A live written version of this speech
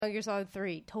Metal Gear Solid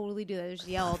 3. Totally do that. Just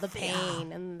yell the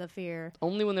pain and the fear.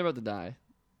 Only when they're about to die.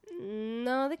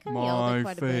 No, they kind of yelled it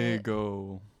quite a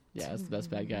bit. Yeah, that's the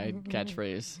best bad guy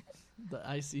catchphrase. The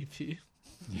ICP.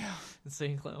 Yeah.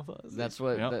 Insane Clown Posse. That's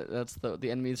what that's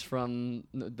the enemies from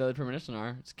Deadly Premonition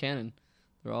are. It's canon.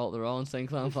 They're all insane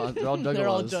clown posse. They're all juggalos. They're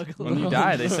all juggalos. When you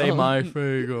die, they say my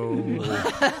fago.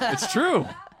 It's true.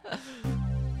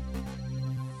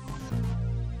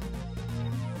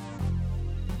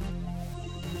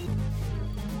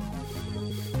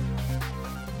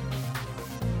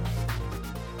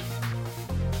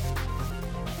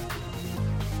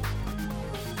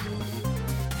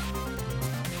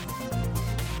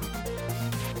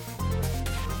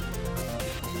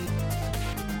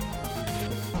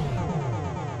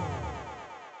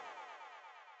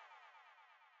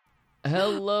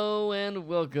 Hello and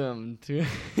welcome to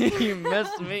You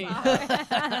Messed Me.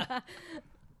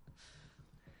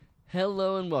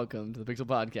 Hello and welcome to the Pixel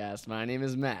Podcast. My name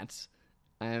is Matt.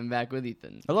 I am back with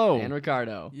Ethan. Hello. And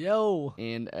Ricardo. Yo.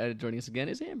 And joining us again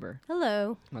is Amber.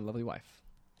 Hello. My lovely wife.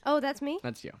 Oh, that's me?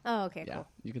 That's you. Oh, okay, Yeah, cool.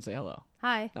 you can say hello.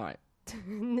 Hi. All right.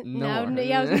 No, more.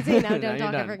 yeah, I was going to say, now Now don't you're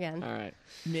talk done. ever again. All right.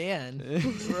 Man,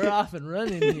 we're off and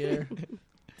running here.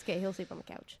 It's okay, he'll sleep on the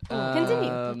couch.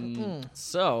 Continue.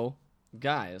 So,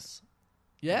 guys,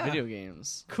 Yeah. video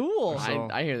games. Cool.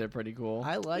 I hear they're pretty cool.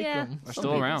 I like Yeah. them. They're Some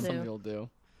still people around. do. Some people do.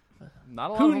 Not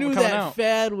a lot Who of them knew are coming that out.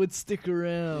 fad would stick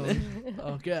around?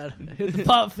 Oh, God. Hit the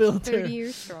pop filter. 30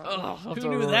 years strong. Oh, Who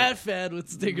knew that fad would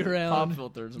stick around? Pop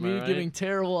filters, am I Me right? giving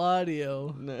terrible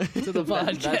audio to the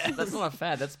podcast. That's not a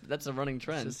fad. That's a running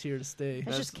trend. It's just here to stay.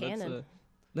 That's just canon.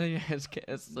 No, yeah,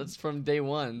 it's from day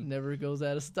one. Never goes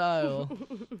out of style.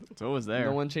 It's always there.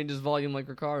 No one changes volume like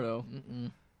Ricardo.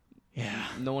 Yeah.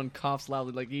 No one coughs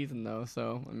loudly like Ethan, though.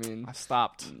 So I mean, I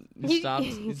stopped. he stopped.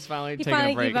 He's finally He taking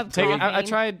finally a break. gave up I coughing.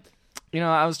 tried.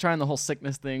 I was trying the whole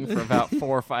sickness thing for about 4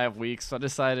 or 5 weeks. So I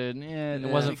decided, it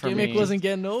wasn't for Gimmick me. wasn't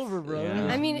getting over, bro. Yeah.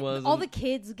 I mean, Wasn't- all the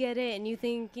kids get it, and you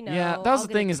think, Yeah, that was I'll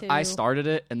the thing get is it I too. started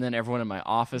it, and then everyone in my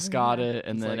office got it,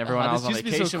 and It's then like, everyone I this was on used to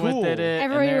be so vacation cool. with did it.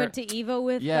 Everyone and you went to Evo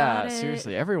with yeah, got it.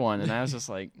 seriously, everyone. And I was just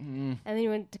like, And then you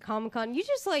went to Comic-Con. You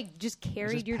just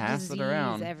carried just your passed disease it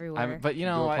around. everywhere. But You're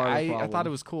part of the I problem. thought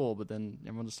it was cool, but then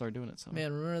everyone just started doing it. So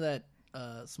Man, remember that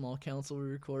small council we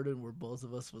recorded where both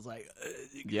of us was like,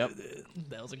 Yep.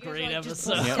 that was a You guys great like just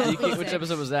episode. Yep. Which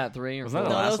episode was that? 3 or Was 4? that No,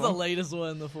 the that last was the one? latest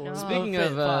one, the 4. No. Speaking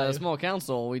Fit of 5. small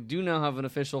council, we do now have an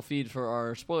official feed for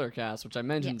our spoiler cast, which I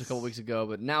mentioned a couple weeks ago,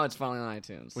 but now it's finally on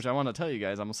iTunes. which I want to tell you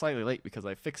guys, I'm slightly late because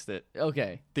I fixed it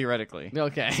Okay. theoretically.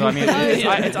 Okay. So I mean, Oh, it's,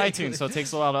 yeah. it's iTunes, so it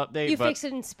takes a while to update. you but fixed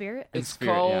it in spirit? in It's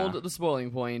spirit, called yeah. The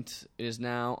Spoiling Point. It is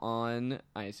now on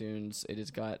iTunes. It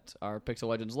has got our Pixel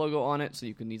Legends logo on it, so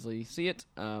you can easily see it.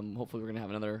 Hopefully, we're going to have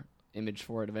another image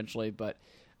for it eventually. But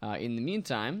in the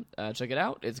meantime, check it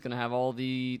out. It's going to have all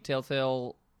the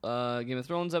Telltale Game of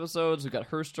Thrones episodes. We've got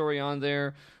her story on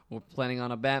there. We're planning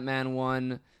on a Batman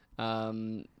one.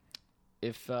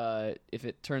 If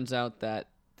it turns out that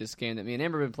this game that me and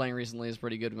Amber have been playing recently is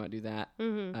pretty good, we might do that.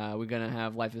 Mm-hmm. We're going to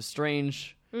have Life is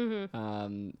Strange.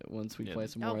 Mm-hmm. Once we Yeah. play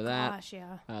some more Oh, of that. gosh,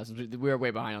 yeah. Since we're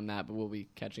way behind on that, but we'll be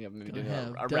catching up and maybe Gonna doing have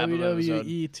a wrap-up episode.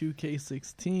 WWE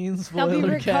 2K16 That'll be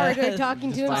spoiler Ricardo cast.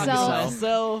 talking to Just talking to himself.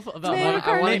 Myself about Man, my,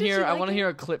 Ricardo, I want to did hear. you I like want to it? hear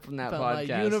a clip from that about my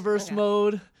podcast. universe Okay.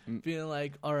 mode, being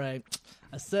like, all right,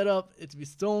 I set up it to be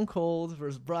Stone Cold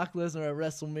versus Brock Lesnar at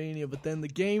WrestleMania, but then the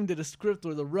game did a script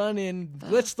where the run-in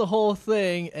glitched the whole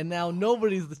thing, and now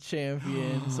nobody's the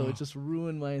champion, so it just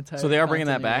ruined my entire So they are bringing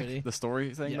that back, continuity. the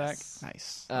story thing Yes. back.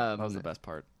 Nice. Um, That was the best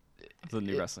part. The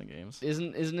new wrestling games.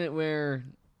 Isn't it where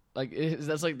like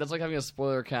that's like having a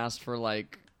spoiler cast for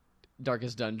like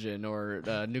Darkest Dungeon or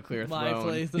Nuclear My Throne.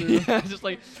 playthrough. Yeah, just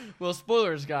like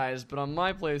spoilers, guys. But on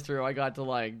my playthrough, I got to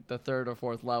like the 3rd or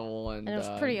 4th level, and And it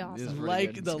was pretty it awesome. was pretty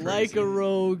Like good. the It's Like crazy. a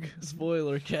Rogue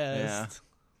spoiler cast.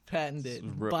 Patent it.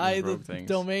 Buy the rogue things.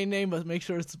 domain name, but make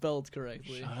sure it's spelled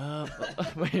correctly. Shut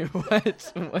up. Wait,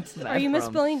 what? What's that? Are you from?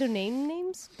 misspelling domain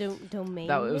names? Domain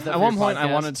That was- names? that At for one your point, I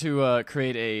podcast? wanted to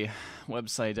create a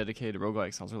website dedicated to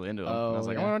roguelikes. I was really into them. Oh, and I was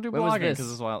like, yeah. I want to do When was blogging this? because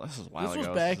this was a while This was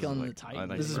ago. back is on like, the Titan. I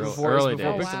think This is early- before early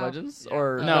Pixel days. Wow. Legends,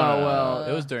 or No, well,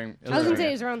 it was during. I was going to say it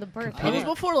during was around the birth. It was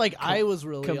before like I was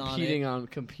really competing on on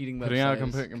competing websites. putting out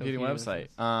a competing website.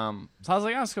 So I was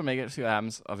like, I'm just gonna make it, see what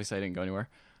happens. Obviously, I didn't go anywhere.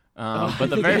 But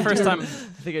the very first time, I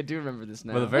think I do remember this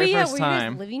now. Well, the very first were time- you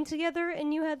guys living together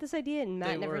and you had this idea and Matt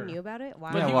They never were. knew about it?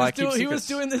 Wow. But Yeah, he, well, I was keep he was secrets.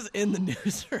 doing this in the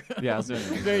newsroom. Yeah, I was doing it.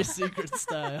 Very secret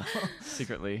style.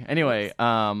 secretly. Anyway,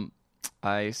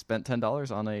 I spent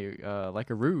 $10 on a like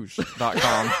a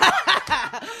rouge.com.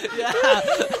 Yeah.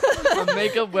 A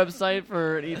makeup website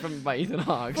by Ethan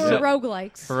Hawke. For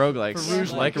roguelikes. For roguelikes. For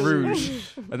Rouge like Rouge.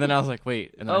 And then I was like,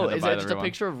 wait. And then I had to Is buy that the just a real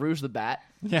picture of Rouge the Bat?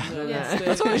 one. Yeah. Yeah.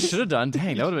 That's what I should have done.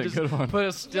 Dang, that would have been a Just good one. Put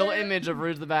a still image of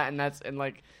Rouge the Bat, and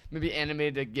like maybe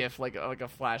animated a GIF, like a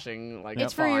flashing like.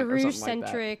 It's for your font or something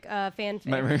like Rouge-centric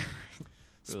fanfic.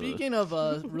 Speaking of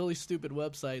really stupid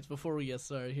websites, before we get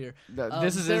started here,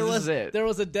 This is it. There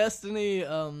was a Destiny,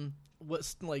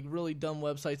 what's like really dumb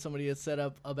website somebody had set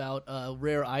up about a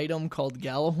rare item called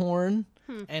Gallahorn,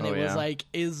 and it was like,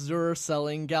 is Zur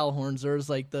selling Gallahorn? Zur's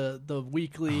like the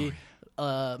weekly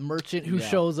merchant who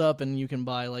shows up, and you can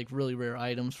buy like really rare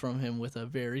items from him with a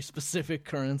very specific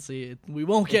currency. We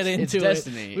won't get into it.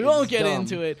 Destiny. We won't It's get dumb.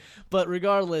 into it. But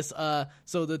regardless,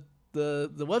 so the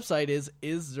website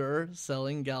is Zur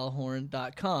selling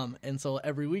Gallahorn.com, and so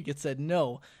every week it said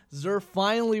no. Zur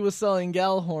finally was selling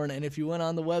Gallahorn, and if you went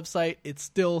on the website, it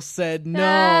still said no.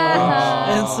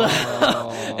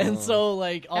 And so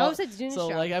like That website's doing its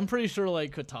job. like I'm pretty sure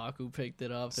like Kotaku picked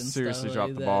it up and Seriously stuff dropped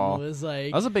like the that, ball. and it was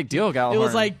like That was a big deal, Gallahorn. it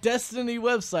was like Destiny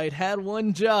website had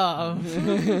one job.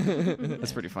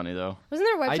 That's pretty funny, though. Wasn't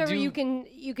there a I website where do- you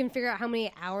can figure out how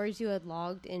many hours you had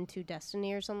logged into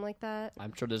Destiny or something like that?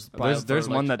 I'm sure there's There's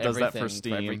for, one like, that does that for everything,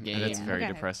 Steam, every game. and it's Yeah. very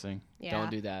Okay. depressing. Yeah.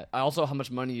 Don't do that. Also, how much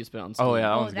money you spent on Steam. Oh, yeah,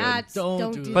 that Oh, one's good. that's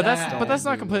Don't do But that. that's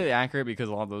not do completely accurate because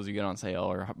a lot of those you get on sale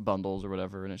or bundles or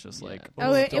whatever, and it's just like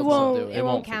Oh, it Don't won't. do it. It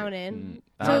won't won't count figure- in.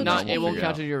 So So it won't figure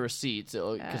count out. in your receipts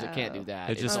because it can't do that.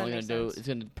 It It's just- only Oh, going that to do. makes It's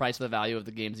going to price the value of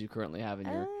the games you currently have in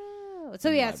your. Oh, so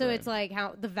yeah, so library. it's like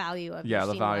how the value of yeah, your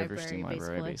the Steam value of library, your Steam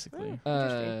library, basically.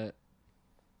 Uh,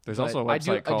 There's but also a I website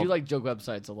do called like joke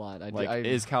websites a lot. like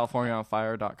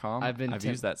iscaliforniaonfire.com. I've been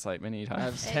used that site many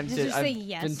times. I've tempted. just say I've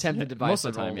yes. been tempted to buy Most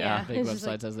of the several time, yeah. big It's just websites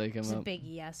like- as they come It's a up. big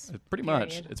yes. Pretty period.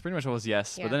 much. It's pretty much always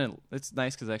yes, Yeah. but then it's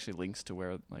nice because it actually links to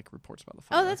where like reports about the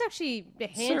Oh, fire. that's actually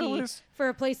handy Serious? for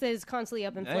a place that is constantly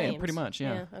up in flames. Yeah, pretty much,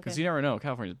 yeah. Because okay. you never know.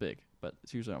 California's big, but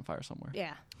it's usually on fire somewhere.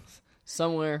 Yeah.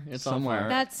 Somewhere, it's on Somewhere. fire.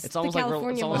 That's it's the almost like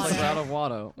California we're out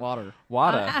water. of water.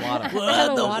 Wada.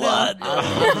 What the what?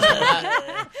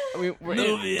 We're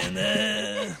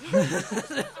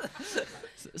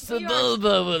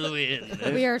Sebulba will win.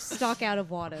 We are stock out of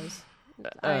Wattos.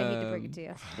 I hate to break it to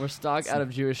you. We're stock out of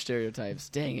Jewish stereotypes.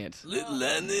 Dang it. Little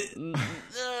Annie,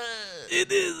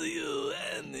 it is you,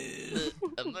 Annie.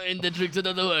 Mind the tricks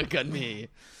don't work on me.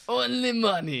 Only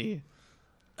money.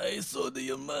 I saw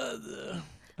your mother.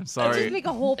 I'm Just sorry. make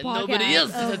a whole And podcast nobody else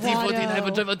is of a T14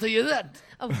 hyper, I'll tell you that.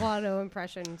 Watto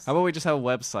impressions. How about we just have a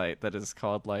website that is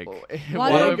called like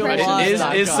Watto impressions.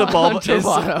 is Sebulba Hunter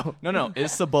Watto. no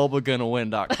is Sebulba gonna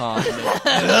win.com.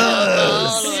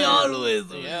 She always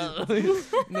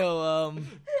wins. No,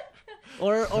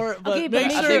 or but Okay, but make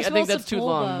make sure. sure- I think that's too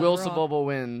long. Sebulba Will wrong. Sebulba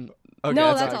win? Okay, No,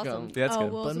 that's that's how it awesome. goes. Yeah, that's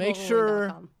good. Will But make Sebulba sure-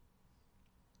 win.com.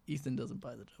 Ethan doesn't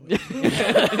buy the domain.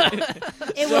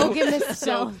 It will give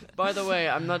misspelled. By the way,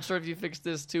 I'm not sure if you fixed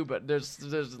this too, but there's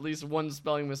at least one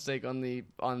spelling mistake on the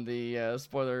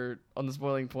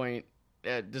spoiling point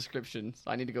description.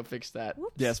 So I need to go fix that.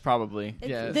 Yes, probably.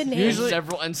 Yeah, The name. Usually-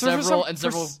 several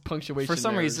punctuation. For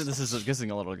some errors. reason, this is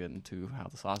getting a little get into how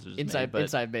the sausage is Inside- made, but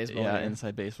inside baseball Yeah, here.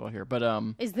 inside baseball here. But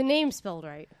Is the name spelled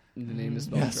right? The name is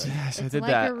spelled yes, right. yes, I It's did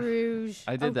like that. a rouge.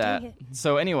 I did Oh, that. dang it.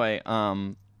 So anyway,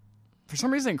 for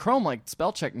some reason, Chrome like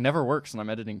spell check never works when I'm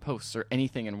editing posts or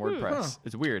anything in WordPress.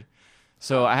 It's weird.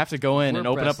 So I have to go in and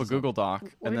open up a WordPress is Google Doc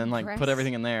and then like put WordPress?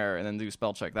 everything in there and then do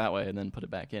spell check that way and then put it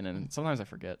back in. And sometimes I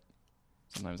forget.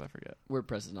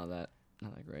 WordPress is not that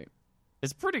great.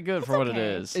 It's pretty good for what it okay.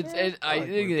 is. I like think it is.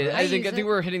 WordPress. I I think use it.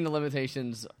 we're hitting the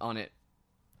limitations on it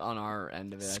on our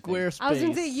end of it. I think. Squarespace. I was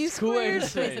going to say use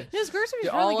Squarespace. Squarespace. No, Squarespace is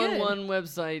The really good. all-in-one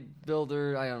website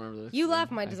builder. I don't remember this. You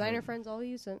laugh. My I designer heard- friends all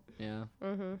use it. Yeah,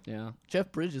 Mm-hmm. yeah.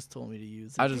 Jeff Bridges told me to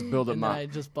use it. I just build and them then up. I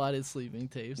just bought his sleeping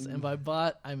tapes, and by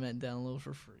bought I meant download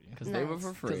for free. Because they were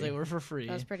for free. Because they were for free.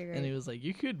 That was pretty great. And he was like,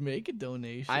 "You could make a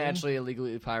donation." I actually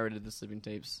illegally pirated the sleeping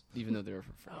tapes, even though they were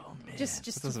for free. Oh man, Just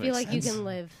That to doesn't feel make like you sense. can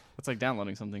live. It's like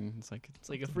downloading something. It's like it's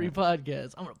like a free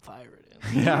podcast. I'm gonna pirate it.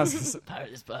 yeah. I was gonna say-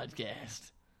 Pirate this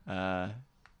podcast.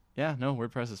 Yeah, no,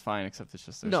 WordPress is fine, except it's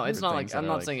just there's No, some it's weird not things like I'm that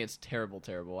are, not saying it's terrible.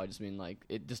 I just mean like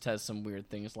it just has some weird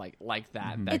things like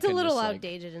that. Mhm. that It's a can little just, like-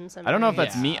 outdated in some I don't know if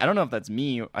areas. that's me. I don't know if that's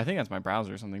me. I think that's my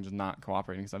browser or something just not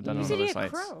cooperating because I've done You it on said other you had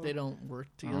sites. Chrome. They don't work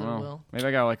I together don't know. well. Maybe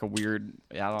I got like a weird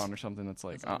add-on or something that's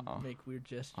like, Doesn't Make weird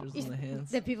gestures on the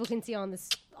hands. That people can see on this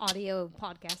audio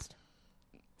podcast.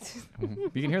 You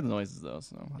can hear the noises though,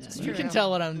 so that's Yeah, good. you can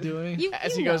tell what I'm doing. You,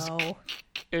 As you he goes, know.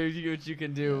 What you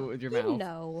can do with your You mouth.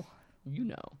 know. You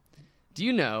know. Do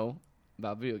you know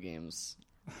about video games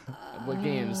What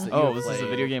games? That you Oh, have this is a played?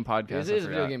 video game podcast. This I is a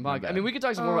video forgot. game My podcast. bad. I mean, we could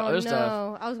talk some more about other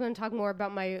stuff. I was going to talk more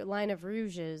about my line of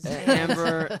rouges.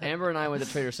 Amber and I went to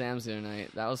Trader Sam's the other night.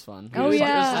 That was fun. Oh, Let's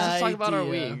yeah. just talk about our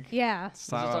Idea. week. Yeah. Let's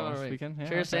talk about our week. Weekend? Yeah,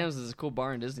 Trader okay. Sam's is a cool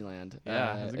bar in Disneyland.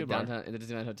 Yeah, it's a good bar. downtown in the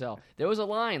Disneyland Hotel. There was a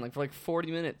line for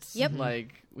 40 minutes. Yep.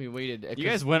 Like we waited. You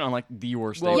guys went on the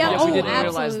worst Well, day. Yeah, yes, we oh, didn't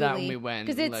realize that absolutely. when we went.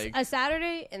 Because it's like, a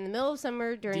Saturday in the middle of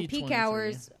summer during peak D23.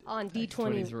 hours on D20.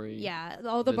 23. Yeah,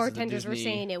 all the This is the bartenders were Disney-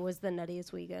 saying it was the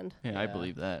nuttiest weekend. Yeah, I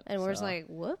believe that. And we're just so. like,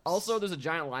 whoops. also, there's a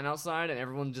giant line outside, and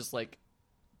everyone just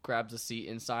grabs a seat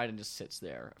inside and just sits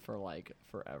there for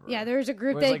forever. Yeah, there was a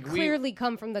group Whereas, that clearly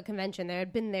come from the convention. They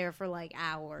had been there for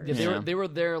hours. Yeah, they were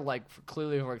there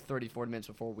clearly for 30, 40 minutes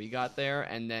before we got there,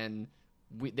 and then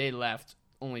they left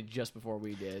only just before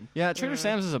we did. Yeah, Trader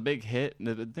Sam's is a big hit.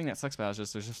 The thing that sucks about it is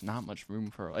just there's just not much room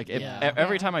for Yeah.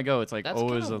 every time I go, it's That's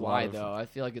always kind a of why, lot of, though. I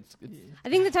feel like it's I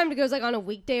think the time to go is on a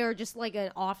weekday or just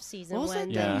an off season. What was that when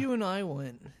day Yeah. you and I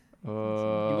went? you went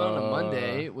on a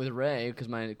Monday with Ray because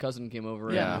my cousin came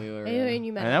over. Yeah. and we were. and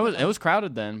you met and up it was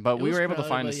crowded then, but It we was were able to crowded,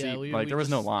 find a but yeah, seat. we There was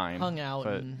no just line. Hung out.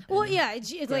 but- And, Well, yeah,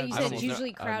 it's like you I've said, almost it's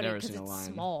usually I've never crowded because seen a it's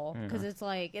line. small. Yeah. Because it's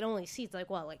it only seats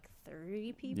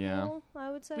 30 people. Yeah.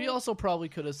 I would say. we also probably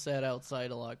could have sat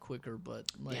outside a lot quicker, but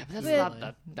Yeah, but that's But- not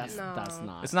that. That's No.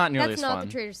 not. It's not nearly That's as not fun.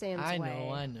 the Trader Sam's I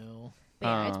way. know. But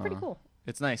yeah, it's pretty Uh, cool.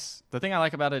 It's nice. The thing I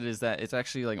like about it is that it's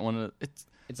actually one of the It's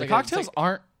the like cocktails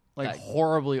aren't like-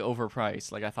 horribly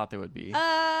overpriced like I thought they would be.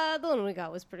 The one we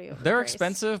got was pretty overpriced. They're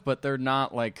expensive, but they're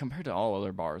not compared to all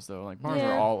other bars though. Bars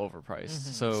Yeah. are all overpriced,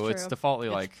 so It's it's true. defaultly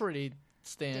It's pretty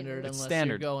standard It's unless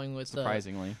standard, you're going with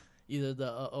surprisingly. either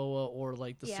the OA or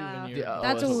the Yeah. souvenir. Yeah, That's oh, what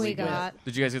that's we what we got.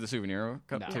 Did you guys get the souvenir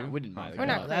cup No, too? we didn't buy the We're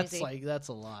cup. not That's crazy. that's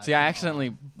a lot. See, I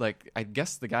accidentally I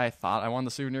guess the guy thought I wanted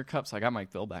the souvenir cup, so I got my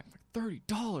bill back.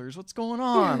 $30. What's going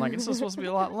on? It's still supposed to be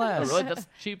a lot Oh, less. really? That's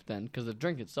cheap then, because the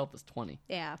drink itself is $20.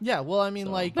 Yeah. Yeah, well, I mean,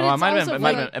 So- like, But Oh, it it's might have also been.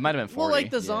 for, It might have been 40. well,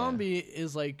 the Yeah. zombie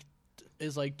is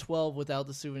 12 without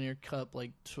the souvenir cup,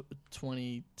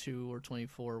 22 or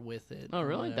 24 with it. Oh, or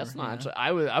really? That's whatever, not. yeah.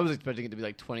 Actually, I was expecting it to be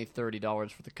 $20,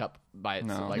 $30 for the cup by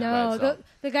itself. No. by No, itself.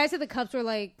 the guy said the cups were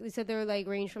they said they were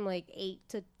range from 8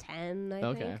 to 10. I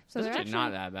Okay, think. so So they're actually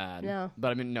not that bad. No.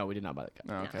 But I mean, no, we did not buy the cup.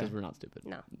 Oh, okay. Because we're not stupid.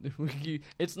 No.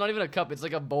 It's not even a cup. It's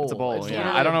like a bowl. It's a bowl. Yeah, literally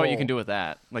I don't a know what you bowl. can do with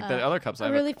that. The other cups, I a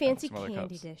have really fancy some other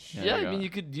candy cups. dish. Yeah, Yeah, there you I mean, go. you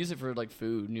could use it for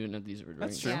food. You don't have to use it for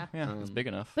drinks. That's true. Yeah. Yeah, it's big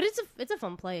enough. But it's a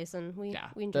fun place, and we Yeah,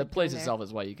 we the enjoyed place going there. itself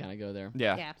is why you kind of go there.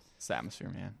 Yeah, Yeah. it's the atmosphere,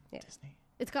 man. Yeah. Disney.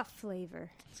 It's got flavor.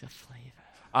 It's got flavor.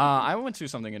 I went to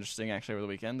something interesting actually over the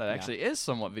weekend that actually is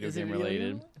somewhat video Is it game video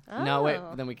related. game? No, wait.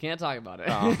 Oh. Then we can't talk about it.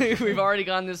 Oh. We've already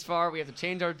gone this far. We have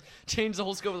to change the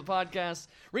whole scope of the podcast.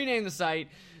 Rename the site.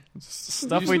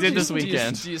 Stuff we did this Do you-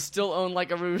 weekend. Do you still own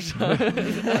Like a Rouge? No,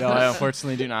 I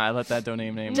unfortunately do not. I let that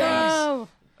domain name lapse.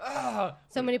 No.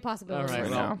 So many All possibilities. right.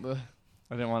 Right Well,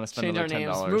 I didn't want to spend change our another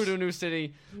names. $10. Move to a new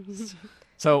city.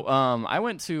 So, I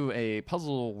went to a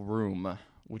puzzle room,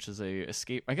 which is a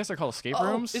escape. I guess they're called escape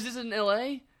rooms. Is this in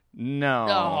L.A.? No,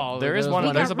 Oh, there is there's one.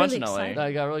 one. There's We a got bunch really in LA. excited.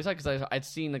 I got really excited because I'd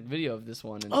seen video of this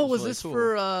one. And it Oh, was really this cool.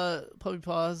 for Puppy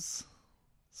Paws?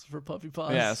 It's for Puppy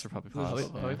Paws. Yeah, it's for Puppy Paws.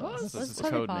 Puppy- Puppy Yeah. Paws? This What's is a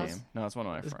Puppy code Paws? name. No, it's one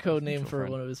of my It's friends. code name mutual for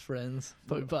friend. one of his friends.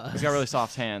 Puppy Paws. He's got really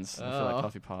soft hands. I feel Oh. like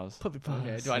Puffy Paws. Puppy Paws.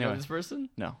 Okay. Do I know Anyway. this person?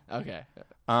 No. Okay.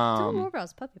 Tell me more about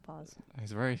his puppy paws.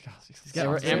 He's very. He's got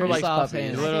Amber- very Amber likes soft puppies. He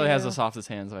hands. literally has Yeah. the softest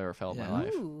hands I've ever felt in Yeah. my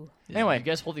life. Ooh. Anyway, You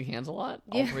guys holding hands a lot?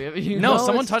 All Yeah. three of you? no, No,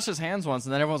 someone it's- touched his hands once,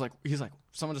 and then everyone was like, he's like,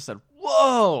 someone just said,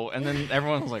 "Whoa!" And then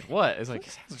everyone was like, "What?" It's like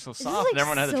his hands are so Is this soft, and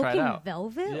everyone had to try it silken out.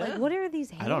 velvet? Yeah. What are these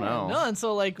hands? I don't know. No, and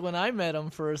so when I met him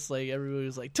first, everybody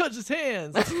was like, "Touch his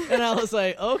hands," and I was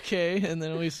like, "Okay," and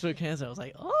then we shook hands, and I was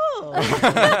like,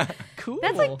 "Oh, cool."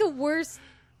 That's the worst.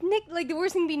 The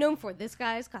worst thing to be known for. This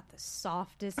guy's got the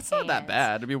softest. It's not that hands.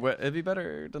 bad. It'd be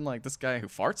better than this guy who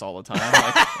farts all the time.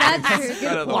 That's true. Kind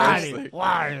Good of the point.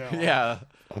 worst thing. Yeah,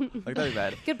 that'd be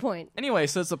bad. Good point. Anyway,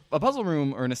 so it's a puzzle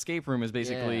room or an escape room is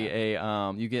basically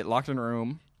a you get locked in a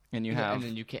room and you have and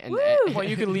then you can. well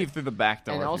you can leave through the back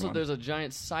door. And if you also, want. there's a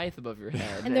giant scythe above your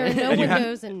head. And there are no And you have-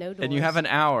 windows and no doors. and you have an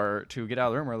hour to get out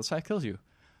of the room or the scythe kills you.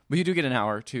 But you do get an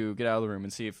hour to get out of the room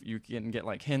and see if you can get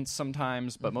hints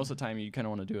sometimes, but most of the time you kind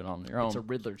of want to do it on your own. It's a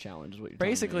Riddler challenge. Is what you're telling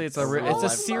Basically, me. it's a Oh,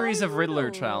 series of Riddler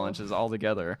Riddle. challenges all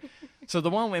together. So the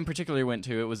one in particular we went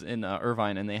to, it was in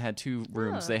Irvine, and they had two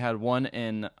rooms. They had one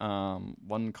in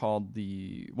one called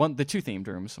the two themed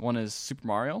rooms. One is Super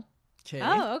Mario. Okay.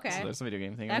 Oh, okay. So there's a video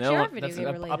game thing. Actually, And the our other video That's game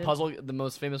a related. puzzle, the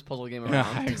most famous puzzle game one,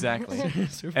 around. yeah, exactly.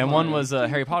 Super And one Mario. was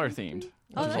Harry Potter themed, which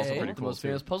Oh, was that's also cool. pretty the cool most too.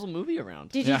 famous puzzle movie around.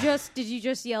 Did Yeah. you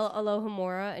just yell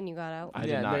Alohomora and you got out? I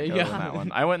Yeah, did not there you go go. in that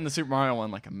one. I went in the Super Mario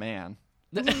one like a man.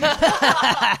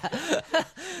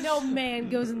 No man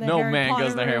goes in the No Harry man Potter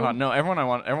goes to Harry room. Potter.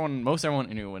 No, most everyone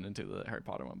I knew went into the Harry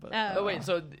Potter one, but Oh. Oh wait,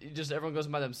 so just everyone goes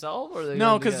by themselves, or they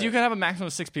no, go because together? you could have a maximum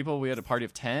of 6 people. We had a party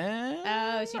of 10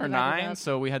 Oh, so you or divided it 9, up.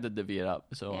 so we had to divvy it up.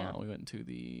 So Yeah. we went into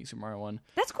the Super Mario one.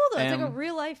 That's cool though. It's like a And-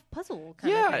 real life puzzle.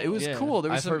 Kind of Yeah, thing. it was cool.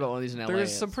 There was I've some, heard about one of these in LA. there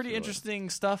was some It's pretty really- interesting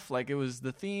stuff. Like it was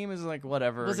the theme is like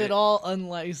whatever. Was it all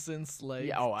unlicensed? Like,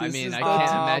 Yeah, oh, I this mean, is I the-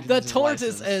 can't imagine the this is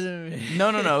tortoise licensed. enemy.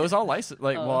 No, it was all licensed.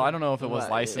 Like, well, Oh. I don't know if it was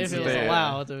Well, licensed. If it was but-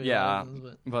 allowed to be yeah,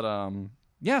 licensed, but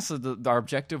yeah. So our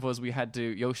objective was we had to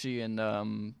Yoshi and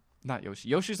not Yoshi.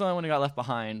 Yoshi's the only one who got left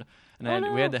behind, and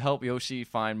then we had to help Yoshi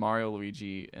find Mario,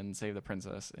 Luigi, and save the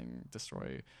princess and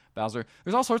destroy Bowser.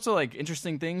 There's all sorts of like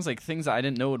interesting things, like things that I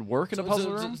didn't know would work in a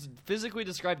puzzle room. Physically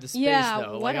describe the space, Yeah,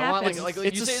 though. what like, I want, happens? like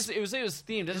It's you a say it was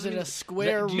themed. Is Doesn't it mean- a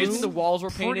square Do you mean room? the walls were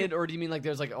painted, Pretty- or do you mean like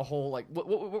there's like a whole like what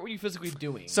were you physically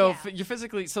doing? So Yeah. you're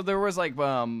physically, so there was like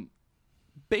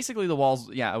basically the walls.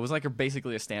 Yeah, it was like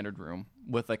basically a standard room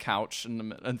with a couch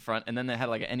in front, and then they had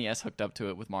like an NES hooked up to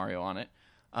it with Mario on it.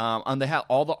 And they had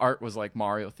all the art was like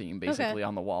Mario themed basically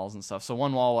on the walls and stuff. So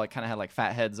one wall like kind of had like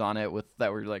fat heads on it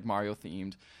that were like Mario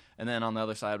themed, and then on the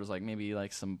other side was like maybe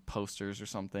like some posters or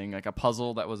something, like a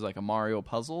puzzle that was like a Mario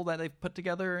puzzle that they put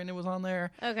together and it was on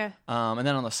there. Okay. And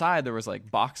then on the side there was like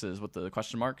boxes with the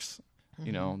question marks,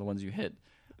 you know, the ones you hit.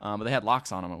 But they had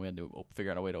locks on them, and we had to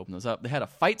figure out a way to open those up. They had a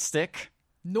fight stick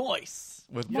Nice.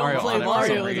 with You Mario don't play on it. for Mario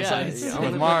some with a reason. fight stick.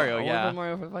 With Mario, I wanna yeah. play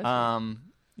Mario for the fight stick.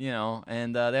 You know,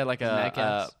 and they had like Mad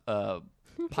Cats? a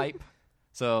pipe.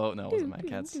 So no, it wasn't Mad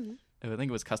Cats. I think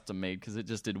it was custom made because it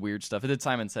just did weird stuff. It did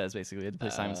Simon Says basically. It had to play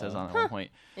Simon Says on it at one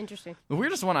point. Interesting. The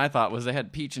weirdest one I thought was they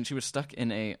had Peach and she was stuck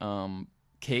in a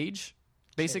cage,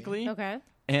 basically. Okay.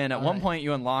 And at one point,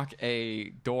 you unlock a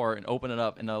door and open it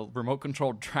up, and a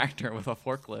remote-controlled tractor with a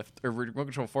forklift or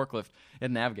remote-controlled forklift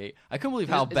and navigate. I couldn't believe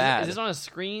how bad. Is this on a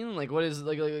screen? Like what is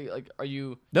like are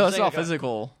you? No, you're it's saying all like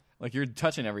physical. Like you're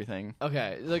touching everything.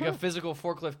 Okay, like a physical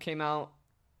forklift came out.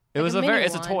 It Like was a a very. mini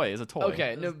It's a one. toy. It's a toy.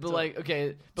 Okay, no, but like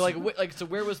okay, but like so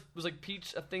where was like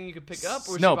Peach a thing you could pick up?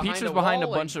 Or was No, she Peach was behind a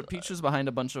wall? bunch of. Peach was behind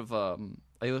a bunch of.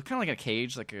 It was kind of like a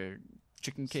cage, like a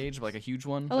chicken cage, but like a huge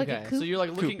one. Oh, like a Okay, coop? so you're like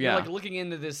looking, yeah. you're like looking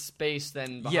into this space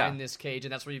then behind Yeah. this cage,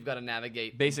 and that's where you've got to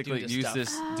navigate. Basically, do this use stuff.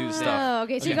 this, do the stuff. Oh,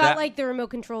 okay. So you Okay. got That- like the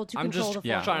remote control to I'm control just the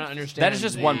yeah. trying to understand. That is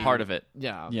just one the- part of it.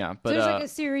 Yeah. Yeah, So but there's like a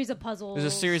series of puzzles.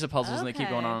 there's a series of puzzles, and they keep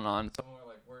going Okay. on and on. Some are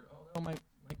like weird. Oh, my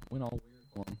went all weird.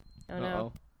 One. Oh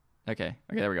no. Okay,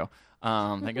 there we go.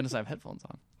 Thank goodness I have headphones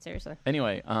on. Seriously.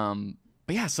 Anyway,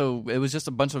 but yeah, so it was just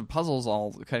a bunch of puzzles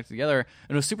all connected together,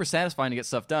 and it was super satisfying to get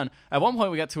stuff done. At one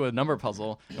point, we got to a number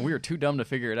puzzle, and we were too dumb to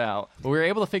figure it out, but we were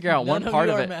able to figure out None one part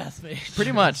you of are it. math majors.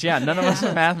 Pretty much, yeah. None of us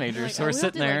are math majors, Like, so oh, we're we all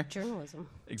sitting did, there. like, journalism.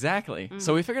 Exactly.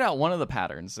 So we figured out one of the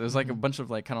patterns. It was like a bunch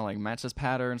of like kind of like match this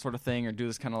pattern sort of thing, or do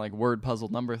this kind of like word puzzle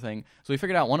number thing. So we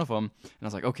figured out one of them, and I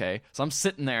was like, okay. So I'm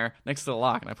sitting there next to the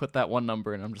lock, and I put that one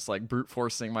number, and I'm just like brute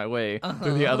forcing my way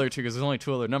through the other two because there's only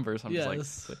two other numbers. I'm Yes.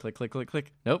 just like click, click, click, click,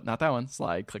 click. Nope, not that one.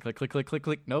 Slide. Click, click, click, click, click,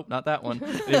 click. Nope, not that one.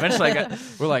 And eventually,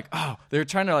 we're like, oh, they're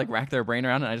trying to like rack their brain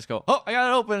around, and I just go, oh, I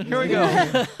got it open. Here we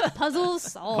go. Puzzle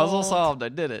solved. Puzzle solved. I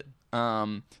did it.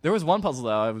 There was one puzzle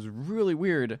though. It was really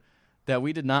weird that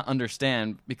we did not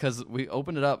understand because we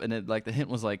opened it up and it like the hint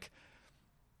was like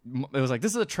it was like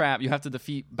this is a trap. You have to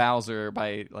defeat Bowser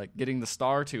by like getting the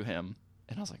star to him.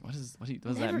 And I was like, what does that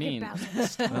Never get mean? Bowser the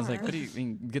star. And I was like, what do you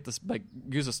mean? Get this like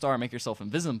use a star, make yourself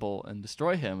invisible, and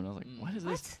destroy him. And I was like, what is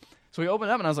this? So we opened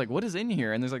it up and I was like, what is in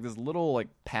here? And there's like this little like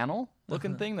panel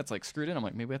looking thing that's like screwed in. I'm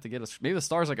like, maybe we have to get maybe the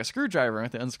star's like a screwdriver. I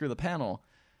have to unscrew the panel.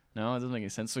 No, it doesn't make any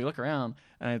sense. So we look around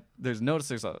and there's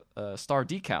a star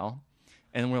decal.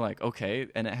 And we're like, okay,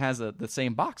 and it has the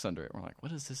same box under it. We're like,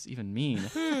 what does this even mean?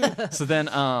 So then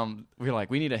we're like,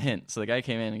 we need a hint. So the guy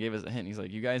came in and gave us a hint. He's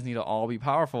like, you guys need to all be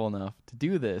powerful enough to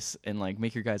do this and like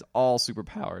make your guys all super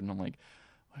powered. And I'm like,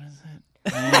 what is it?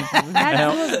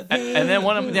 And then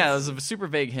one of them, yeah, it was a super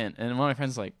vague hint. And one of my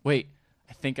friends was like, wait,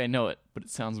 I think I know it, but it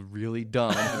sounds really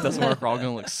dumb. And if it doesn't work, we're all going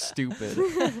to look stupid.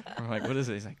 We're like, what is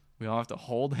it? He's like, we all have to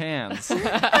hold hands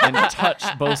and touch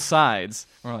both sides.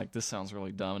 We're like, this sounds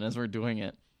really dumb. And as we're doing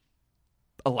it,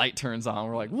 a light turns on.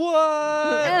 We're like,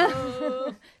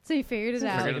 what? So you figured it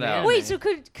out. Figured it out. Wait, so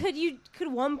could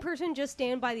one person just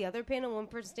stand by the other pan and one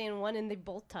person stand in one and they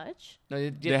both touch? No,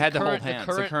 They had to hold hands.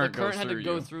 The The current current goes had to through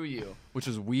go you. through you. Which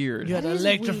is weird. You had to That is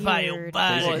electrify your weird.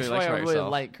 body. Well, Basically, it's probably a electrify really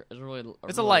yourself. light. It's really.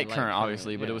 It's a light current,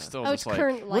 obviously, but it was still Oh, just it's like.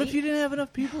 current light. What if you didn't have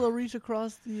enough people to reach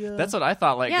across the? That's what I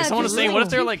thought. Like, Yeah, someone was just saying, like what if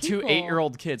they're two like two people.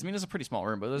 8-year-old kids? I mean, it's a pretty small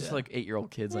room, but there's Yeah. like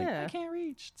 8-year-old kids. Like, Yeah. I can't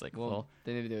reach. It's like, Well,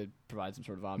 they needed to provide some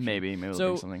sort of option. maybe they'll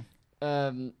So- do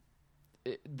something.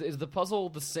 Is the puzzle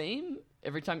the same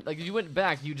every time, like if you went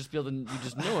back, you just be able to, you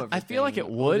just know everything. I feel like it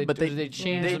Or would, but they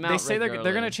change them out. They say they're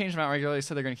regularly? going to change them out regularly. They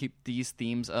said they're going to keep these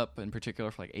themes up in particular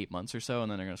for like 8 months or so,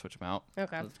 and then they're going to switch them out.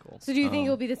 Okay. That's cool. So do you think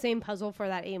it'll be the same puzzle for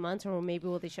that 8 months, or maybe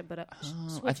will they switch it up?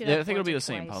 I think it'll be the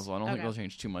same twice? puzzle. I don't think Okay. they'll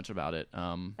change too much about it.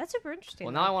 That's super interesting.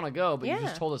 Well, now I want to go, but you Yeah.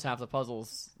 just told us half the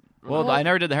puzzles. Well, I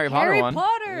never did the Harry Potter Harry one.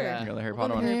 Potter. Yeah. I got the Harry We'll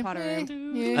Potter go to one. Harry Potter room.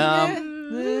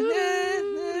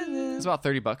 It's about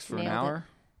 $30 for an Nailed it. hour.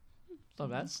 It's not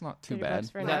bad. That's not too $30 bad.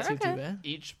 for an That's hour. Too Okay. bad.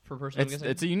 Each per person. I'm It's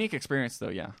guessing? a unique experience though.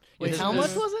 Yeah. Wait, Is how it- much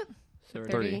is- was it?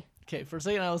 30. Okay, for a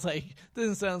second I was like,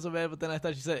 doesn't sound so bad, but then I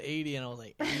thought you said 80, and I was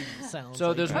like, 80 sounds. So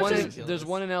like there's one. ridiculous. There's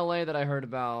one in LA that I heard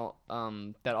about.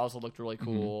 That also looked really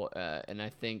cool, and I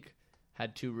think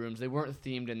had 2 rooms. They weren't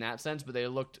themed in that sense, but they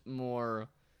looked more.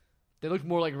 They looked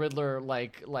more like Riddler,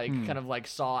 kind of like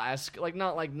Saw-esque,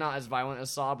 not as violent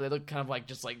as Saw, but they looked kind of like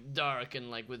just like dark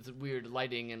and like with weird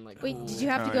lighting and like. Wait, cool. did you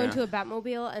have to Oh, go yeah. into a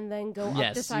Batmobile and then go up the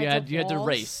Yes, sides you of had to walls?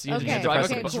 race. You had Okay, to drive,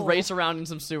 okay, just cool. race around in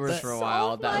some sewers for a while.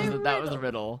 Solve That was my that was the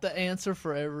riddle. The answer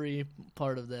for every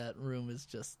part of that room is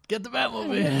just get the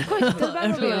Batmobile. Quick, get the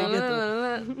Everybody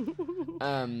Batmobile. get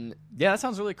the- Yeah, that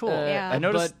sounds really cool. Yeah. I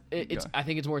noticed. but it's. I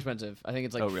think it's more expensive. I think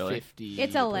it's like Oh, really? 50.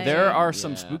 It's LA. There are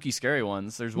some Yeah. spooky, scary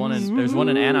ones. There's one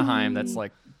in Anaheim that's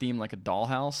like themed like a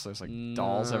dollhouse. There's like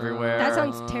dolls everywhere. That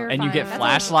sounds terrifying. and you get That sounds-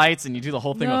 flashlights, and you do the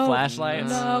whole thing No. with flashlights.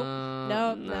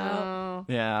 No.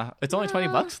 Yeah, it's only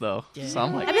 $20 though. So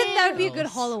I'm like, I bet that would be a good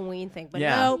Gross. Halloween thing, but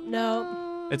Yeah.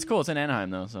 no. it's cool. It's in Anaheim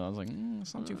though, so I was like,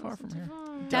 it's not too far from here.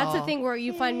 That's the thing where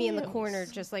you find me in the corner,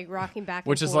 just like rocking back and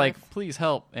Which is forth. like, please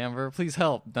help, Amber. Please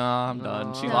help. Nah, I'm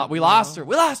done. We No. lost her.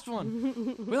 We lost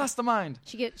one. We lost the mind.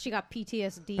 she got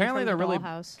PTSD. Apparently from they're the really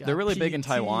dollhouse. they're really big in PT.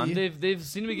 Taiwan. They've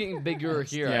seemed to be getting bigger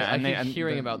here. I keep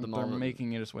hearing about them all. They're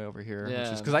making it its way over here.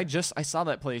 Yeah. Because I saw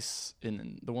that place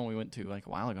in the one we went to like a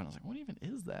while ago, and I was like, what even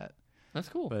is that? That's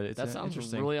cool. But it's, that sounds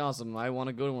interesting. really awesome. I want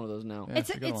to go to one of those now. Yeah, It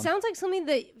a good one. sounds like something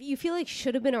that you feel like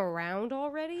should have been around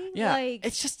already. Yeah, like,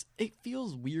 it's just it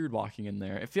feels weird walking in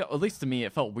there. At least to me,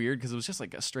 it felt weird because it was just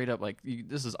like a straight up like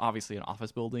this is obviously an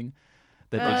office building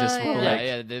that they just yeah. like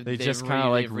Yeah, they just kind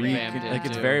of like revamped it, like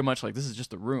it's too. very much like this is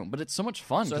just a room, but it's so much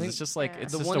fun So I because think- it's just like Yeah.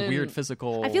 it's The just one a weird in-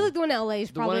 physical. I feel like the one in LA is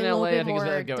The probably one in a little LA, I bit think, more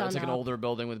is done it's like an up. older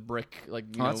building with brick, like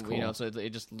Oh, that's you know, cool. so it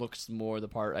just looks more the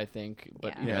part. I think,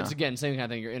 but Yeah. you know, Yeah. it's again same kind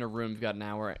of thing. You're in a room, you've got an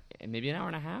hour, and maybe an hour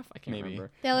and a half. I can't Maybe.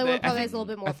 remember. The LA one I probably think- has a little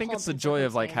bit more. I think it's pump the and joy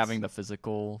of like circumstance. having the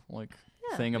physical like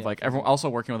Yeah. thing of Yeah, like for everyone also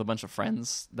working with a bunch of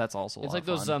friends. That's also a It's lot like of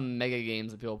those fun. mega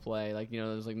games that people play, like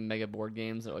those like mega board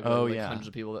games that like, Oh, like yeah. hundreds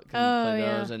of people that can Oh, play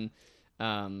yeah. those, and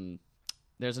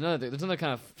there's another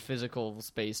kind of physical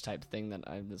space type thing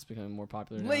that's becoming more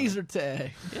popular now. Laser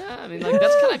tag. Yeah, I mean like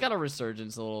that's kind of got a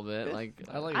resurgence a little bit. Like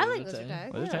I like I like laser laser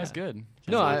tag. Laser tag's good.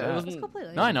 No, Can't I say that. wasn't. Let's go play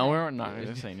laser No, I know tag. we're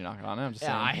not saying you're not on it. I'm just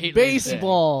Yeah, I saying. hate laser tag.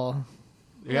 Baseball.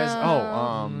 You guys.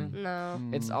 No. No.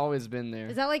 It's always been there.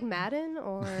 Is that like Madden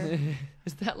or?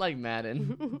 Is that like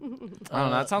Madden? I don't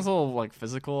know. That sounds a little like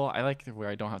physical. I like where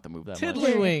I don't have to move that much.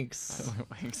 Tiddlywinks.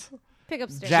 Tiddlywinks. Pick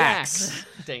up sticks. Jacks.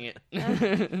 Dang it.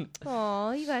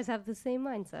 Aw, you guys have the same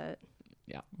mindset.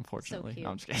 Unfortunately, cute.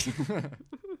 no, I'm just kidding.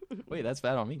 Wait, that's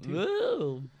bad on me too.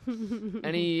 Whoa.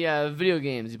 Any video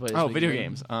games you play this Oh, week, video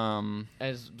Ian?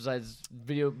 games. Besides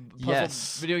video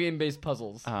Yes. video game based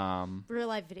puzzles. Real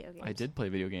life video games. I did play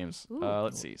video games. Ooh.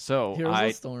 Let's see. So Heroes of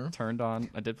I Storm. turned on.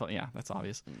 I did play. Yeah, that's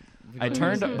obvious. Video I games.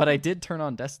 turned, but I did turn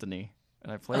on Destiny,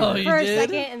 and I played. Oh, it. you For a did?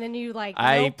 second, and then you like.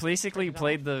 I nope. basically Turn it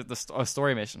played the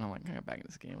story mission. I'm like, I got back in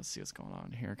this game. Let's see what's going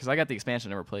on here. Because I got the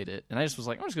expansion, never played it, and I just was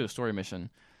like, I'm just gonna do a story mission.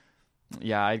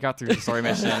 Yeah, I got through the story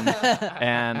mission,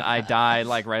 and I died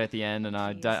like right at the end, and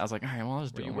I died. I was like, all right, well, I'll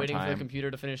just do Were it you one more waiting for the time. computer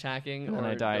to finish hacking? And then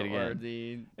I died or again.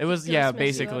 The It was Ghost yeah, mission.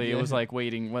 basically it was Yeah. like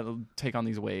waiting, take on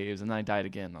these waves, and then I died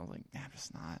again. And I was like, I'm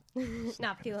just not,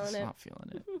 Not feeling just it. not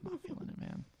feeling it, not feeling it,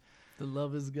 man. The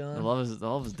love is gone. The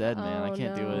love is dead, man. I Oh,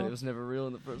 can't do no. it it. was never real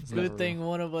in the first place. Good never thing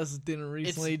one of us didn't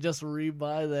recently just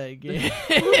rebuy that game.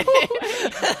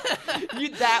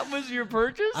 That was your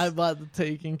purchase? I bought the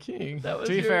Taken King. That was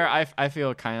To be your- fair, I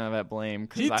feel kind of at blame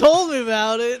He because told me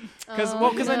about it. because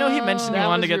Oh, I know he mentioned he That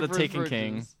wanted to was get your the first Taken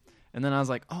King, purchase. and then I was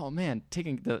like, oh man,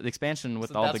 taking the expansion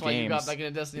with So all that's the why you got games back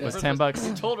into Destiny. in was the first place. $10.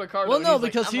 You told Ricardo. Well, and no, he's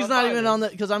like, because I'm he's gonna not buy even this. on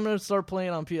that. Because I'm gonna start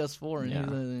playing on PS4,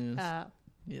 and Yeah.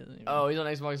 yeah. Oh, he's on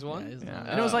Xbox One. he's Yeah. not.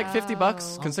 And it was like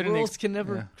 $50 Oh. considering the Worlds can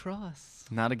never cross.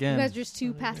 not You again. guys are just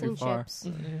two passing far. ships.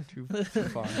 Too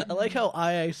far. I like how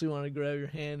I actually want to grab your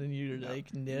hand, and you're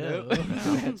like, no.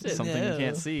 That's it. Something you No.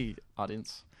 can't see,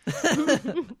 audience.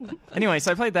 Anyway,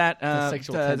 so I played that.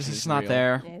 sexual This tension is is not real.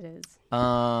 there. It is.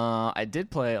 I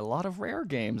did play a lot of Rare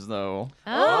games though.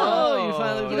 Oh, you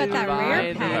finally you played got that the rare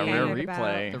Rare pack. That I Rare heard replay.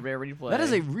 about. The rare replay. That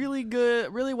is a really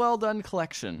good, really well done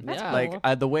collection. That's Yeah. cool.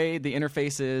 Like the way the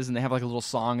interface is, and they have like a little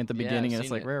song at the Yeah, beginning, I've and it's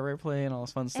seen like it. Rare play and all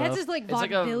this fun It has stuff. this like It's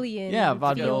like a- vaudevillian. yeah, feel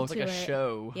vaudeville. It's like to a it.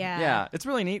 show. Yeah. Yeah, it's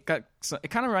really neat. It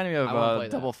kind of reminded me I wanna of play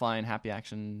that. Double Fine Happy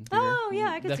Action. Theater. Oh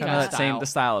yeah, I could That see kinda that. style. The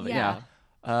style of it. Yeah.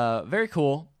 Yeah. Very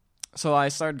cool. So I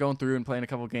started going through and playing a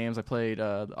couple games. I played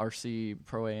the RC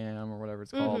Pro AM or whatever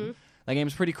it's called. Mhm. That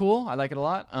game's pretty cool. I like it a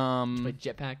lot. Play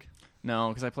Jetpack. No,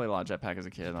 because I played a lot of Jetpack as a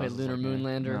kid. Play I was Lunar just like,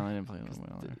 Moonlander? No, I didn't play Lunar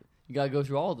Moonlander. You gotta go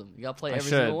through all of them. You gotta play I every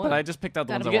should, single one. but I just picked out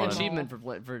the Gotta ones I you get an wanted.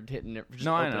 achievement for hitting it, for just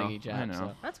No, I opening know, each I app. know.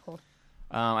 So. That's cool.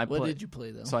 I What played, did you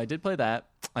play though? So I did play that.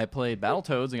 I played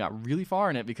Battletoads and got really far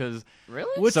in it because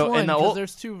Really? Which so in one? the 'Cause old-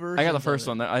 there's two versions. I got the of first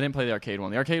it. one. I didn't play the arcade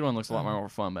one. The arcade one looks a lot more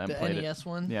fun, but I The haven't played NES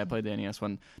one. Yeah, I played the NES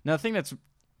one. Now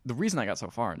the reason I got so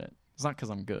far in it is not because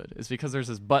I'm good. It's because there's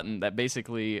this button that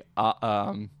basically,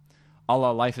 a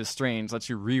la Life is Strange, lets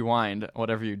you rewind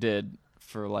whatever you did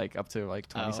for like up to like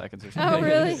 20 seconds or something. Oh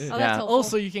really? Oh, that's Yeah. helpful.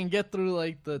 Also, you can get through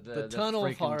like the The tunnel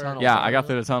freaking part. tunnel. Yeah, I got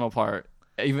through the tunnel part.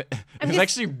 It was just-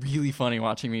 actually really funny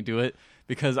watching me do it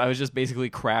because I was just basically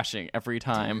crashing every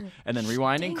time and then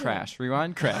rewinding, Dang it. crash,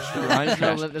 rewind, crash, rewind,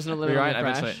 crash. There's no limit rewind, on the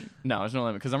eventually- crash. No, there's no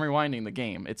limit because I'm rewinding the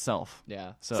game itself.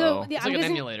 Yeah. So, yeah, It's I'm like an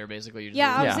guessing- emulator, basically. You just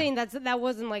Yeah, I was Yeah. saying that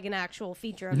wasn't like an actual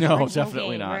feature of the no, original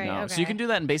definitely game, not. right? No, Okay. so you can do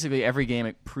that in basically every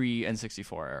game pre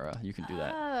N64 era. You can do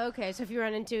that. Oh, okay. So if you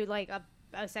run into like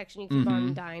a section you keep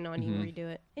on dying on, you redo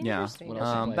it. Yeah. Interesting. What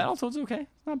else you played? Battletoads okay.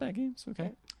 It's not a bad game. It's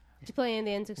okay. Did you play in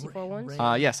the N64 ones?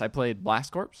 Yes, I played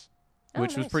Blast Corps, Oh,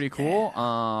 which was nice. pretty cool.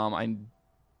 I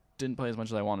didn't play as much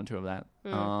as I wanted to of that.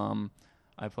 Hmm.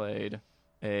 I played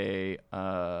a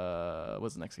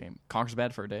what's the next game? Conker's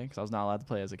Bad Fur Day because I was not allowed to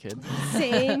play as a kid.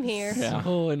 Same here. Yeah.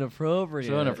 So inappropriate.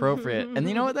 So inappropriate. And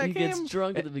you know what that He game? gets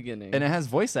drunk at the beginning. And it has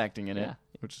voice acting in it, Yeah.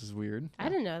 which is weird. I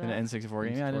didn't know In that. an N64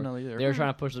 game, yeah, I didn't know either. They were trying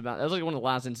to push the bound. That was like one of the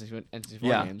last N64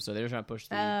 Yeah. games, so they were trying to push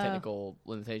the Oh. technical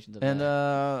limitations of And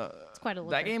that. It's quite a that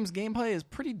looker. game's gameplay is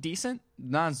pretty decent.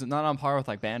 Not on par with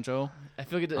like Banjo. I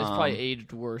feel like it's probably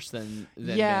aged worse than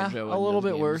Yeah, Banjo a and little those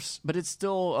bit games. worse, but it's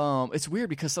still it's weird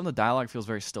because some of the dialogue feels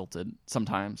very stilted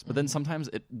sometimes, but then sometimes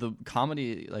the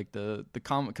comedy like the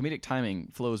comedic timing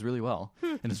flows really well,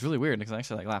 and it's really weird because I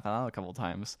actually like laugh out loud a couple of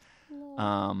times.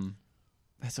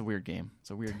 That's a weird game. It's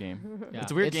a weird game. Yeah.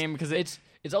 It's a weird game because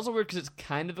It's also weird because it's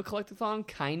kind of a collectathon,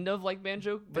 kind of like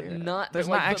Banjo, but not. there's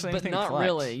but not like, actually but anything to not collect.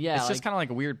 really. Yeah, it's just kind of like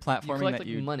a weird platforming collect, that like,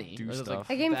 you money. do Or there's, stuff. like,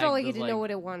 That game felt like bags it of, didn't know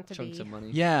what it wanted to chunks be. of money.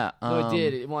 Yeah, No, it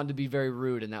did. It wanted to be very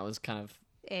rude, and that was kind of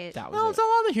that was Well, it. it's a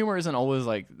lot of the humor isn't always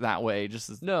like that way. Just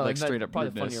as, No, like and that- straight up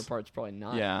probably the rudeness. funnier part's probably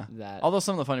not. Yeah. that. Although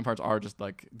some of the funny parts are just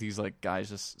like these like guys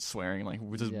just swearing like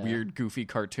with this Yeah. weird goofy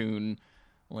cartoon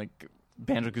like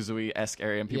Banjo-Kazooie esque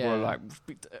area, and people Yeah. are like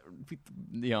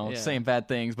Yeah. saying bad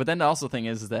things. But then the also thing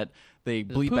is that they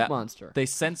There's a bleep poop out, monster. they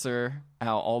censor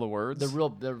out all the words. The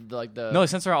No, they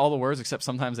censor out all the words except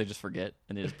sometimes they just forget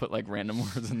and they just put like random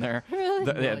words in there. Really?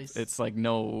 Yeah, Nice. it's like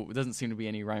it doesn't seem to be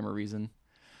any rhyme or reason.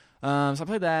 So I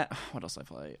played that. What else did I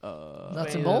play?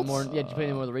 Nuts and Any bolts. more- yeah, did you play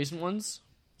any more of the recent ones?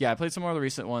 Yeah, I played some more of the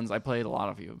recent ones. I played a lot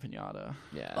of Viva Pinata.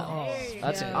 Yeah. Oh,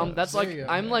 That's yeah. that's There like you go,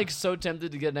 I'm yeah. like so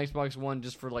tempted to get an Xbox One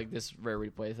just for like this rare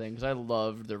replay thing because I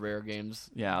loved the rare games.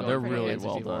 Yeah, going they're from really N64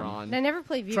 well done. on. I never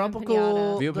played Viva Tropical-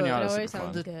 Pinata. Viva The- Pinata It is always super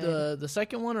sounds fun. good. The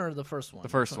second one or the first one? The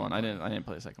first one. I didn't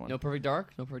play the second one. No Perfect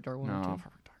Dark. No Perfect Dark one. No, or two?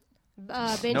 Perfect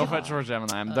Dark. Banjo, No Fetch for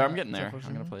Gemini. I'm getting there. Jet Force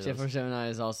I'm gonna play Jet those. Force Gemini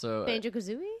is also. Banjo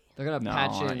Kazooie. They're gonna No,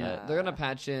 patch not in. yet. They're gonna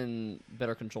patch in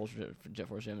better controls for Jet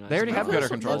Force Gemini. They already have Oh, better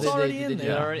so controls. that's already They in did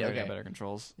there. it already. They already Okay. have better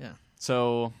controls. Yeah.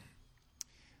 So,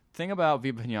 thing about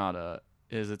Viva Pinata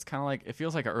is it's kind of like it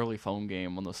feels like an early phone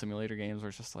game, one of those simulator games where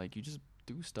it's just like you just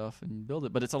do stuff and build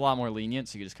it, but it's a lot more lenient,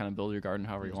 so you can just kind of build your garden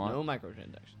however you want. No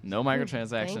microtransactions. No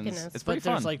microtransactions. goodness. It's But pretty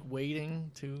there's fun. like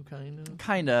waiting too, kind of.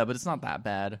 Kinda, but it's not that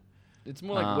bad. It's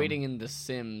more like Um, waiting in The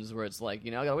Sims where it's like I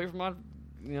gotta wait for my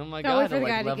my Gotta wait guy for to the like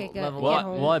guy to level, get level Well, up.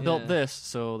 home. I built Yeah. this,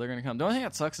 so they're gonna come. The only thing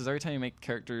that sucks is every time you make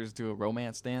characters do a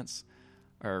romance dance,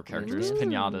 or characters,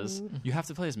 pinatas, you have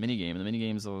to play this minigame. And the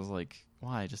minigames, I was like,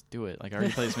 why? Just do it. Like, I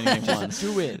already played this minigame once.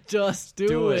 Do it. Just do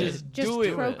Do it. it. Just Just Do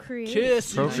it. procreate.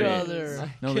 kiss Procreate. each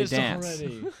other. No, they Kissed dance.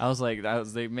 already. I was like,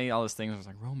 they made all these things. I was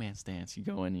like, romance dance. You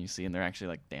go in and you see, and they're actually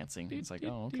like dancing. It's like,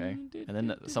 oh, okay. And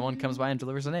then someone comes by and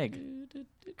delivers an egg.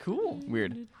 Cool.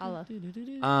 Weird. Holla.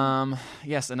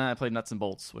 Yes, and then I played Nuts and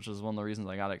Bolts, which is one of the reasons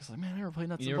I got it. Cause like, man, I never played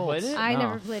Nuts You and never Bolts. played it? I No.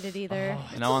 never played it either.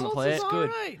 And I want to play it. It's good.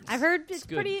 alright. I've heard it's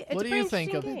good. pretty. It's What a do you pretty think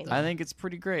interesting of it, game. though? I think it's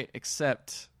pretty great,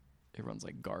 except it runs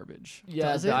like garbage.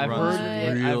 Yeah, Does it? I've Runs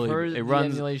heard. really- I've heard it the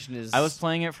runs- emulation is. I was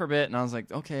playing it for a bit, and I was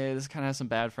like, okay, this kind of has some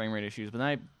bad frame rate issues. But then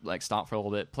I like stopped for a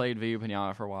little bit, played Viva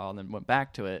Pinata for a while, and then went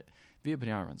back to it. Viva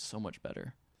Pinata runs so much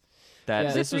better. That Yeah.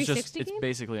 Is it this was just 360 it's game?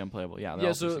 basically unplayable. Yeah,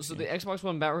 Yeah, so the Xbox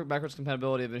One backwards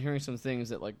compatibility. I've been hearing some things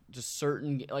that like just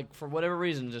certain like for whatever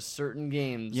reason, just certain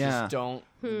games Yeah. just don't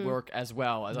work as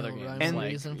well as other No games. rhyme or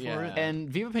like, reason for yeah. it. And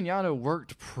Viva Pinata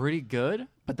worked pretty good,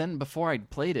 but then before I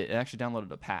played it, it actually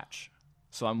downloaded a patch.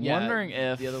 So I'm Yeah, wondering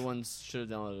if the other ones should have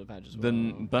downloaded a patch as well. the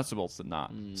Nuts and Bolts did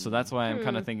not. So that's why I'm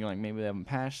kind of thinking like maybe they haven't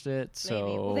patched it. So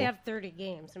Maybe. Well, they have 30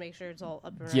 games to make sure it's all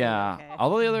up and running. yeah, Okay.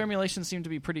 although the other emulations seem to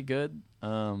be pretty good.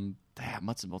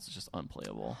 Nuts and Bolts is just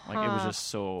unplayable. Like it was Huh. just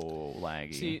so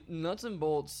laggy. See, Nuts and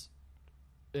Bolts.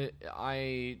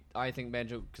 I think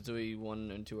Banjo-Kazooie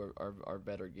 1 and 2 are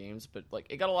better games, but like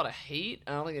it got a lot of hate.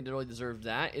 I don't think it really deserved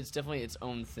that. It's definitely its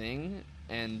own thing,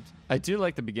 and I do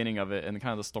like the beginning of it and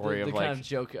kind of the story the of kind like of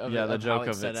joke of yeah, it, the of joke how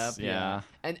it's of set it's- up. yeah.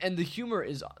 And the humor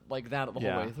is like that the whole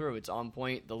Yeah. way through. It's on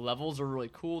point. The levels are really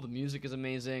cool. The music is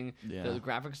amazing. Yeah. The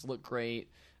graphics look great.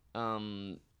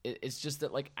 It's just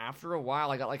that like after a while,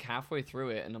 I got like halfway through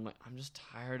it, and I'm like, I'm just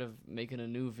tired of making a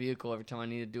new vehicle every time I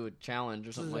need to do a challenge or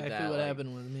That's something exactly like that. what Like,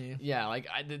 happened with me. yeah, like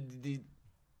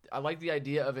I liked the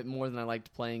idea of it more than I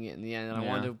liked playing it in the end, and I Yeah.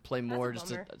 wanted to play more a just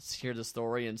to bummer. hear the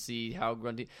story and see how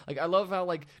Grunty. Like I love how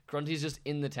like Grunty's just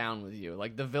in the town with you.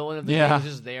 Like the villain of the Yeah. game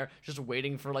is just there, just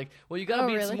waiting for like, well, you gotta Oh,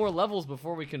 beat really? some more levels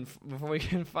before we can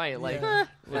fight. Like, Yeah.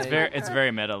 It's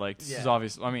very meta. Like this is Yeah.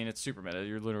 obvious. I mean, it's super meta.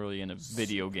 You're literally in a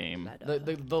video game.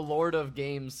 the Lord of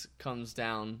Games comes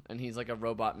down and he's like a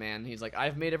robot man. He's like,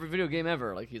 I've made every video game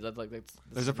ever. Like he's like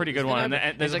There's a pretty good one.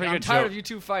 And there's He's a like, pretty I'm good tired joke. of you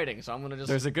two fighting, so I'm gonna just.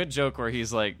 There's a good joke where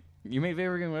he's like, "You made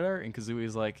favorite game whatever," and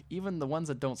Kazooie's like, "Even the ones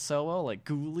that don't sell well, like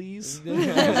Ghoulies."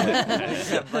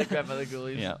 like that by the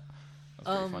ghoulies. Yeah,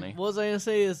 that's pretty funny. What was I gonna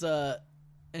say is and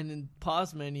in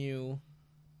pause menu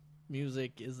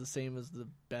music is the same as the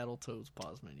Battletoads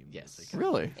pause menu Yes. music.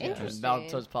 Really? Interesting.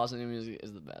 Battletoads positive music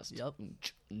is the best. Yep.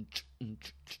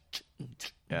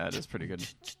 Yeah, it is pretty good.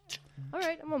 All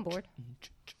right, I'm on board.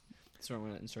 So I'm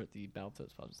gonna insert the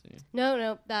Battletoads positive.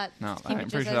 No, that. No, keep it I'm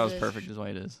just pretty sure that as was is. perfect, is why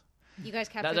it is. You guys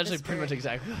captured That's actually the pretty much spirit.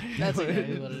 exactly what it is. That's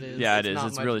exactly what it is. Yeah, it is. not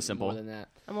It's much really more simple. than that.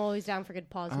 I'm always down for good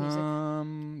pause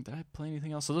music. Did I play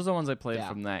anything else? So those are the ones I played Yeah.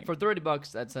 from that. For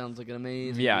 $30, that sounds like an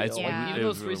amazing. Yeah, deal. it's like, Yeah. even it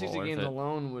those was really 360 well games worth it.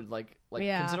 alone would like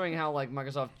Yeah. considering how like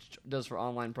Microsoft does for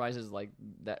online prices, like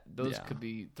that those Yeah. could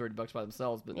be $30 by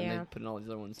themselves, but then Yeah. they put in all these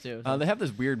other ones too. They have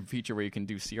this weird feature where you can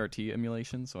do CRT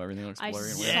emulation, so everything looks I blurry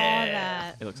and saw weird.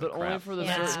 that. It looks but like only crap. for the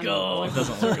Yeah. certain, Let's go. only It for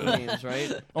doesn't the look certain good. games,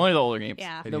 right? Only the older games.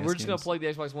 Yeah. No, we're NES just gonna games. plug the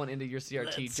Xbox One into your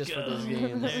CRT Let's just for go. those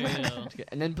games, There you go.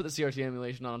 and then put the CRT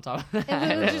emulation on top of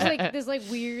And it looks just that. like this like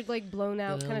weird like blown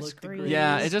out Doesn't kind of look the screen. greatest.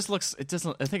 Yeah, it just looks. It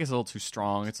doesn't. I think it's a little too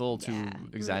strong. It's a little too Yeah.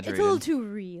 exaggerated. It's a little too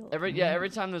real. Every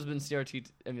time there's been CRT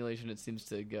emulation, it seems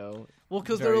to go. Well,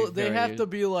 because Very, they very- have to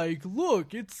be like,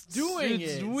 look, it's doing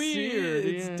It's it. weird, See,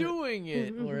 it's yeah. doing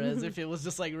it. Whereas if it was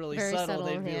just like really Very subtle, subtle,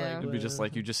 they'd be yeah. like, It'd be just "Well."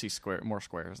 like you just see more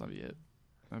squares. That'd be it.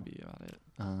 That'd be about it.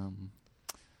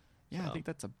 Yeah, I So- think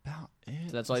that's about it.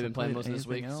 So that's all you've been playing Played most of this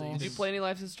week. anything Did you else? play any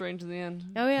Life is Strange to the end?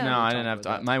 Oh yeah. No, I Talk didn't have.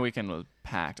 about that. My weekend was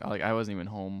packed. I wasn't even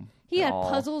home. He at had all.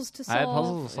 puzzles to I had solve.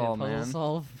 puzzles to solve, puzzle man.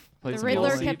 solve. Played The some Riddler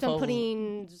DLC. kept on puzzles.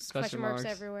 putting question Question marks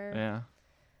marks. everywhere. Yeah,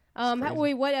 How,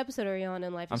 wait, what episode are you on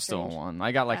in Life is I'm still on Strange? one.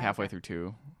 I got like Oh, halfway okay. through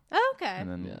two, Oh, okay. and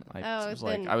then Yeah. I Oh, was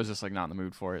then- like, I was just like not in the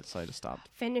mood for it, so I just stopped.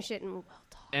 Finish it and we'll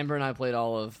talk. Amber and I played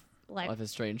all of Like, Life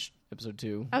is Strange episode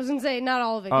 2. I was gonna say not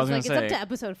all of it. I was 'Cause, like gonna it's up say- to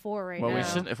episode 4 right Well, now. we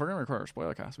shouldn't. If we're gonna record our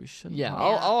spoiler cast, we shouldn't. Yeah,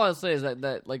 talk- all I'll say is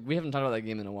that like we haven't talked about that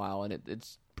game in a while, and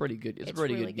it's pretty good. It's a It's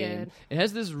pretty really good game. good. It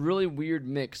has this really weird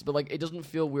mix, but like it doesn't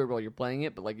feel weird while you're playing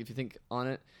it. But like if you think on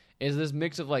it, is this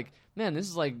mix of like, man, this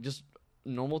is like just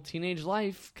normal teenage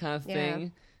life kind of Yeah.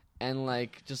 thing, and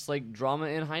like just like drama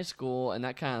in high school and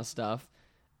that kind of stuff.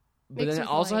 But Mixed then it with,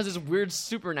 also like- has this weird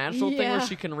supernatural thing where Yeah.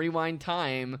 she can rewind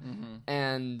time, Mm-hmm.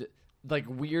 and like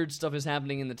weird stuff is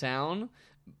happening in the town.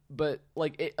 But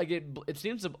like it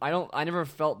seems to I never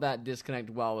felt that disconnect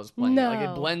while I was playing it. Like it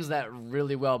No. blends that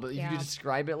really well. But if Yeah. you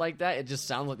describe it like that, it just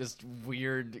sounds like this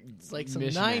weird. It's like some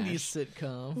mishmash. 90s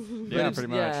sitcom. But Yeah, it's- pretty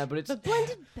much. Yeah, but it's but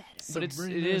blended better. but it's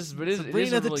Sabrina- it is but it is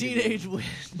Sabrina a the really good Teenage game. Witch.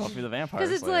 Buffy the Vampire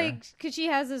Because it's Slayer. like, because she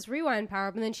has this rewind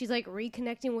power, but then she's like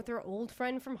reconnecting with her old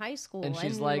friend from high school, And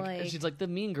she's like the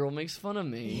mean girl makes fun of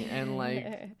me, and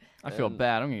like I feel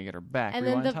bad. I'm gonna get her back. and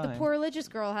then Rewind the time. poor religious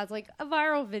girl has like a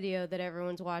viral video that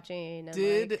everyone's watching. And,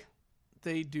 Did like,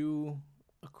 they do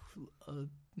a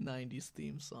 '90s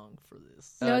theme song for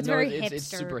this. No, it's very it's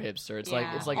hipster. super hipster. It's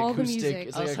Yeah. it's like All the acoustic. music.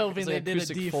 It's I like was hoping it's they like did a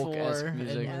acoustic folk-esque D4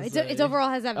 music. and It's overall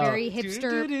has that very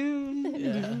hipster.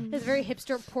 Yeah. It's very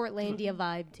hipster Portlandia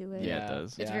vibe to it. Yeah, it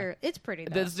does. It's pretty.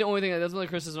 Though. That's the only thing. That's the only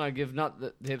criticism I give. Not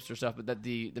the hipster stuff, but that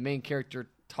the main character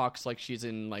talks like she's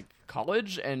in like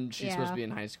college and she's supposed to be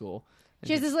in high school.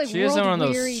 She has this like She is world one of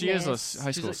those. weariness. She is a high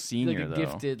She's school like, senior like though. in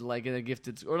a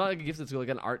gifted, or not like a gifted school, like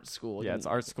an art school. Yeah, it's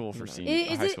art school for know.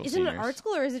 seniors. Is high it school is it an seniors. art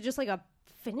school or is it just like a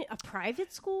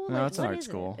private school? No, Like, it's an what art is it?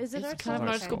 school. Is it It's art kind of an school?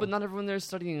 art Okay. school, but not everyone there is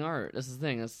studying art. That's the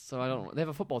thing. So I don't. They have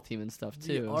a football team and stuff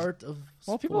too. The art of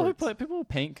Well, people sports. who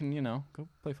paint can go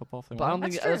play football if they But I want. don't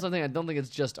think That's that's true. the thing. I don't think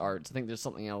it's just arts. I think there's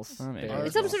something else. maybe. there.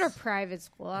 It's some sort of private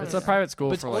school. I It's don't a know. private school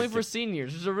But it's for only like for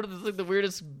seniors. It's like the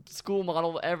weirdest school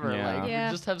model ever. Yeah. Like Yeah.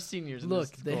 you just have seniors. in Look,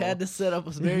 this they school. had to set up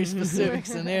a very specific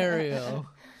scenario.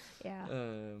 Yeah,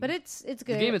 Um, but it's good.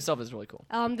 the game itself is really cool.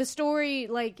 The story,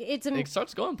 like it's It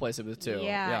starts going places with two.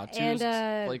 Yeah, two and,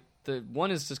 is, like the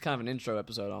one is just kind of an intro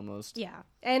episode almost. yeah,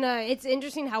 and it's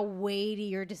interesting how weighty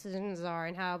your decisions are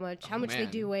and how much they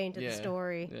man. do weigh into Yeah, the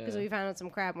story because yeah. we found out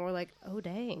some crap and we're like, oh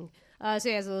dang. So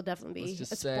yeah, so it'll definitely be Let's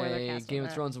just a spoiler say cast. Game on of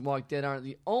that. Thrones and Walking Dead aren't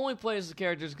the only places the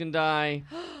characters can die.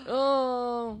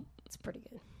 Oh, It's pretty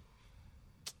good.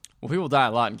 Well, people die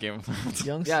a lot in Game of Thrones.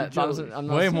 Youngster yeah. Joey. I'm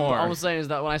Way more. All I'm saying is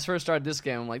that when I first started this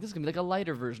game, I'm like, this is gonna be like a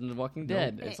lighter version of Walking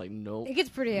Dead. Nope. It's like, nope. It gets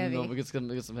pretty heavy. No, it's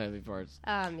gonna get some heavy parts.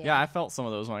 Yeah, I felt some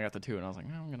of those when I got to 2, and I was like,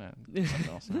 I'm gonna do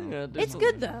something else now. Yeah, there's It's some-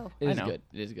 good though. It I is know. good.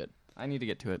 It is good. I need to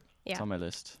get to it. It's Yeah. on my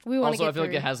list. We want to Also, get I feel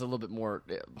like through it has a little bit more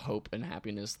hope and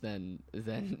happiness than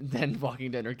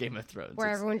Walking Dead or Game of Thrones. where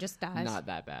It's everyone just dies. not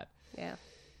that bad. Yeah.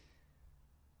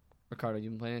 Ricardo, you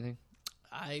been playing anything?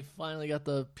 I finally got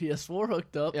the PS4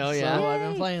 hooked up. Oh, yeah? So I've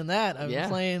been Yay. playing that. I've Yeah. been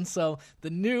playing the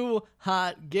new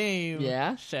hot game.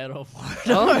 Yeah? Shadow of War.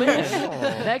 Oh man,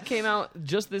 that came out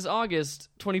just this August,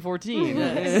 2014.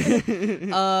 I've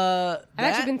That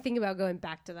actually been thinking about going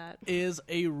back to that. is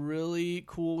a really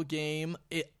cool game.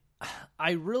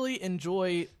 I really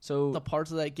enjoy So the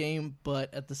parts of that game,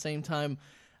 but at the same time,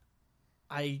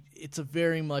 it's a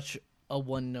very much a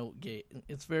one-note game.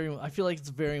 I feel like it's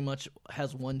very much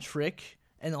has one trick,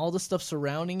 and all the stuff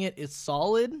surrounding it is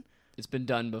solid. it's been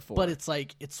done before. But it's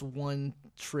like it's one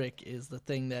trick is the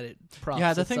thing that it props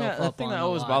Yeah, the itself thing up that on a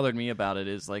always lot. bothered me about it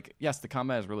is like, yes, the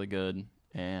combat is really good,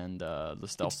 and the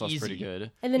stealth It's stuff's pretty easy.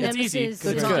 good. And the It's easy. Nemesis It's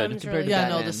system's good. really Compared to Yeah,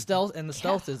 Batman. no, the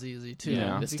stealth is easy too. Yeah.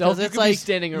 the Because stealth, you it's could like be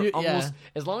standing yeah. almost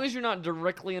as long as you're not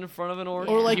directly in front of an orc,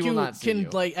 Or like he will you not see can you.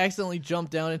 like accidentally jump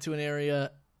down into an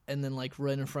area and then like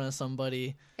run in front of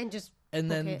somebody, and just and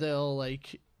then Okay. they'll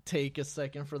like take a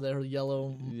second for their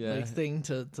yellow Yeah. like thing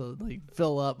to like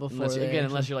fill up before unless, they again, actually-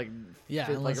 unless you're like yeah,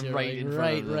 fit, unless like you're right like, in front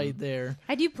right of them. right there.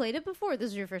 Had you played it before?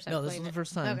 This is your first time. No, this is playing the it?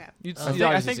 first time. Okay. You'd, I you'd think,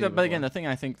 obviously seen it but again, before. the thing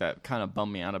I think that kind of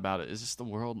bummed me out about it is just the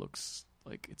world looks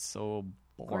like it's so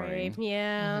boring. Great.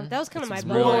 Yeah, that was kind of my It's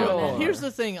bummer really on boring. that. Well, here's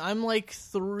the thing. I'm like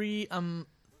three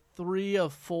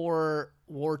of 4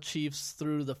 war chiefs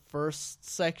through the first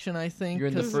section, I think. you're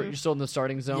in the 'cause- you're still in the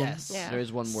starting zone. Yes. Yeah. There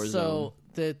is one more so zone.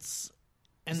 that's The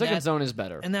and second that zone is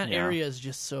better. and that Yeah. area is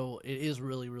just so it is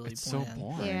really really It's so bland.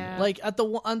 boring. Yeah. Like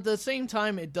on the same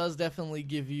time, it does definitely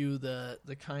give you the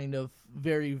kind of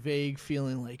very vague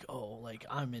feeling like, oh, like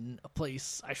I'm in a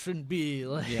place I shouldn't be.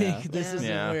 Like Yeah. this Yeah. isn't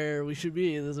Yeah. where we should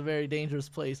be. This is a very dangerous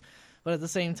place. But at the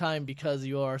same time, because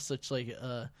you are such like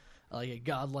a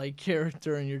godlike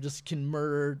character and you just can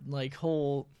murder like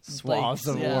whole Swaths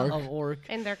like, of orc. orc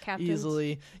And their captains.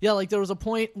 easily. Yeah, like there was a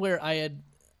point where I had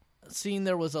seen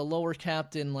there was a lower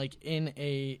captain like in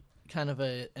a kind of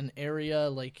an area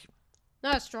like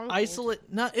Not a strong.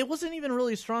 not it wasn't even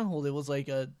really a stronghold. It was like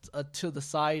a to the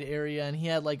side area, and he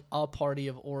had like a party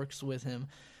of orcs with him.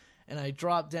 And I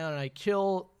drop down and I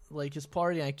kill like his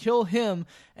party, and I kill him,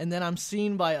 and then I'm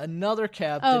seen by another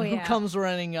captain who yeah. comes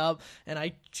running up, and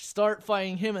I start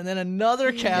fighting him, and then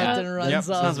another captain runs Yep, up,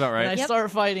 sounds about right. and I Yep.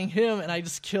 start fighting him, and I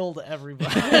just killed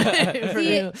everybody.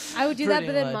 See, I would do that, pretty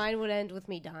but then much. mine would end with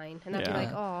me dying, and I'd be Yeah.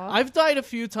 like, "Aw." I've died a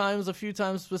few times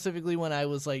specifically when I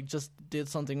was like just did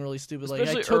something really stupid. Like I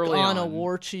Especially took early on a on.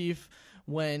 war chief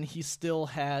when he still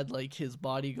had like his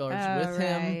bodyguards with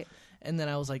him, Right. and then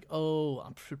I was like, oh, I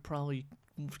should probably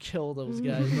kill those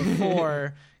guys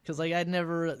before, because like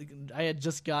I had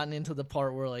just gotten into the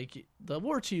part where like the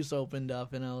war chiefs opened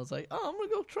up, and I was like, oh, I'm gonna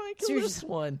go try and So kill you're this just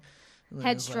one. And then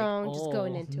I was headstrong, just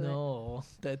going into it. no,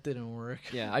 that didn't work.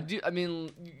 Yeah, I do. I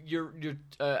mean, you're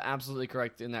absolutely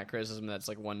correct in that criticism. That's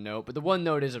like one note, but the one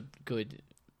note is a good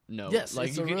note. Yes, like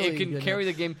it's you a can, really it can good carry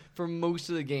the game for most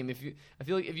of the game. I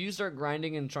feel like if you start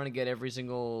grinding and trying to get every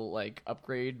single like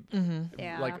upgrade, Mm-hmm.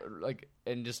 Yeah. like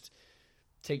and just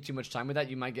take too much time with that,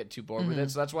 you might get too bored with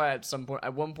it. So that's why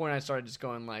at one point I started just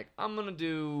going like, I'm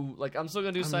still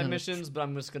gonna do side missions, but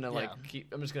I'm just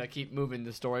gonna keep moving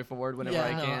the story forward whenever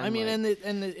I can. I mean, and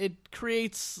it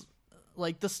creates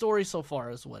like the story so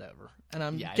far is whatever, and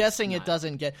I'm guessing it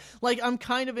doesn't get like I'm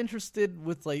kind of interested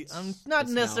with like I'm not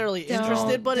necessarily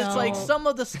interested, but it's like some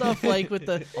of the stuff like with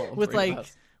the with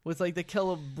like the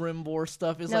Celebrimbor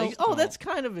stuff is like, oh, that's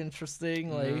kind of interesting.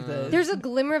 Like there's a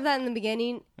glimmer of that in the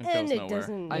beginning, and it nowhere.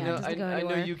 doesn't. I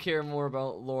know you care more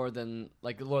about lore than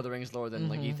like Lord of the Rings lore than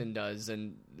like Ethan does,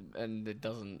 and it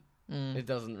doesn't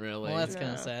really. Well, that's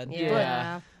kind of sad.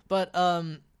 Yeah, but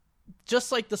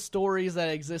just like the stories that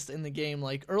exist in the game,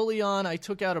 like early on, I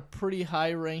took out a pretty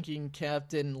high-ranking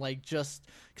captain, like just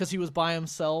because he was by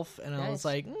himself, and I was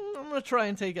like, I'm gonna try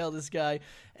and take out this guy,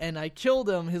 and I killed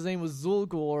him. His name was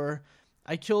Zulgor.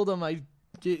 I killed him. I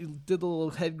did the little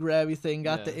head grabby thing,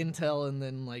 got the intel, and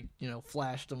then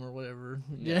flashed him or whatever.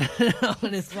 Yeah,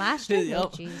 and flashed him.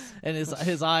 Yep. And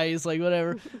his eyes, like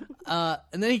whatever. And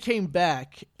then he came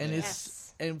back, and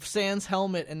and Sans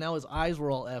helmet, and now his eyes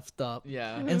were all effed up.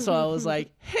 Yeah. And so I was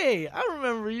like, hey, I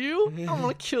remember you. I'm going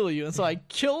to kill you. And so I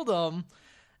killed him,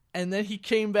 and then he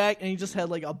came back, and he just had,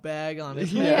 like, a bag on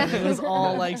his head. It was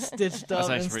all, like, stitched up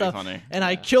and stuff. Funny. And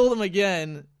I killed him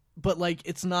again, but, like,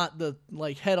 it's not the,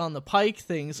 like, head on the pike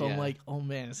thing, so I'm like, oh,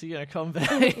 man, is he going to come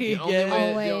back again?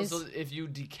 Always. So if you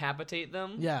decapitate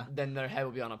them, then their head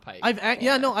will be on a pike. I've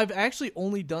actually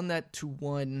only done that to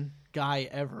one guy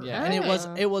ever, and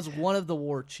it was one of the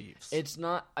war chiefs. It's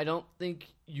not. I don't think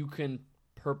you can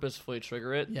purposefully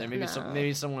trigger it. Yeah.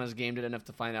 Maybe someone has gamed it enough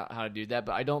to find out how to do that,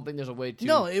 but I don't think there's a way to.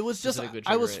 No, it was just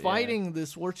I was fighting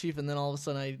this war chief, and then all of a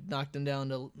sudden I knocked him down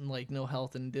to like no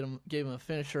health and gave him a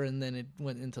finisher, and then it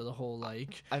went into the whole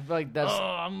like. I feel like that's. Oh,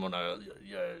 I'm gonna.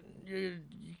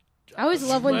 I always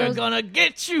love when they're gonna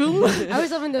get you. I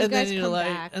always love when those guys come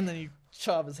back, and then you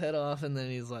chop his head off, and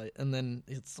then he's like, and then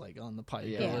it's like on the pipe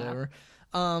or whatever.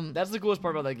 That's the coolest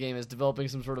part about that game is developing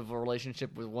some sort of a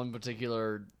relationship with one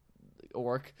particular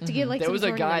orc. To get like there was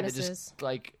a guy nemesis. that just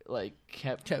like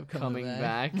kept coming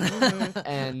back, Mm-hmm.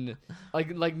 and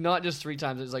like not just 3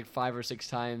 times, it was like 5 or 6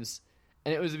 times,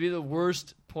 and it was the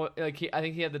worst point. Like I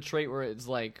think he had the trait where it's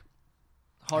like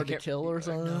hard to kill or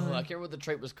something. No, I can't remember what the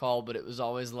trait was called, but it was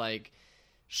always like.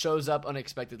 Shows up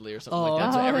unexpectly or something like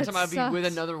that. So every time I'd be with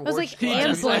another war chief,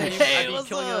 I'd be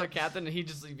killing another captain, and he'd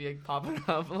just be like, popping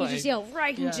up. Like, you just yell,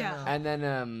 Ranger! And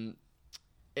then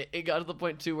it got to the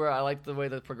point too where I liked the way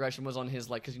the progression was on his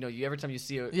because every time you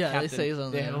see a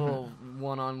captain, they have a little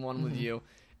one-on-one with you.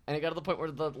 And it got to the point where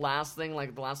the last time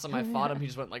I fought him, he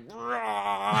just went like,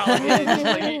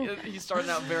 he started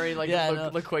out very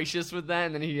loquacious with that,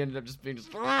 and then he ended up just being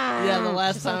the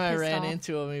last time I ran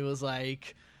into him, he was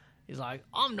like. He's like,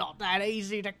 I'm not that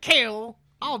easy to kill.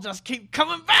 I'll just keep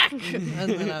coming back. And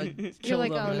then I killed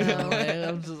him. Oh no.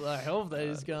 I'm just I hope that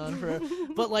he's gone forever.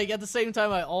 But like at the same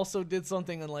time, I also did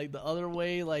something in like the other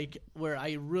way, like where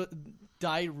I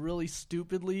died really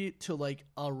stupidly to like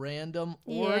a random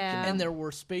orc, and there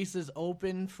were spaces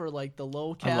open for like the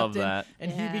low captain. I love that.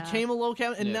 And he became a low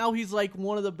captain, and now he's like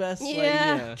one of the best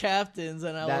captains.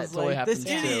 And I was like, this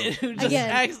idiot who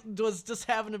was just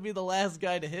happened to be the last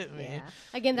guy to hit me. Yeah.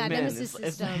 Again, that nemesis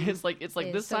system. It's like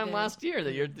this time good. Last year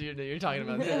that you're talking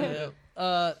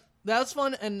about. That's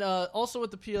fun, and also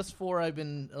with the PS4,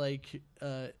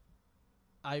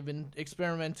 I've been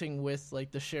experimenting with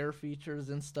like the share features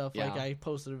and stuff. Like I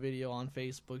posted a video on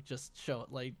Facebook, just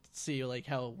see like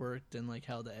how it worked and like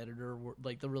how the editor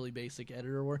like the really basic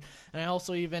editor worked. And I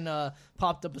also even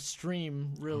popped up a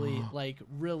stream really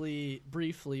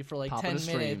briefly for like 10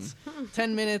 minutes.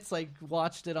 10 minutes, like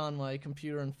watched it on my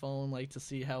computer and phone like to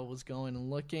see how it was going and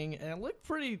looking, and it looked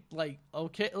pretty like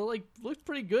okay, it looked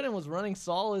pretty good and was running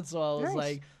solid. So I was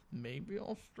like, maybe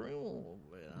I'll stream a little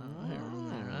bit here and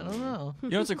there. I don't know. You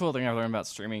know what's a cool thing I've learned about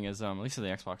streaming is, at least with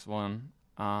the Xbox One,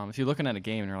 if you're looking at a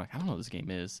game and you're like, I don't know what this game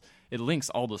is, it links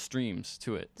all the streams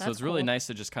to it. So it's really nice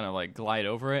to just kind of like glide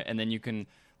over it, and then you can,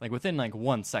 like within like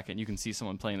 1 second, you can see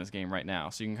someone playing this game right now.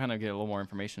 So you can kind of get a little more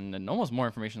information, and almost more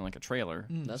information than like a trailer.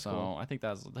 That's cool. I think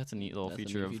that's a neat little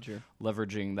feature of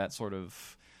leveraging that sort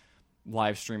of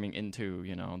live streaming into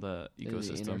the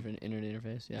ecosystem, the internet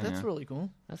interface. Yeah, that's really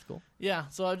cool. That's cool. Yeah,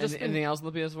 so I've just anything else on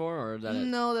the PS4, or is that it?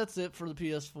 No, that's it for the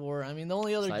PS4. I mean, the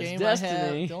only other game Destiny.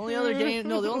 I have, the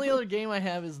only other game I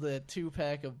have is the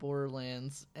 2-pack of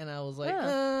Borderlands, and I was like,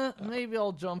 maybe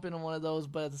I'll jump into one of those.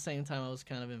 But at the same time, I was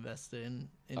kind of invested in.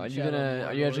 Are you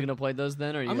actually gonna play those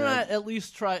then? Or I'm gonna at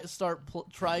least try to start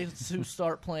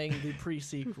playing the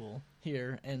pre-sequel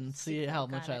here and see how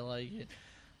much I like it.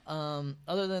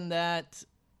 Other than that,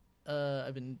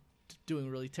 I've been doing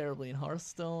really terribly in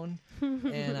Hearthstone,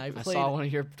 and I I played. saw one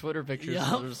of your Twitter pictures.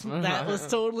 Yup, that was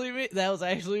totally me. That was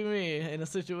actually me in a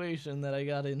situation that I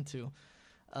got into.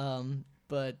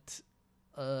 But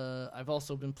I've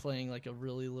also been playing like a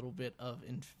really little bit of,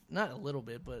 not a little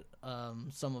bit, but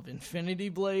some of Infinity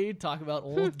Blade. Talk about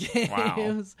old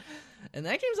games. And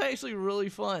that game's actually really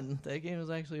fun. That game is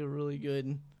actually a really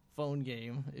good phone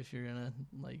game if you're gonna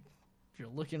like. If you're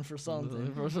looking for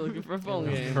something. Looking for a phone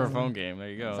game. For a phone game, there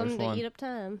you go. Something There's to one. eat up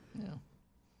time. Yeah.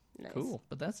 Nice. Cool.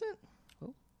 But that's it.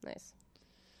 Nice.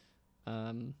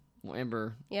 Well,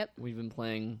 Amber, Yep. we've been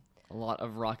playing a lot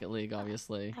of Rocket League,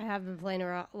 obviously. I have been playing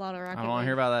a lot of Rocket I don't want to League.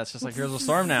 hear about that. It's just like Heroes of the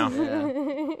Storm now.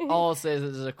 Yeah. All I'll say is that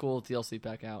there's a cool DLC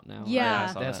pack out now. Yeah.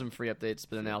 I saw They have that. some free updates,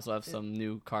 but then they also have some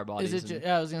new car bodies. Is it? and-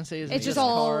 Yeah, I was gonna say. Is It's it just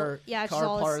all- car, yeah, it's car just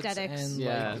all parts aesthetics. and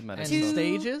Yeah. like, and Two-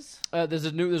 stages.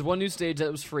 there's one new stage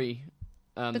that was free.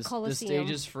 The The Coliseum. stage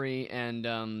is free, and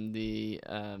the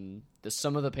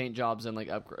some of the paint jobs and like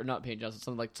or not paint jobs,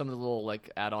 some of the little like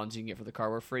add-ons you can get for the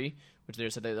car were free, which they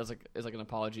said that's like is like an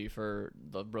apology for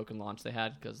the broken launch they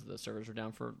had because the servers were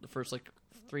down for the first like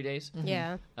 3 days.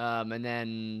 Yeah.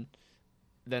 And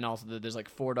then also there's like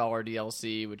 $4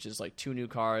 DLC, which is like 2 new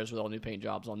cars with all new paint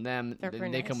jobs on them. They're Then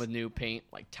pretty they come nice. with new paint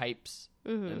like types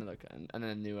Mm-hmm. and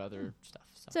then new other stuff.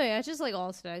 So yeah, it's just like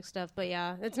all static stuff. But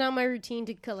yeah, it's not my routine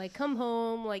to like come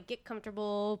home, like get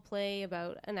comfortable, play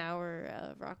about an hour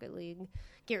of Rocket League,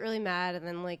 get really mad, and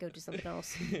then like go do something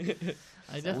else.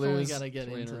 I definitely Lose gotta get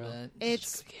 20 in a into row. that.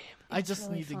 It's I just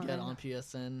really need to get fun. on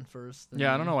PSN first.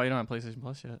 Yeah, I don't know why you don't have PlayStation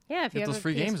Plus yet. yeah. If you Get have those a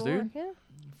free games, PS4, dude. Yeah.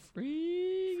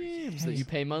 Free games that you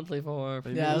pay monthly for.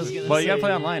 Yeah, I was gonna Well, you gotta say-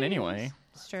 play online anyway.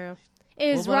 It's true.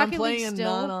 Is well, but I'm Rocket playing League a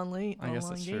still? non-online I guess online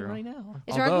that's game true. right now.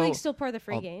 Is Rocket Although- League still part of the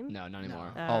free game? No, not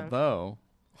anymore. Although,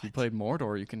 if you played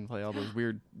Mordor, you can play all those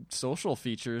weird social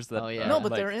features that. Oh, yeah. No,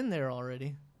 but like- they're in there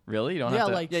already. Really? You don't Yeah, have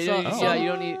to. like Yeah, you so- don't, so- you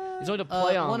don't need. It's only to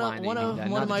play one of- online. one that you of- need that,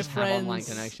 one not of my to just have online friends-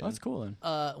 connection. Oh, that's cool then.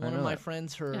 One know of my that.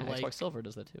 friends, her Yeah, like Xbox Silver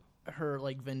does that too. her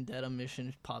like vendetta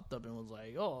mission popped up and was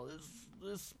like, "Oh,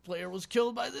 this player was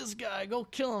killed by this guy. Go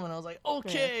kill him." And I was like,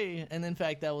 "Okay." And in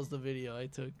fact, that was the video I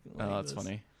took. Like, Oh, that's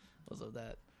funny. Was of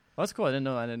that. Well, that's cool. I didn't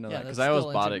know Yeah, that that because I always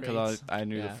still bought it because integrates. I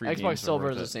knew the Yeah. free Xbox games Silver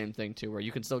were is worth the same thing too, where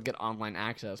you can still get online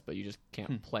access, but you just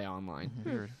can't play online. it.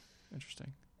 Weird.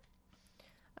 Interesting.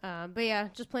 But yeah,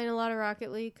 just playing a lot of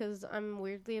Rocket League because I'm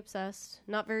weirdly obsessed.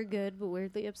 Not very good, but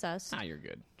weirdly obsessed. Ah, you're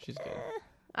good. She's good.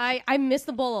 I miss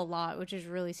the ball a lot, which is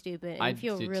really stupid and I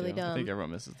feel do really too. I think dumb.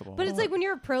 everyone misses the ball. But it's like when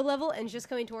you're at pro level and it's just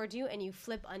coming towards you and you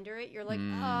flip under it, you're like,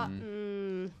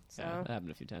 So Yeah, that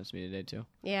happened a few times to me today too.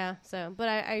 yeah, so but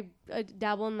I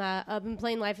dabble in that. I've been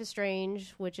playing Life is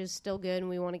Strange, which is still good, and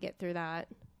we want to get through that.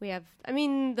 We have, I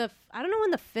mean, I don't know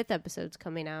when the 5th episode's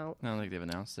coming out. I don't think they've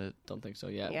announced it. Don't think so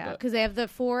yet. Yeah, but because they have the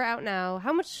 4 out now.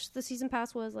 How much the season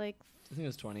pass was, like I think it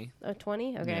was 20,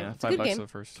 20? Okay, Yeah, it's a $5 good game. for the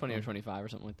first 20 or one. 25 or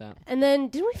something like that. And then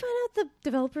didn't we find out the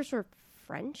developers were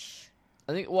French?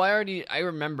 I think. Well, I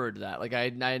remembered that. Like I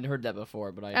hadn't heard that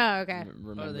before, but I Oh, okay. Are they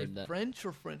remembered that. French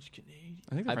or French Canadian?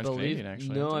 I think they're I French believe Canadian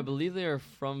actually. no, aren't I they? believe they are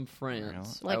from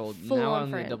France. Like I will full now on I'm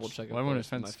gonna French. double check. it Why when first. it's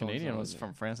French My phone's Canadian not was on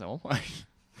from France at one point.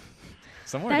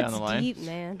 Somewhere That's down the line. deep,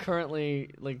 man. currently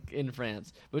like in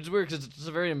France, which is weird because it's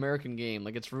a very American game.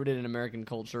 Like it's rooted in American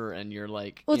culture, and you're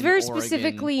like Well, it's in very Oregon.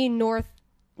 specifically northwest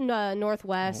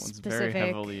Well, it's Pacific. very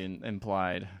heavily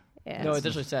implied. Yeah. No, it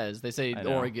actually says they say I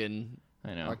know. Oregon,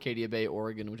 I know. Arcadia Bay,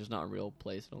 Oregon, which is not a real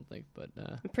place, I don't think. But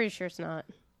I'm pretty sure it's not.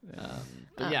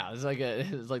 yeah, it's like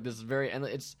it's like this very and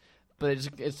it's weird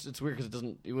because it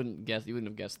doesn't you wouldn't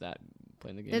have guessed that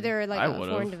playing the game. They're like I a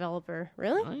would've. foreign developer.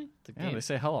 Really? Right? The Yeah, game- they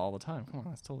say hell all the time. Come on,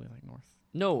 that's totally like north.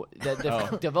 no,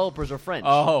 the developers are French.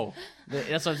 Oh,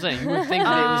 That's what I'm saying. You would think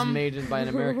that it was made by an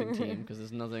American team because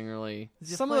there's nothing really.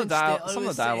 some of the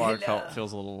dialogue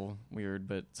feels a little weird,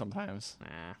 but sometimes.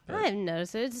 Nah. I haven't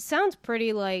noticed it. It sounds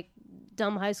pretty like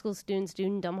dumb high school students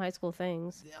doing dumb hie school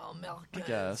things. I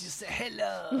guess. You say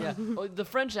hello. Yeah, well, the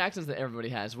French accents that everybody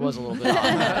has was a little bit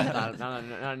odd. Now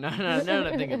that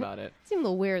I think about it. It seemed a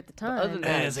little weird at the time. Other than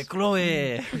that, it's-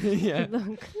 Chloe. yeah.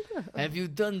 Have you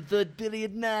done third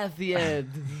period math yet?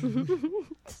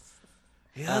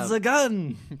 He has a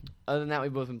gun. Other than that,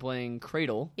 we've both been playing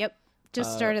Cradle, Yep.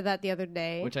 Just started that the other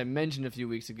day. which I mentioned a few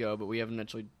weeks ago, but we haven't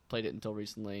actually played it until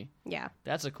recently. Yeah.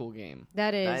 That's a cool game.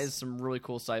 That That is. is some really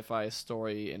cool sci-fi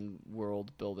story and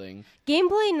world building.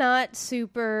 Gameplay not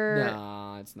super.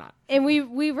 Nah, it's not. And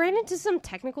we ran into some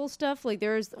technical stuff. Like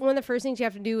there's one of the first things you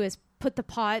have to do is put the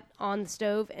pot on the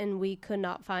stove, and we could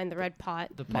not find the red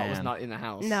pot. The pot was Man. not in the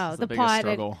house. No, It's the the biggest pot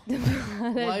struggle.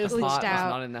 had Why is the glitched pot was out.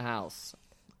 not in the house.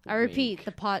 I repeat, Wink.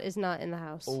 the pot is not in the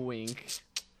house. Wink.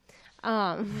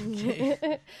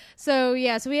 So we've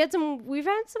had some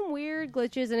weird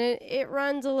glitches, and it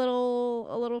runs a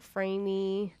little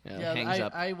framey. Yeah, it hangs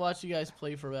up. I watched you guys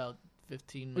play for about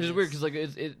 15 minutes. Which is weird because like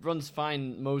it runs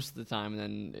fine most of the time,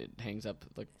 and then it hangs up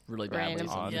like really badly.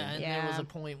 Randomly. Yeah, and Yeah. there was a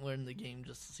point when the game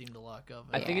just seemed to lock up.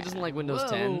 I think it doesn't like Windows Whoa.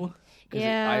 10.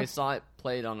 Yeah. I saw it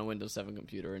played on a Windows 7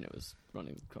 computer, and it was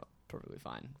running perfectly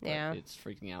fine. But Yeah. it's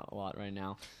freaking out a lot right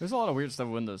now. There's a lot of weird stuff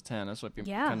with Windows 10. That's like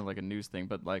Yeah. kind of like a news thing.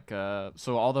 But like,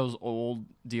 so all those old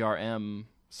DRM,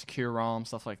 secure ROM,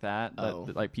 stuff like that,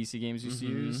 that like PC games used to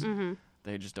use,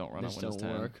 they just don't run They on just Windows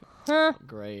don't 10. work. Huh?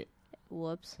 Great.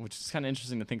 Whoops. Which is kind of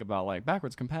interesting to think about, like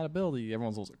backwards compatibility.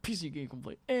 Everyone's always like, PC game can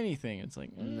play anything. It's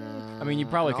like, Nah. I mean, you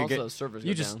probably And could also get. servers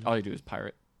You go just down. all you do is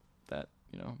pirate that,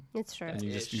 It's true. and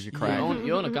you just use your You crack.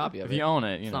 own a copy of If it. you own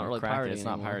it, It's not really crack it. pirating It's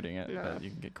not anymore. pirating it, No. but you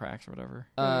can get cracks or whatever.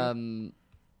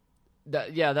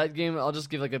 That game. I'll just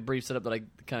give like a brief setup that I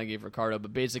kind of gave Ricardo,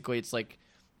 but basically it's like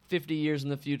 50 years in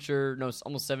the future. No, it's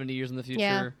almost 70 years in the future.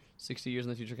 Yeah. 60 years in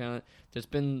the future, kind of. There's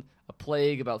been a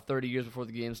plague about 30 years before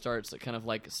the game starts that kind of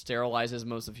like sterilizes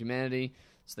most of humanity.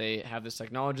 So they have this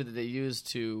technology that they use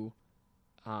to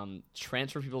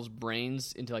transfer people's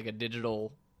brains into like a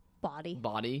digital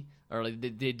body, or like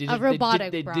A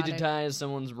robotic they body. digitize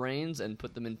someone's brains and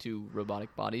put them into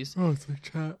robotic bodies. Oh, it's like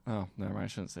chat. Oh, never mind. I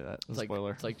shouldn't say that. It's like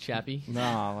Spoiler. It's like Chappie.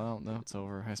 No, it's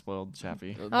over. I spoiled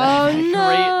Chappie. Oh, That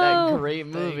no. great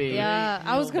movie. Yeah,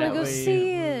 I was gonna That go way-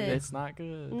 see it. It's not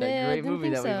good. No. That Yeah, I great didn't movie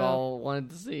think that we've so. all wanted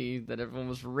to see, that everyone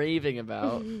was raving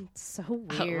about. It's so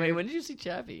weird. Wait, when did you see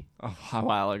Chappie? Oh, a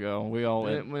while ago. We all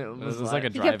went. When It was like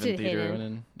a You kept drive-in it theater. hidden.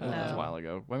 And then, it was a Oh. while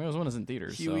ago. I mean, it was when it was in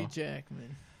theaters. Huey So.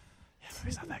 Jackman.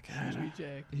 He's not that good. Huey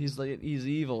Jackman. He's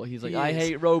evil. He's like, He I is.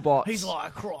 hate robots. He's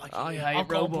like, crikey, I hate I've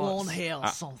got robots. blonde hair or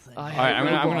something. I All hate right, I'm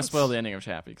gonna robots. spoil the ending of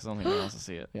Chappie because I don't think anyone wants to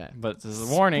see it. Yeah. But this is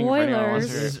a warning for anyone who wants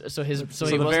to hear it. So he the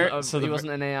wasn't very- so he the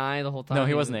wasn't an AI the whole time. No,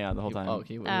 he wasn't AI the whole He- time. Oh,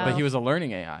 okay. But he was a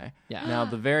learning AI. Yeah. Now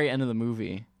the very end of the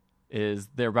movie is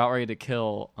they're about ready to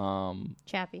kill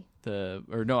Chappie. I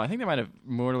think they might have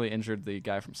mortally injured the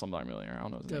guy from Slumdog Millionaire. I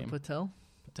don't know his Dev name. Patel?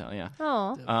 Patel, yeah.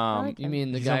 Oh, Um, You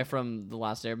mean the He's guy a- from The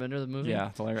Last Airbender, the movie?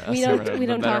 Yeah, the we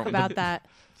don't talk about that.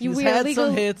 He's we are had legal.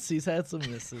 some hits. He's had some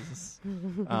misses.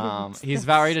 He's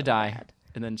about ready to die,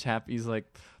 and then Chappie's like,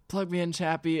 "Plug me in,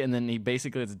 Chappie," and then he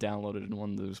basically gets downloaded in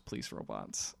one of those police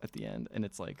robots at the end, and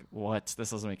it's like, what? This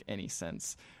doesn't make any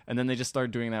sense. And then they just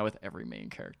started doing that with every main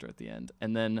character at the end,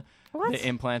 and then What? they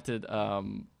implanted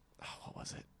what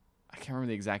was it? I can't remember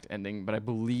the exact ending, but I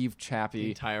believe The Chappie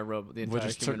entire which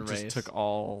human just race. took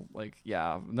all it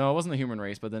wasn't the human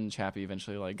race, but then Chappie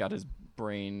eventually like got his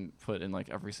brain put in like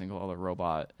every single other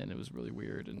robot, and it was really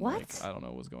weird, and What? like I don't know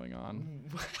what was going on.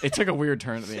 It took a weird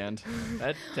turn at the end.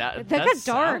 That got sounds-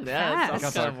 dark that sounds fast. kind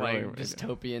of Got dark like really-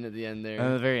 dystopian at the end there. And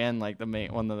at the very end, like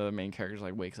one of the main characters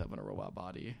like wakes up in a robot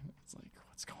body. It's like,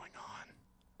 what's going on?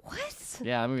 What?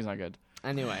 Yeah, that movie's not good.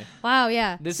 Anyway, Wow.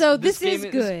 Yeah. this This game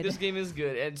is good. This game is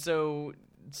good, and so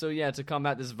yeah, to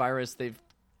combat this virus, they've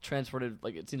transported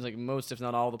like it seems like most, if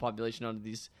not all, the population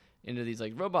into these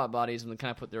like robot bodies, and they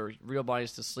kind of put their real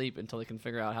bodies to sleep until they can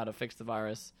figure out how to fix the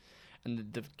virus.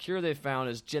 And the cure they found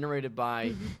is generated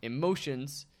by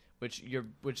emotions, which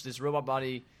this robot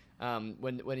body,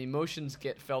 when emotions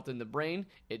get felt in the brain,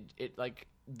 it like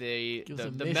the metal,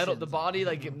 the emissions. body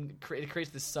like it creates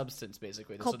this substance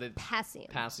basically. Called so potassium.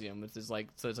 Potassium, which is like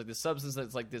it's like this substance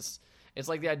that's like this. It's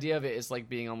like the idea of it is like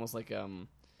being almost like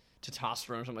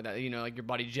testosterone or something like that. You know, like your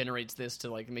body generates this to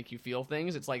like make you feel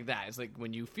things. It's like that. It's like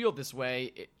when you feel this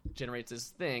way, it generates this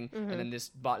thing, and then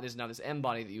this M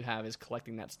body that you have is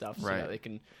collecting that stuff so Right. that they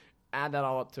can add that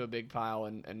all up to a big pile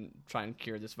and try and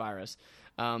cure this virus.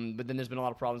 But then there's been a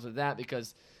lot of problems with that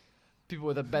because people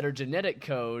with a better genetic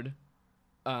code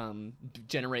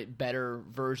generate better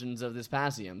versions of this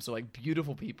potassium. So like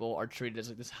beautiful people are treated as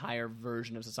like this higher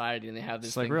version of society, and they have this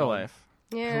It's like thing real called life.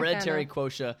 Yeah. hereditary kinda.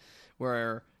 quotient,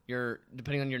 where you're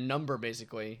depending on your number,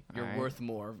 basically you're Alright. worth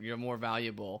more, you're more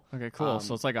valuable. Okay, cool.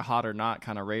 So it's like a hot or not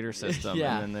kind of Raider system.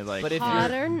 Yeah, And then they like, but if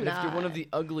Hot you're or but if you're one not. of the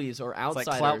uglies or it's outsiders,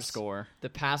 like clout score. the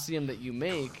potassium that you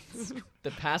make,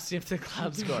 the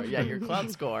cloud score, yeah, your cloud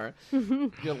score,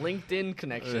 your LinkedIn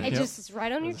connection. It Yep. just is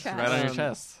right on your chest. Right on your Um,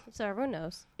 chest. So everyone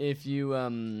knows. If you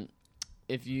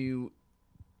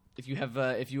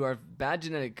if you are bad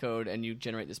genetic code and you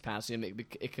generate this potassium,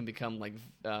 it can become like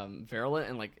virulent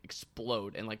and like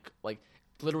explode and like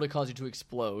literally cause you to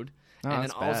explode, Oh, and then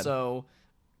that's bad. also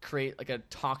create like a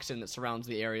toxin that surrounds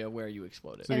the area where you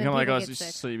exploded. So you And become then like people get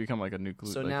sick. so you become like a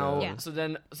nuclear. So like now, Yeah.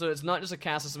 so it's not just a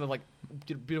caste system of like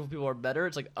beautiful people are better.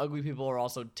 It's like ugly people are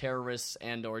also terrorists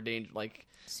and or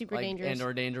Super dangerous. and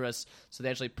or dangerous. So they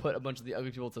actually put a bunch of the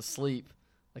ugly people to sleep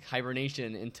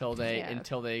hibernation until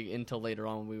later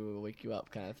on we will wake you up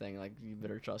kind of thing. Like, you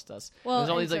better trust us. Well, there's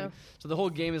all these so the whole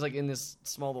game is like in this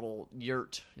small little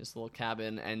yurt, this little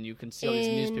cabin, and you can see all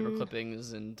these newspaper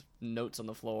clippings and notes on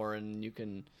the floor, and you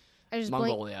can.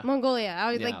 Mongolia.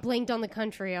 I was blinked on the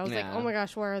country. I was like, oh my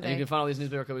gosh, where are they? And you can find all these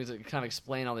newspaper clippings that kind of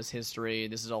explain all this history.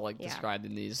 This is all described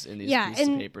in these pieces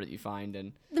of paper that you find.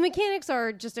 And the mechanics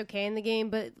are just okay in the game,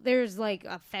 but there's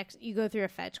you go through a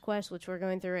fetch quest, which we're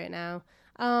going through right now.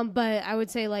 But I would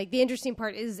say the interesting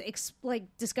part is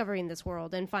discovering this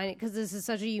world and finding, because this is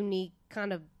such a unique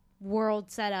kind of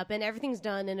world setup, and everything's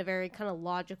done in a very kind of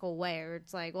logical way. Where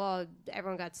it's like, well,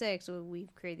 everyone got sick, so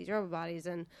we've created these robot bodies,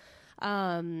 and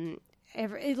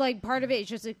part of it is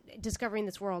just discovering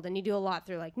this world, and you do a lot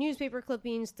through newspaper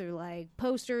clippings, through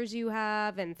posters you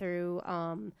have, and through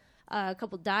a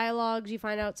couple dialogues you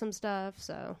find out some stuff.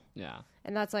 So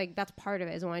and that's part of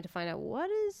it, is wanting to find out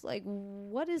what is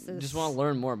this. You just want to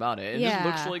learn more about it. It just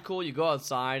looks really cool. You go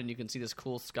outside and you can see this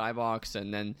cool skybox,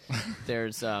 and then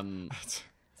there's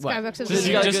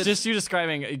Just you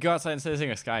describing, you go outside and say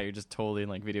a sky, you're just totally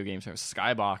in video games.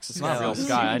 Skybox. It's not real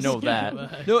sky. I know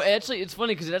that. No, actually, it's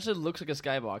funny because it actually looks like a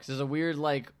skybox. There's a weird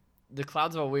the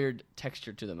clouds have a weird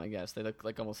texture to them. I guess they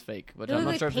look almost fake, but I'm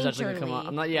not sure if it's actually gonna come on.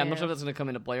 I'm not sure if that's gonna come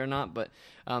into play or not. But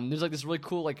there's this really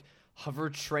cool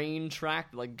hover train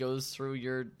track that goes through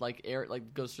your air,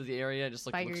 goes through the area. It just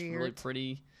looks really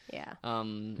pretty. Yeah.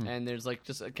 And there's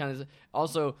just kind of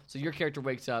also, so your character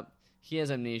wakes up. He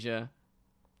has amnesia.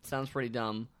 Sounds pretty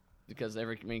dumb because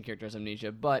every main character has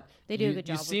amnesia, but they do a good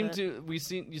job. You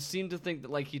seem to think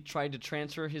that he tried to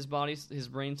transfer his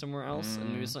brain somewhere else,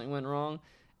 and maybe something went wrong.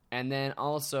 And then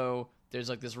also there's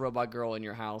this robot girl in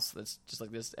your house that's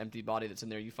just this empty body that's in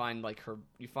there. You find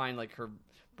her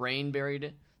brain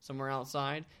buried somewhere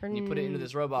outside, and you put it into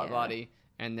this robot body,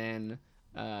 and then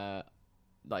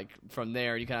from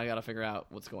there you kind of got to figure out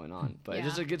what's going on. But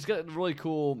it's got really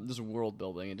cool this world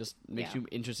building. It just makes you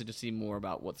interested to see more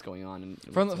about what's going on.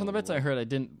 And from the bits I heard,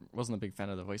 wasn't a big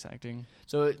fan of the voice acting.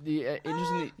 So the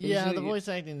the voice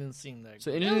acting didn't seem that.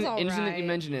 So interesting that you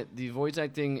mention it. The voice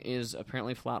acting is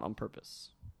apparently flat on purpose.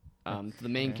 To the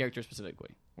main character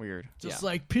specifically. Weird. Just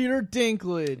like Peter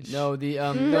Dinklage. No,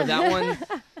 that one.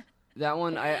 That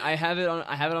one, I have it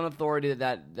on authority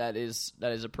that is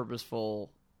a purposeful.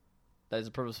 That is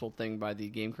a purposeful thing by the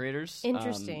game creators.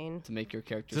 Interesting. To make your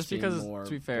characters just because more. To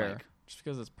be fair, just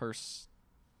because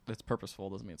it's purposeful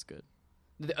doesn't mean it's good.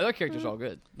 The other characters are all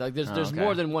good. There's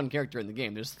more than one character in the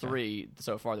game. There's 3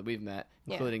 so far that we've met,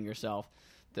 including yourself.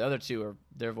 The other 2 are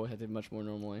their voice acted much more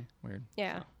normally. Weird.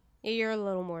 Yeah. You're a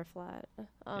little more flat.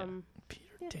 Peter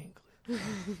Dinklage.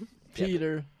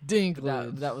 Peter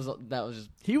Dinklage. That was just.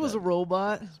 He was a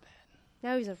robot.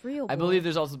 Now he's a real boy. I believe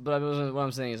there's also, but what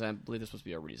I'm saying is I believe there's supposed to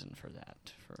be a reason for that.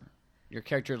 For your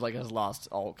character has lost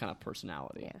all kind of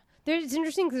personality. Yeah, it's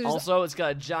interesting because also it's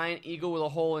got a giant eagle with a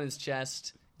hole in his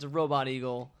chest. It's a robot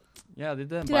eagle. Yeah, they did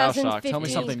that in BioShock. Tell me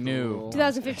something new.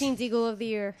 2015's Eagle of the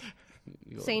Year.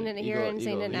 Saying it here and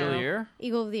saying it now. Eagle of the Year?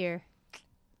 Eagle of the Year.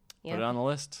 Yeah. Put it on the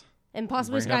list. And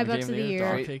possibly Skybox of the Year.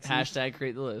 Hashtag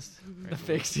create the list. The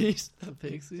Pixies. The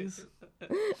Pixies.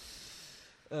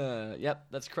 Yep,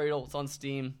 that's Cradle. It's on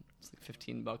Steam. It's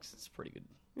 $15. It's pretty good.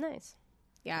 Nice.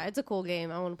 Yeah, it's a cool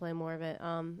game. I want to play more of it.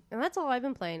 And that's all I've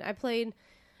been playing. I played.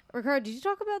 Ricardo, did you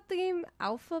talk about the game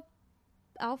Alpha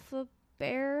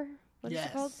Bear? What is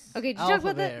it called? Okay, did you talk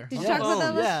about that? Did you talk about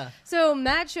that? Yeah. So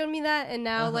Matt showed me that, and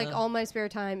now all my spare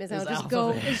time is now just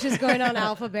going on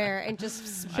Alpha Bear and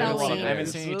just spelling. I haven't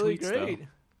seen any really tweets great.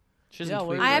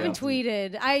 Though. I haven't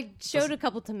tweeted. I showed a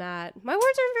couple to Matt. My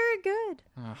words aren't very good.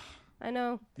 I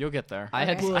know. You'll get there. I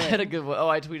had a good one. Oh,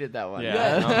 I tweeted that one.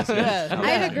 Yeah. I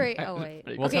had a great. Oh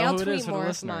wait. Well, okay, I'll who it is tweet for more the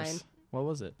of mine. listeners. What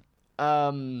was it?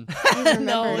 No, it's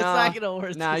not gonna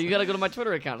work. Now you gotta go to my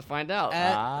Twitter account to find out.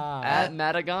 At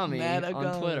Matagami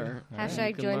on Twitter.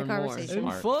 Hashtag join the conversation.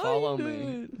 Smart. Follow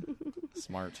me.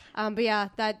 Smart. But yeah,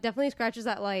 that definitely scratches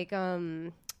that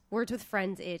words with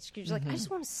friends itch. You're just like, I just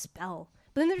want to spell.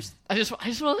 But then there's I just want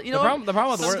the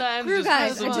problem with sometimes Crew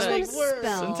guys, I just like, want to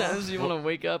spell. Sometimes you want to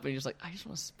wake up and you're just like, I just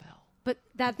want to spell. But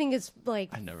that thing is like,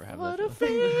 I never have what that a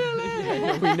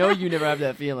feeling. We know you never have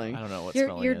that feeling. I don't know what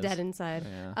spelling You're is. dead inside.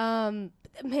 Yeah.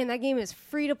 Man, that game is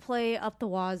free to play up the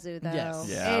wazoo, though. Yes.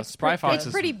 Yeah, Spry Fox it's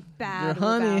is pretty bad your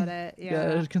honey. about it.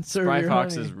 Yeah. Conserve Spry your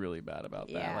Fox honey. is really bad about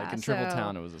that. Yeah, Like in Triple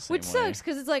Town, it was the same which way. sucks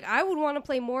because it's like I would want to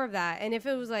play more of that, and if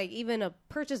it was like even a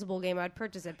purchasable game, I'd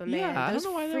purchase it. But man, I those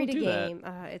don't know why they free to don't do that. game,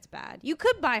 it's bad. You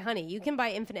could buy honey, you can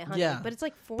buy infinite honey, but it's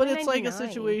like $4.99. But it's like a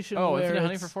situation Oh, where Infinite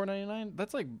Honey for $4.99?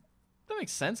 That's like that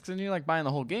makes sense because then you're like buying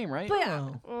the whole game, right? But yeah,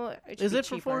 Oh. well, Is it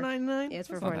for $4.99? Yeah, it's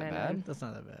for That's not that $4.99. bad. That's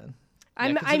not that bad.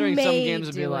 I considering may some games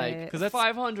would be do like, it. because that's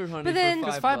 500, honey, But then- for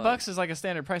Because $5 is like a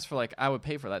standard price for like I would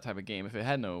pay for that type of game if it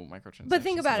had no microtransactions. But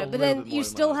think about It's it. a But little then bit you more than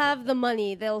still what I have the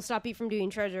money. They'll stop you from doing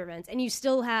treasure events, and you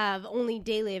still have only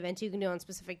daily events you can do on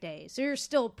specific days. So you're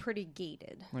still pretty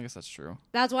gated. I guess that's true.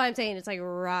 That's why I'm saying it's like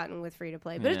rotten with free to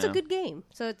play. But it's a Yeah. good game,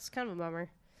 so it's kind of a bummer.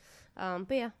 But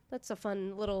yeah, that's a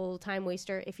fun little time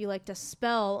waster if you like to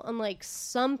spell. Unlike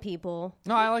some people.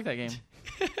 No, I like that game.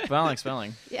 But I don't like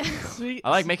spelling. Yeah. Sweet. I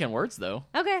like making words though.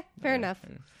 Okay. Fair enough.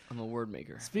 I'm a word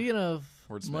maker. Speaking of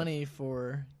Wordsmith. money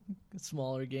for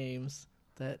smaller games,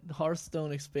 that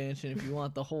Hearthstone expansion, if you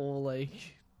want the whole like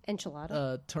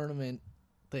Enchilada. tournament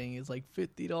thing, is like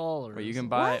 $50. But you can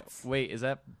buy. What? Wait, is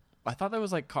that? I thought that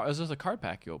was like. It was just a card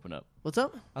pack you open up. What's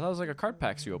up? I thought it was like a card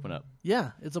packs you open up.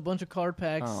 Yeah, it's a bunch of card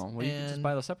packs. Oh, well, you can just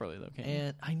buy those separately though, can't you?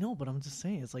 And I know, but I'm just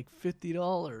saying, it's like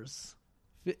 $50.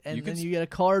 And You then could you get a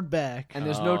card back. And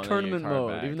there's Oh, no then you tournament get card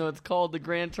mode, back. even though it's called the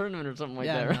Grand Tournament or something like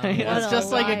that, no, right? yeah, What it's a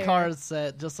just like a liar. card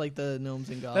set, just like the Gnomes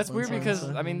and Goblins. That's weird because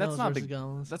I mean that's Gnomes not versus big.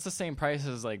 Goblins. That's the same price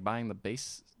as like buying the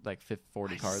base like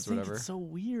 40 I cards just or think whatever. It's so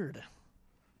weird.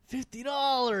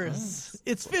 $50.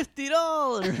 It's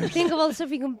 $50. Think of all the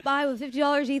stuff you can buy with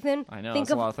 $50, Ethan. I know Think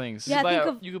it's a lot of things. Yeah, think Buy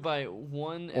of- you could buy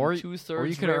 1 Or- and 2/3 or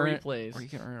you could rare earn it- replays. Or you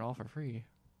can earn it all for free.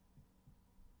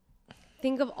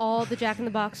 Think of all the Jack in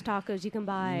the Box tacos you can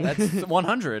buy. That's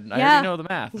 100. I Yeah. already know the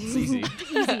math. It's easy.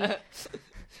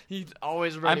 He's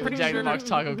always ready I'm with pretty Jack in sure the Box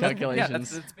taco Yeah,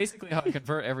 calculations. that's basically how I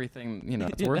convert everything. You know,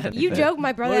 it's worth it. You joke.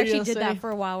 My brother What were you actually gonna did say? that for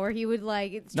a while, where he would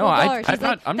like it's $12. No, I'm He's not-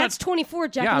 like, I'm not- that's 24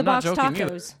 Jack Yeah, in I'm the not Box joking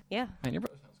either. tacos. Yeah, Man, your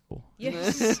brother sounds cool.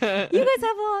 yes. You guys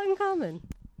have a lot in common.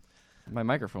 My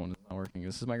microphone is not working.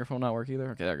 Is this microphone not work either?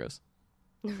 Okay, there it goes.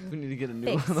 We need to get a new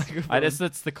Thanks. microphone.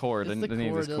 That's the cord. It's I the need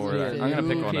cord, this doesn't cord. it? I'm gonna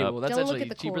pick New one cable. up. That's Don't look actually at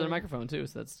the cheaper than a cord. microphone too,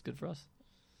 so that's good for us.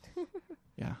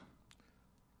 Yeah.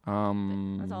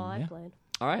 That's all I yeah. played.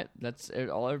 All right, that's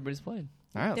all everybody's played.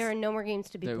 All right. There are no more games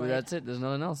to be played. That's it. There's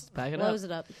nothing else. Pack it Close up.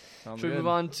 it up. Sounds Should we good. move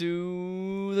on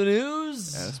to the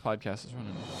news? Yeah, this podcast is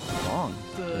running long.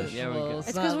 Yeah, we could- It's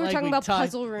because we're talking about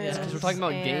puzzle rooms. Yeah. 'Cause we're talking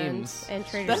about and- games. and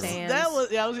Trader Sam's. That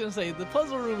was I was gonna say the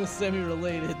puzzle room is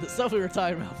semi-related. The stuff we were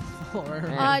talking about before.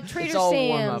 And Trader it's all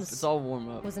warm up. Sam's It's all warm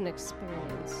up. was an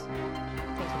experience.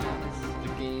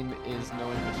 The game is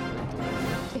knowing what you're going to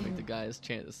learn to make the guys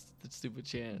chant the stupid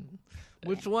chant.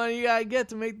 Which one you gotta get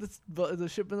to make the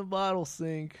ship in the bottle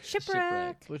sink?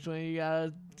 Shipwreck. Which one you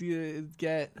gotta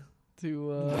get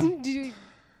to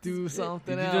do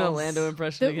something Did you else? do an Orlando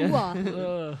impression The again?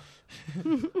 ooh-ah.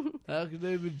 How can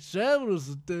they be travelers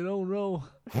if they don't know?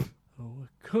 Oh, we're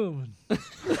coming.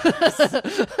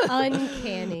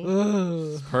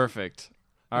 Uncanny. Perfect.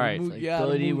 All right. Move- Like Yeah,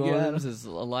 Billy move, yeah. Williams is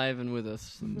alive and with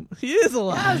us. He is I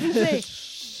alive. was gonna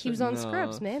say, he was on No.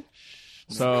 Scrubs, man.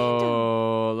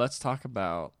 So let's talk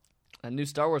about. A new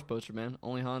Star Wars poster, man.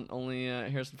 Only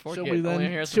Harrison Ford. Should get- we only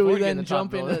then? Harrison Should we Ford get in then the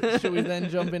top jump into? billing. Should we then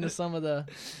jump into some of the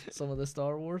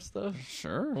Star Wars stuff?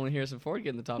 Sure. Only Harrison Ford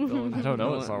getting the top billing. I don't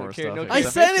know what Star Wars stuff is. I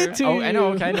said it to Oh, you. I know.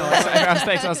 Okay, I know.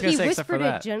 I was gonna He say except for whispered it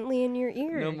that. gently in your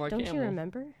ear. No Mark Don't Hamill. you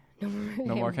remember?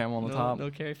 No more camel on the No, top.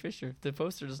 no Carrie Fisher. The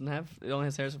poster doesn't have. It only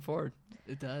has Harrison Ford.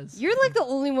 It does. You're like the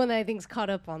only one that I think's caught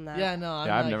up on that. Yeah, no, I'm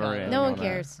Yeah, I've not never caught read up. it. No one on that.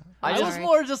 cares. I I was Sorry.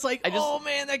 more just like, I just- oh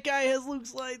man, that guy has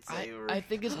Luke's lightsaber. I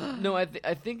think it's no. I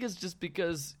think it's just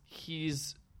because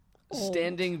he's Old.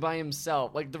 standing by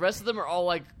himself. Like the rest of them are all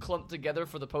like clumped together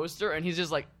for the poster, and he's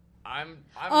just like, I'm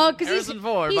Oh, 'cause he's- Harrison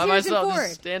Ford he's by Harrison myself, Ford.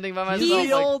 just standing by He's myself.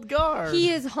 the like, old guard. He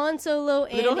is Han Solo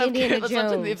they don't and have Indiana Carrie, that's not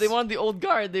Jones. something- if they wanted the old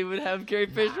guard, they would have Carrie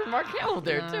Fisher and Mark Hamill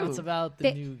there No, too. it's about the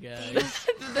They- new guy.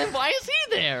 Then why is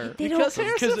he there? They don't. Because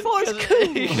Harrison Ford's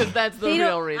cool. Because that's the They real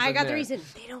don't. reason. I got the there. reason.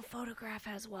 They don't photograph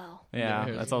as well. Yeah,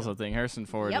 Yeah, that's also a thing. Harrison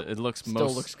Ford. Yep. It looks Still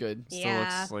most. looks good. Still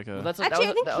Yeah. looks like a. Well, that's what, Actually, I that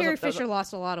was, think that was Carrie a, that was Fisher a,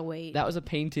 lost a lot of weight. that was a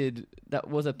painted. That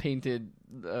was a painted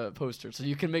poster, so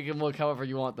you can make them look however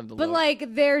you want them to but look.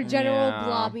 like their general Yeah.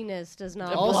 blobbiness does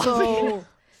not. Also,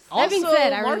 That being also,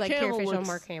 said, I really Mark like Carrie Hamill Fisher and looks-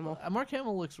 Mark Hamill. Mark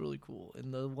Hamill looks really cool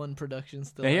in the one production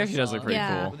still. Yeah, he I actually does saw. look pretty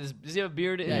Yeah. cool. Does he have a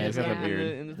beard? Yeah, he's got a beard.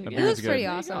 In the thing? The He beard's looks good. pretty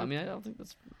There you go. awesome. I mean, I don't think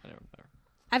that's. Whatever.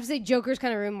 I have to say, Joker's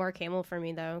kind of ruined Mark Hamill for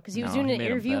me though, because he was No, doing he an made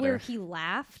him interview where better. he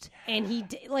laughed and he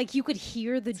like you could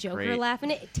hear the Joker great.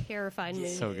 laughing. It terrified me.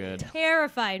 So good.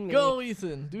 Terrified me. Go,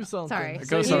 Ethan. Do something. Sorry. Say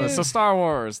Go it. so, so Star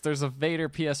Wars. There's a Vader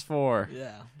PS4.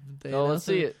 Yeah. Oh, let's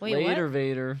see it. Wait, Later, what?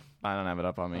 Vader. I don't have it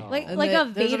up on me. Oh. Like And like then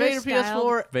a there's Vader, a Vader style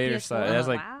PS4. Vader PS4. style. It has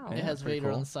like. Wow. It Yeah, has pretty Vader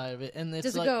cool. on the side of it, and it's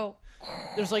Does like it go?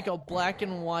 there's like a black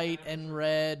and white and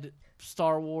red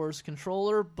Star Wars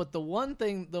controller. But the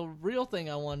real thing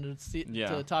I wanted to see Yeah.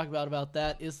 to talk about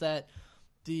that is that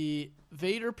the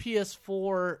Vader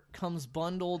PS4 comes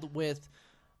bundled with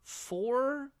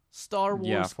 4 Star Wars,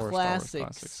 Yeah, 4 Star Wars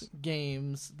classics classics.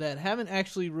 games that haven't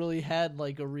actually really had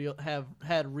like a real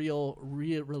real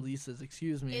re-releases.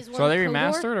 Excuse me. Is So are they one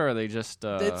KOTOR? remastered or are they just?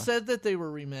 It said that they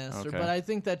were remastered, Okay. but I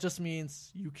think that just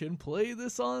means you can play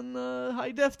this on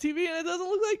high def TV and it doesn't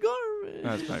look like garbage.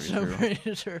 That's probably I'm true.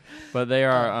 pretty sure. But they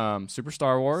are Super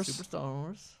Star Wars, Super Star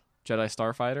Wars. Jedi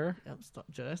Starfighter, Yep,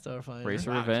 Jedi Starfighter. Racer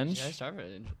Wow, Revenge. Jedi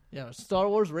Starfighter. Yeah, Star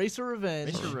Wars Racer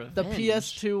Revenge. Racer The Revenge.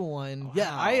 PS2 one.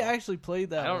 Yeah, I Wow. actually played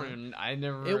that I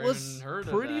never It was even heard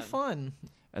pretty of that. fun.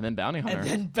 And then Bounty Hunter. And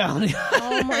then Bounty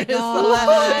Oh my Hunter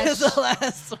gosh. is the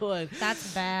last one.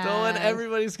 That's bad. The one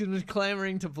everybody's gonna be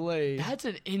clamoring to play. That's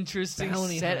an interesting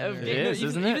Bounty set of Hunter. games. It is, even,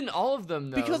 isn't it? even all of them,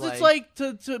 though. Because it's like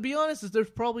to be honest, is there's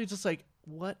probably just like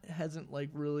what hasn't like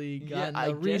really gotten I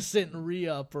a guess- recent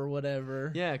re-up or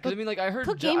whatever. yeah, because I mean, like I heard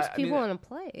Put Je- games I people mean, want to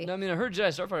play. No, I mean, I heard Jedi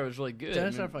Starfighter was really good. Jedi I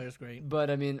mean, Starfighter's great.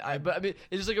 But I mean, it's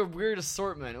just like a weird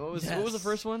assortment. What was the Yes.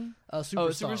 first one?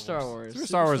 Super Super Star Wars. Super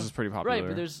Star Wars is pretty popular. Right,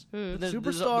 but there's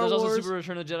Super Star there's also Wars- Super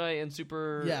Return of the Jedi and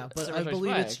Super. Yeah, but Star I Strikes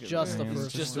believe Back. it's just the It's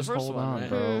first just one. the first hold one, on, right?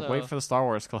 bro. So- Wait for the Star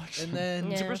Wars collection. And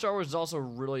then Yeah. Super Star Wars is also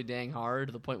really dang hard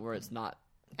to the point where it's not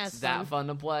As that fun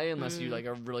to play unless you like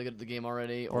are really good at the game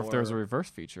already. or if there was a reverse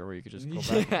feature where you could just go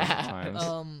back a bunch of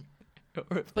times.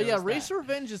 but yeah, Racer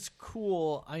Revenge is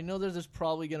cool. I know that there's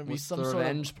probably gonna be What's some the sort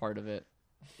revenge part of it?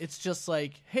 It's just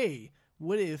like, hey,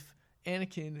 what if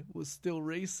Anakin was still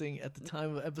racing at the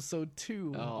time of Episode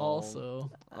 2 Oh.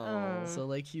 also? Oh. So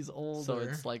like he's older. So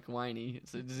it's like whiny.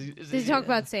 So does Did you talk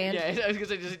about sand? Yeah, I was gonna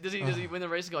say, does he win the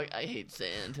race and go like, I hate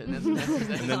sand, and then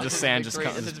And then just sand just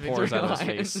comes and pours out of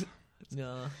his face.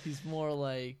 no, he's more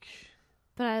like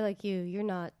But I like you. You're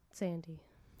not Sandy.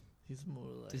 he's more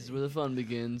like This is where the fun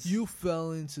begins. you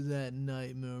fell into that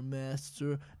nightmare,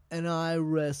 Master, and I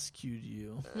rescued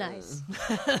you. Nice.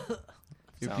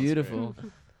 You're Sounds beautiful.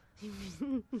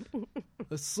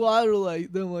 I slaughter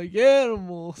like them like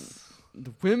animals.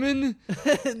 The women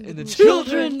and the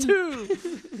children. too.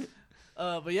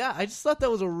 But yeah, I just thought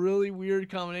that was a really weird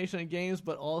combination of games,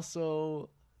 but also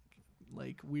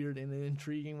like weird in an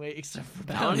intriguing way, except for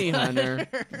Bounty Hunter.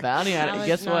 Bounty That Hunter. was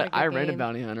Guess not what? a good I rented game.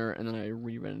 Bounty Hunter and then I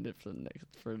re-rented it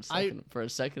for a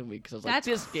second week because I was like, That's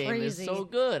this game is crazy. so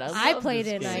good. I love played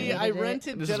this it and I game. See, I hated it.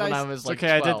 rented This is when I Jedi. was It's like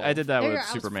okay, 12. I did that There, with I was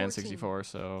Superman 14. 64.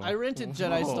 So I rented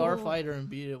Jedi Whoa. Starfighter and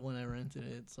beat it when I rented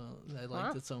it, so I liked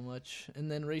Huh? it so much. And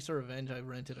then Racer Revenge, I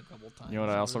rented a couple times. you know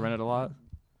what I also over. rented a lot?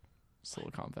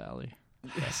 Silicon Valley.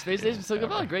 Space Station so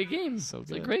good. Great game. So It's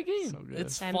good. a great game. So good.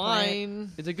 It's Time to play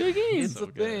fine. It's a good game. It's So a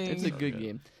good. thing. It's a So good good.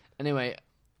 game. Anyway,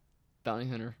 Bounty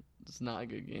Hunter. It's not a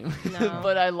good game, No.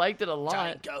 but I liked it a lot.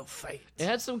 Giant go fight. It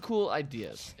had some cool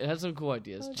ideas.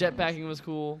 Jetpacking was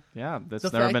cool. Yeah, that's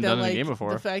The never fact been that, done in like, a game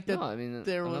before. The fact that No, I mean,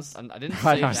 there I'm was- not- I didn't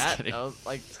I say was that. kidding. I was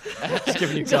like, Just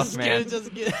giving you just guff, man.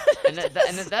 just get and at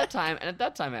that time,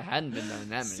 it hadn't been done in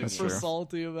that many That's super games. true.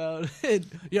 salty about it.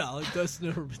 Yeah, like that's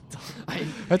never been done.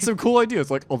 Had some cool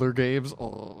ideas, like other games.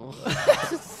 Oh.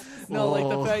 No, like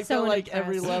the fact So that like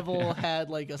every unimpressed. level had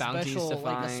like a Bounties to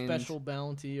special find.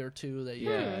 bounty or two that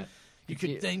Yeah. you could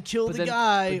Yeah. then kill But the then-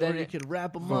 guy, but then or you it- could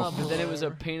wrap him up. But then it was a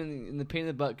or- pain in the pain in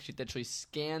the butt because you had to actually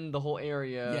scan the whole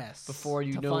area Yes, before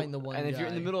you to know. find the one and if you're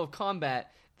in the guy. middle of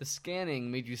combat, the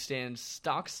scanning made you stand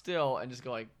stock still and just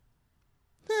go like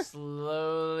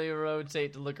slowly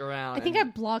rotate to look around. I think I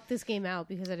and, blocked this game out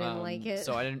because I didn't like it.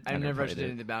 So I I never never played actually did it.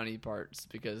 any of the bounty parts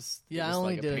because it Yeah, I was,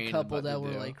 only like, did pain a in the couple butt that to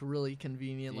were do. like really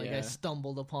convenient. Like I Yeah.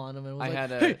 stumbled upon them and was I like,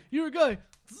 had a- "Hey, you're a guy."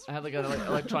 I had like an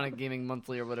electronic gaming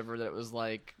monthly or whatever that it was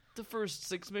like the first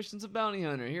 6 missions of Bounty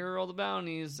Hunter. Here are all the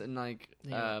bounties and like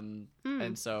Yeah.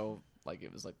 and so like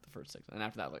it was like the first 6 and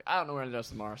after that like I don't know where to go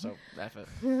tomorrow so F it.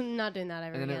 Not doing that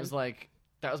ever And then again. it was like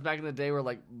that was back in the day where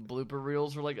like blooper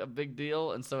reels were like a big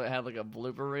deal and so it had like a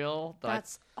blooper reel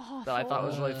That's awful. that I thought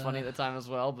was really funny at the time as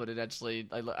well, but it actually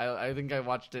I think I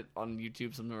watched it on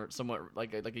YouTube somewhat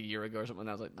like a year ago or something. And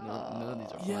I was like, no, none of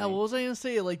these are funny. Yeah, what was I gonna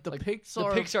say? Like the Like,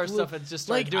 Pixar, the Pixar blue- stuff had just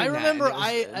started Like doing I that, remember, and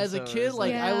it was- as a and so kid, it's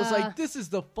like I was Yeah. like, "This is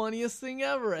the funniest thing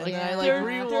ever," and like, then I like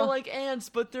they're like ants,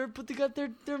 but they're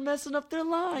messing up their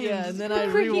lives. yeah, and then The I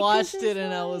cricket rewatched kisses it,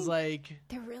 and I was thing. like,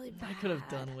 They're really bad. I could have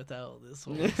done without this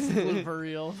one for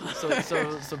real.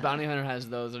 So Bounty Hunter has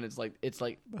those, and it's like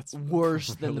worse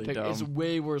than the really Pixar. It's dumb.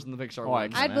 way worse than the Pixar Oh, I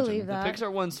ones. can I'd believe imagine. that. The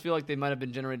Pixar ones feel like they might have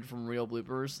been generated from real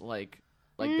bloopers, like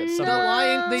that. No. Some The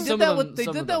Lion, they some did of that them- with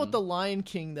some of the them. Lion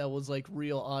King. That was like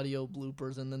real audio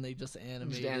bloopers, and then they just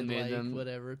animated, animated like them.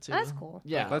 whatever too. That's cool.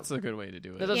 Yeah, That's a good way to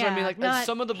do it. That's what I mean. Yeah, Like not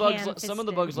some of the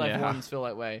hand-fisted. Bugs Life Yeah. ones feel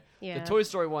that way. Yeah. The Toy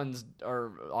Story ones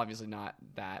are obviously not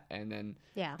that, and then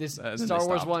Yeah. this Then Star they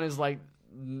Wars stopped. one is like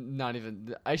not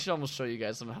even. I should almost show you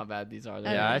guys some of how bad these are. Oh,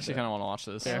 They're Yeah, I yeah. actually kind of want to watch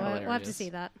this. Yeah. We'll have to hilarious. see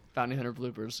that. Bounty Hunter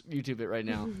bloopers. YouTube it right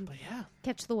now. But yeah,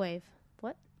 Catch the wave.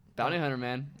 What? Bounty Hunter,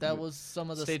 man. that was some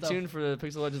of the Stay stuff tuned for the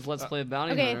Pixel Legends Let's Play of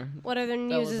Bounty Okay, Hunter. what other that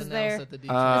news was is announced there? at the Let's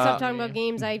D23. stop talking about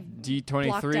games I blocked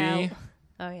D23. out.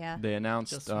 Oh yeah. They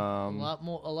announced Just a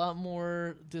lot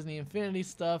more Disney Infinity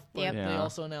stuff, but Yep. they Yeah.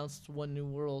 also announced one new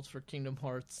world for Kingdom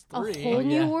Hearts A 3. whole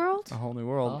yeah. new world? a whole new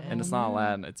world, Oh, and it's not no.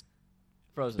 Aladdin. It's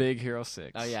Frozen. Big Hero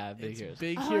 6. Oh yeah, Big It's Heroes.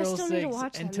 Big Oh, I Hero still need to 6,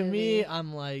 watch and that to me, movie.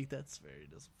 I'm like, that's very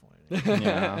disappointing.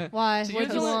 Yeah. Why? So What do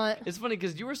you just- want? It's funny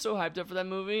because you were so hyped up for that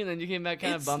movie, and then you came back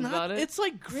kind of bummed not, about it. It's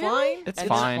like Really? fine. It's And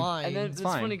fine. And then It's it's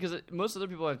fine. funny because most other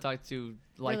people I've talked to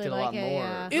liked Really it a lot like it, more.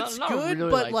 yeah. It's Not good,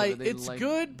 really but liked like it, they it's liked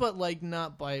good, but like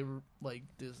not by like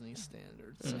Disney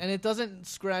standards, Mm. and it doesn't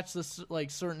scratch the like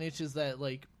certain itches that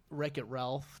like Wreck-It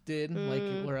Ralph did, like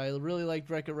where I really liked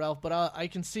Wreck-It Ralph, but I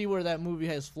can see where that movie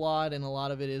has flawed, and a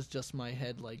lot of it is just my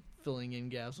head like filling in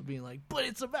gaps of being like, but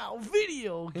it's about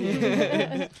video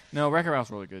games. No, Wreck-It Ralph's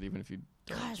really good, even if you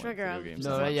don't Gosh, like Wreck-It video Ralph. games.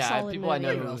 No, No, It's a yeah, solid people I know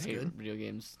movie. who That's hate good. video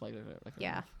games like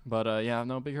Yeah. But yeah,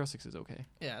 no, Big Hero 6 is okay.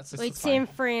 Yeah, it's Like fine. San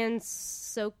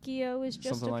Francisco is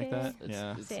just Something okay. like that.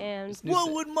 Yeah. And it's new what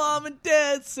set. would mom and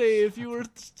dad say if you were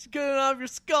getting off your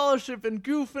scholarship and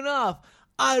goofing off?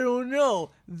 I don't know.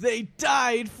 They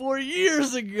died 4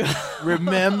 years ago.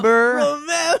 Remember?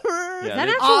 Remember? is Yeah, that an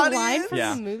they- actual Audience? line from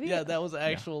Yeah. the movie? Yeah, that was an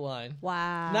actual line.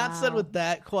 Wow. Not said with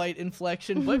that quite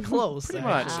inflection, but close. Pretty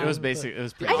much. actually. It was basic. It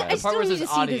was pretty I bad. The part where still it need says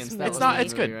to see audience, this that movie. was It's not. the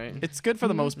It's good. movie, right? It's good for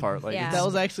the most part. Like Yeah. it's, That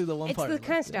was actually the one It's part. the I kind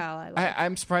of liked, style I like.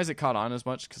 I'm surprised it caught on as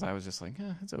much because I was just like,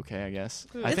 it's okay, I guess.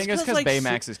 I It's think it's 'cause, because like,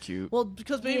 Baymax is cute. Well,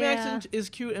 because Baymax Yeah. is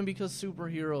cute, and because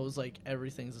superheroes, like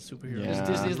everything's a superhero. Yeah.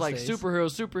 Disney's like these days.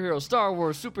 superhero, Star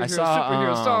Wars, superhero, saw,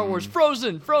 superhero, Star Wars, um,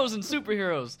 Frozen,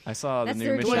 superheroes. I saw That's the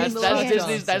their new Dwayne Mission. The That's Rock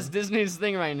Disney's. That's Johnson. Disney's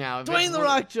thing right now. Dwayne the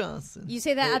Rock Johnson. You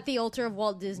say that at the altar of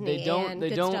Walt Disney, They don't. and They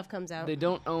good don't. stuff comes out. They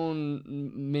don't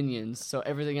own Minions, so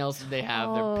everything else they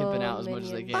have, they're pimping out as much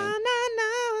as they Minions. can.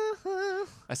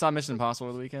 I saw Mission Impossible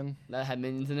over the weekend. That had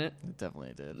Minions in it. It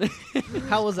definitely did.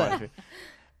 How was that?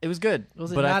 It was good.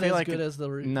 Was it but I not feel as like good as the?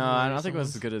 No, I don't think it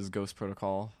was as good as Ghost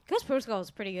Protocol. Ghost Protocol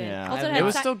was pretty good. Yeah, Also, it it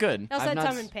was Si- still good. Also I've had not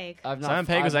Simon s- Pegg. I've not, Simon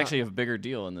Pegg I've was not- actually a bigger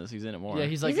deal in this. He's in it more. Yeah,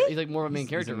 he's like Is he? he's like more of a main He's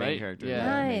character, the main right? character. Yeah.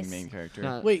 Yeah, Nice. main character.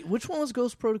 No, Wait, which one was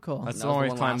Ghost Protocol? That's That the was one where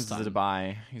the he one climbs last to time.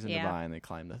 Dubai. He's in Yeah. Dubai and they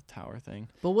climb the tower thing.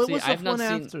 But what See, was the I've not one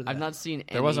seen. after that? I've not seen.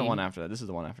 There wasn't any one after that. This is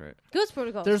the one after it. Ghost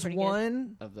Protocol. There's pretty good.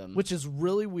 one of them. which is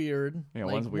really weird. Yeah,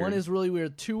 like, one's weird. One is really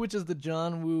weird. Two, which is the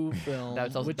John Woo film.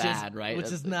 That sounds which bad, is, right? Which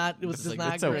That's- is not. It was it's just like-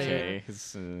 not It's great. okay. I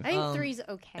think Um, three's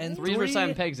okay. and Three's where three-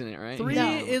 Simon Pegg's in it, right? Three No.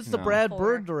 is the No. Brad Four.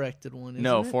 Bird directed one. Isn't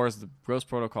No, it? 4 is the Ghost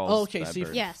Protocol. Oh, okay. See,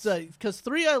 Yes. because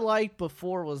 3 I liked, but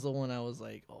 4 was the one I was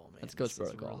like, oh man, That's Ghost this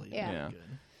is Protocol. really, Yeah. really Yeah.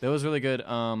 good. That was really good.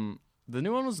 The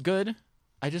new one was good.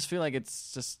 I just feel like it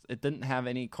didn't have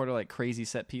any kind of like crazy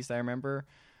set piece that I remember.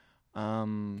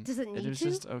 Does it need was to?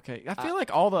 just okay. I feel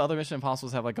like all the other Mission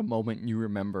Impossibles have like a moment you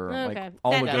remember. Okay. Like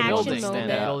all That the That good action ones building, that stand moment.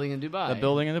 that out. building in Dubai. The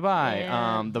building in Dubai.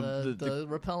 Yeah. The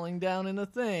rappelling down in the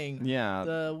thing. yeah.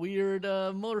 The weird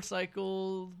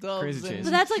motorcycle doves Crazy and chase.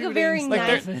 But that's like a very shooting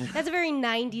Like, stuff. that's a very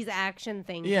 90s action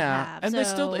thing. Yeah, to have, and so, there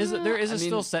still is there is I a mean-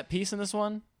 still set piece in this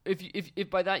one.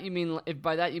 If by that you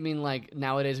mean like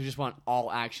nowadays we just want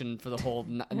all action for the whole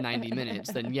 90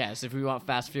 minutes, then yes. If we want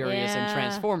Fast Furious and Yeah.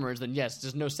 Transformers, then yes.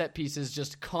 There's no set pieces,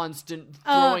 just constant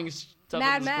Uh, throwing stuff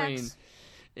Mad at the Max. screen.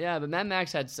 Yeah, but Mad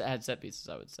Max had set pieces,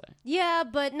 I would say. Yeah,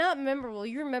 but not memorable.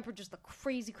 You remember just the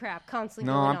crazy crap constantly.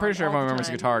 No, going I'm pretty on sure all everyone the remembers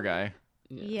time. Guitar Guy.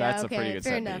 Yeah, That's a okay, pretty good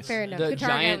fair set enough. piece. Fair enough. The Guitar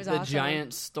Guy giant, was the awesome.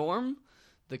 giant storm,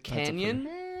 the canyon,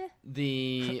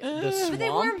 the swamp. But they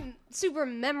weren't super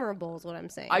memorable, is what I'm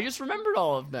saying. I just remembered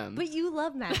all of them. But you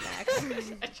love Mad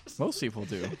Max. Most people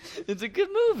do. It's a good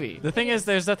movie. The thing is,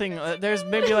 there's nothing. There's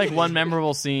maybe like one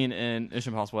memorable scene in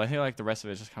Mission Impossible. I think like the rest of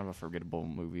it is just kind of a forgettable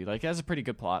movie. Like it has a pretty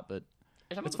good plot, but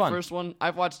It's It's fun. fun. The first one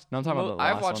I've watched. No, I'm talking about the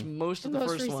I've last watched one. most of The the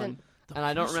most first recent. one, The and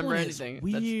I don't first remember one is anything.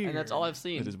 weird. And that's all I've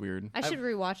seen. it is weird. I should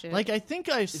rewatch it. Like I think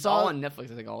I It's saw. all on Netflix.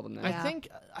 I think all of them now. Yeah. I think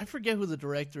I forget who the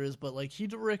director is, but like he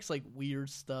directs like weird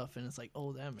stuff, and it's like,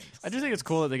 oh, that makes. I do think it's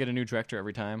cool that they get a new director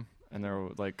every time, and they're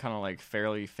like kind of like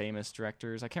fairly famous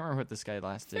directors. I can't remember what this guy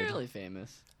last did. Fairly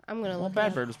famous. I'm gonna Well, look. Bad it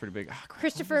up. Bird was pretty big. Ah, crap,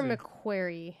 Christopher what was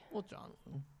McQuarrie. Well, John.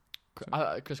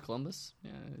 Chris Columbus.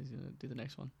 Yeah, he's gonna do the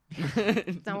next one.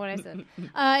 That's not what I said. It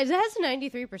has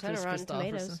 93% Chris on Rotten Christopherson.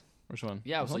 Tomatoes. it? Which one?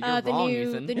 Yeah, so Which you're one? The wrong, new-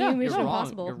 Ethan. the new You're Mission wrong.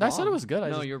 Impossible. You're I said it wrong. was good. I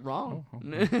No, just- you're wrong.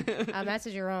 Matt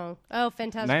said you're wrong. Oh,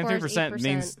 Fantastic Four is 93% 8%.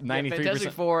 means Yeah, 93%.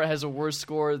 Fantastic Four has a worse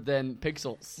score than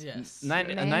Pixels. Yes.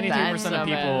 93% That's of how bad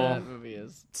people that movie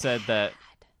is. said that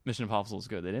Mission Impossible was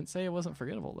good. They didn't say it wasn't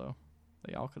forgettable though.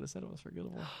 They all could have said it was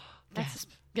forgettable. Gasp.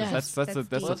 That's a deep.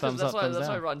 thumbs up, thumbs That's why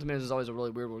down. Rotten Tomatoes is always a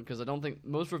really weird one because I don't think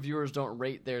most reviewers don't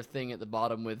rate their thing at the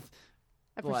bottom with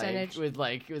A percentage. with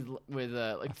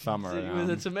a thumb or with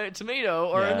a tomato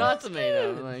or Yeah. a not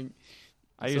tomato. Like,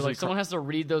 I so usually like someone has to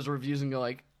read those reviews and go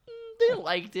like, they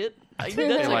liked it. Like, They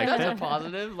that's liked that's it. a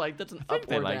positive. Like that's an think up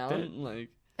they or liked down. it. Like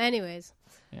Anyways,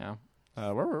 Yeah.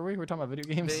 Where were we? We're talking about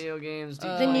video games. video games,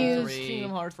 The news.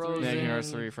 Kingdom Hearts 3. Frozen, Kingdom Hearts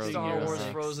 3, Frozen, Star Hero Wars,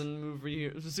 6. Frozen movie,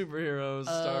 superheroes,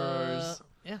 Star Wars.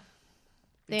 Yeah.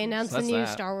 they announced So the that's new that.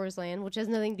 Star Wars Land, which has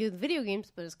nothing to do with video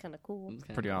games, but it's kind of cool. It's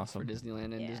kinda Pretty cool awesome. for Disneyland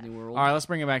and Yeah. Disney World. All right, let's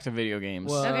bring it back to video games.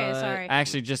 What? Okay, sorry.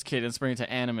 Actually, just kidding. Let's bring it to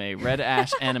anime. Red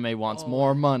Ash Anime wants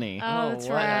more money. Oh, that's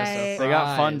what a right. They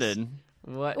got surprise. funded.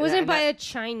 What? It wasn't And by that- a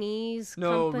Chinese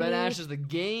No, company. Red Ash is the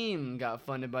game got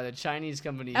funded by the Chinese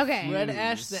company. Okay. Fuse. Red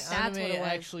Ash, the That's anime, what it was.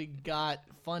 actually got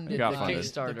funded. Got The funded.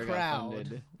 Kickstarter the got crowd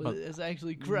funded. It's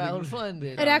actually crowd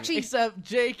funded. It actually- Except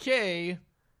JK,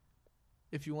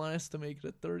 if you want us to make it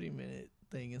a 30-minute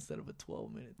thing instead of a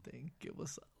 12-minute thing, give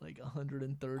us like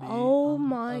 130. Oh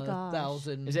my gosh.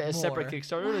 1,000 Is it a separate more.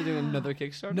 Kickstarter? Or are they doing another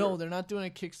Kickstarter? No, they're not doing a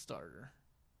Kickstarter.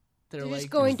 They're They're just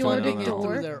like going door to funding it door?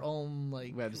 through their own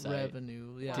like Website.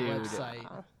 revenue, Dude. website.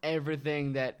 Wow.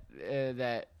 Everything that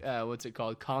what's it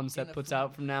called? Concept Enough puts room.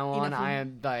 out from now Enough on. I room.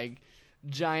 am like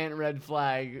giant red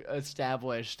flag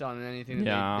established on anything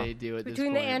that Yeah. they do at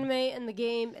Between this the point. anime and the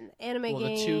game and the anime well,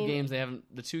 game.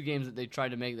 the two games that they tried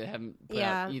to make, they haven't put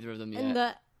Yeah. out either of them yet. And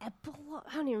the epilogue.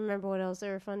 I don't even remember what else they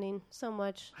were funding so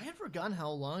much. I had forgotten how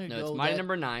long ago. no, it's Mighty that-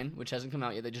 Number 9, which hasn't come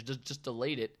out yet. They just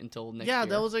delayed it until next year. Yeah,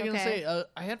 that was what I was gonna Okay. say.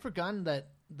 I had forgotten that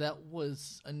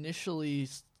was initially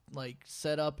like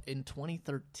set up in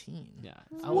 2013. Yeah.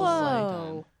 I was like,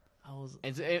 Whoa. I was, It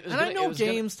was and gonna- I know it was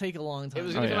gonna- games take a long time. It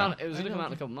was Oh, gonna come yeah. out. It was I gonna come know. out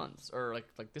in a couple months, or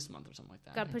like this month or something like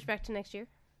that. Got pushed back to next year.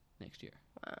 next year.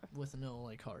 with no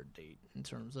like hard date in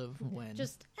terms of when.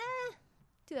 Just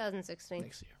 2016.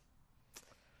 next year.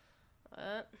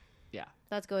 Yeah.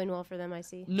 That's going well for them, I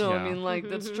see. No, Yeah. I mean like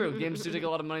that's true. Games do take a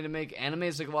lot of money to make.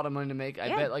 Animes take a lot of money to make. I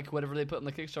Yeah. bet like whatever they put on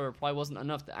the Kickstarter probably wasn't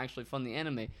enough to actually fund the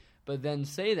anime. But then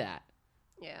say that,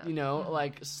 Yeah. you know,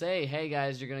 like say, hey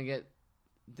guys, you're gonna get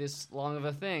this long of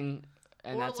a thing,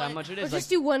 and Or that's how like- much it Or is. just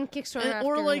do one Kickstarter And-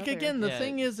 or after like another. again, the Yeah.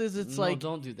 thing is it's no, like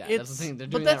don't do that. it's That's the thing. They're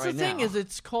but doing that's that right the thing now. is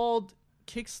it's called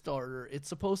Kickstarter. It's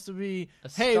supposed to be, A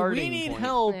hey, we starting need point.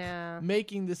 help Yeah.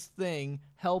 making this thing.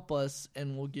 Help us,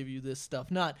 and we'll give you this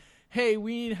stuff. Not, hey,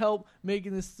 we need help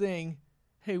making this thing.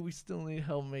 Hey, we still need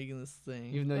help making this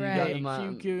thing. Even though you Right. got Hey, them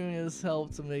on. keep giving us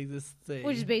help to make this thing.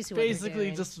 Which is basically what they're basically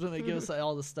doing. just to give us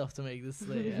all the stuff to make this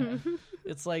thing. Yeah.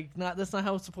 It's like that's not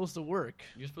how it's supposed to work.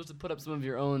 You're supposed to put up some of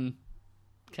your own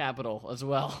capital as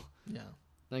well. Yeah.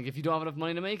 Like if you don't have enough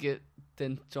money to make it,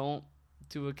 then don't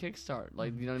do a Kickstart.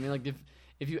 Like you know what I mean? Like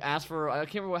if you ask for, I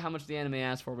can't remember how much the anime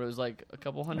asked for, but it was like a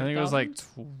couple I hundred. think it was like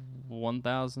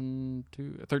thousand?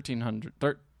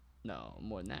 1,100, No,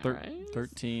 more than that, right?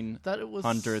 1300,000. Thought it was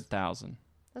 100,000.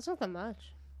 That's not that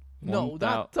much. No,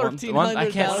 not 1,300.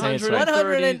 I can't say it right.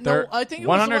 100 and, no, I think it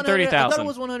was 130,000. I thought it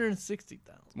was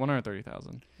 160,000.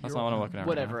 130,000. That's You're not what I'm wrong. looking at.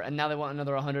 Whatever. Right And now they want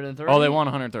another 130. now. Oh, they want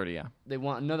 130. Yeah. They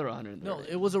want another 130. No,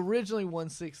 it was originally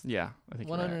 160. Yeah. I think.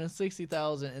 you're right.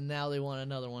 160,000, and now they want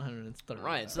another 130.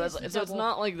 Right, so that's It's so it's double.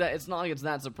 not like that. It's not like it's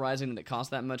that surprising that it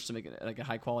costs that much to make it like a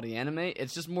high quality anime.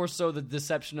 It's just more so the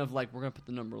deception of like we're gonna put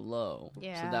the number low, so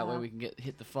that way Yeah. we can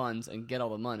hit the funds and get all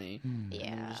the money. And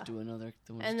Yeah. then just do another,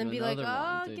 And then be like,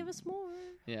 oh, give us more.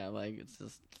 Yeah, like it's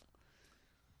just.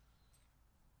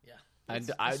 Yeah.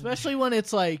 I Especially when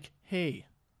it's like, hey,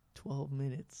 12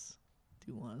 minutes.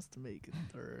 Do you want us to make it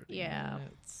 30 Yeah.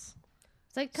 minutes?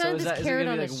 It's like so kind is of that this is it carrot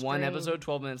gonna on be a like one string. episode,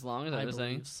 12 minutes long? Is that I what you're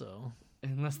saying? believe so.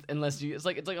 Unless you, it's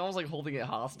like almost like holding it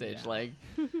hostage. Yeah. Like,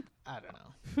 I don't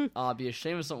know. I'd be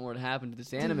ashamed if something were to happen to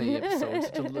this anime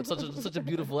episode. Such a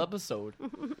beautiful episode.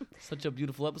 Such a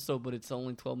beautiful episode, but it's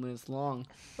only 12 minutes long.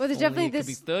 Well, there's Only definitely it could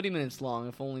this. be 30 minutes long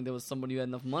if only there was somebody who had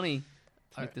enough money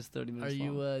to make this 30 Are minutes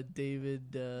you long.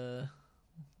 David,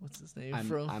 what's his name? I'm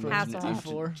from a Hasselhoff. gen-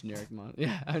 64? generic mon.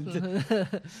 Yeah.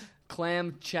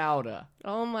 Clam chowder.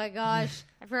 Oh my gosh,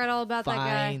 I forgot all about that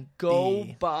guy. Fine. Go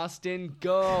D. Boston,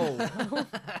 go.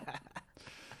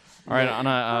 All right. On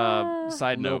a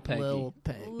side Lil note, Peggy. Lil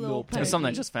Peg. Lil it's something I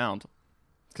Peggy. just found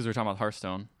because we were talking about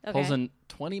Hearthstone. Okay. Pulls in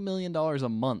 $20 million a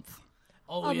month.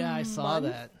 Oh, yeah, I saw month?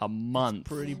 that. A month.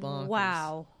 Pretty bonkers.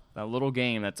 Wow. That little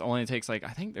game that's only takes like I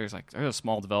think there's a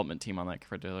small development team on that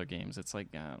for other games. It's like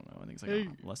I don't know. I think it's like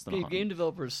less than Hey, 100. game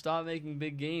developers, stop making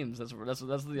big games. That's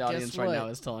the audience right what? now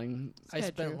is telling. I kinda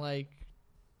spent true. like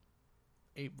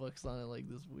 $8 on it like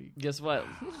this week. Guess what?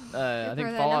 I think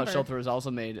that Fallout number. Shelter has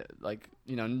also made like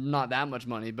not that much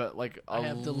money, but like a I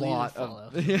have deleted lot Fallout.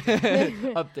 of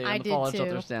update I on the did Fallout too.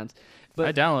 Shelter stands. I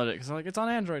But downloaded it because like it's on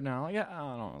Android now. Like, yeah, I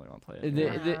don't really want to play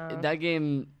it. Wow. that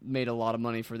game made a lot of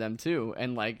money for them too,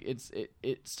 and like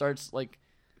it starts like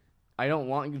I don't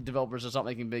want developers to stop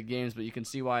making big games, but you can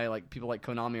see why like people like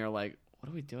Konami are like, what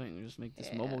are we doing? We just make this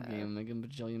mobile game and make a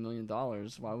bajillion $1 million.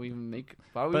 Why would we even pay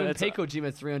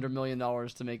Kojima $300 million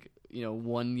to make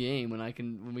one game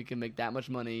when we can make that much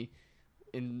money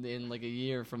in like a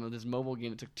year from this mobile game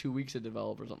that took 2 weeks to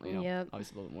develop or something. Yep.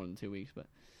 Obviously a little bit more than 2 weeks, but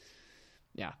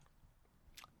yeah.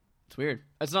 It's weird.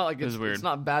 It's not like It is weird. it's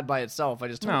not bad by itself. I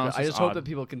just No, hope it's I just just hope odd. that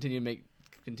people continue to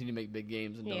make big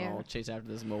games and don't Yeah. all chase after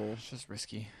this mobile. It's just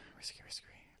risky.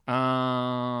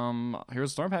 Heroes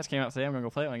of Storm Pass came out today. I'm gonna go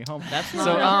play it when I get home. That's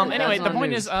So anyway, that's the not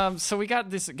point news. is, so we got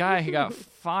this guy who got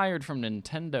fired from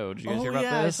Nintendo. Did you guys hear about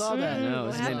I this? saw that. No, What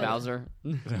is his name happened? Bowser?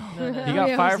 He Yeah,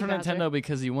 got fired from Bowser. Nintendo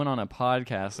because he went on a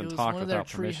podcast It and was talked one of their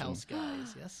without permission. Treehouse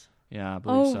guys. Yes. Yeah, I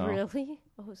believe Oh, so. really?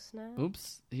 Oh, snap.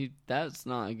 Oops, that's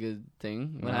not a good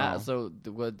thing. No.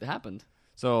 What happened?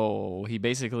 So he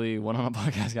basically went on a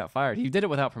podcast, got fired. He did it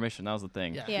without permission. That was the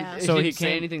thing. Yeah. Yeah. So he he didn't say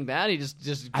came- anything bad. He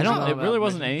just I don't. without It really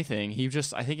wasn't permission. anything. He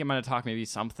just. I think he might have talked maybe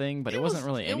something, but it wasn't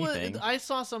really anything. I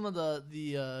saw some of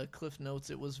the Cliff Notes.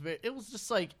 It was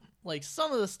just like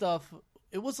some of the stuff.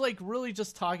 It was like really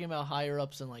just talking about higher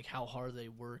ups and like how hard they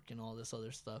work and all this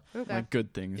other stuff. Okay. Like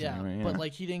good things. Yeah, anyway, yeah. but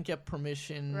like he didn't get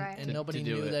permission, Right. and To nobody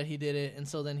do knew it. that he did it. And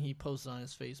so then he posted on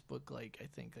his Facebook, like I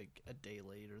think like a day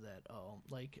later, that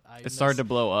it started to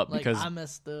blow up like because I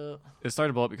messed up. it started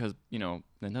to blow up because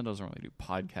Nintendo doesn't really do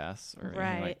podcasts or anything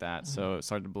Right. like that. So it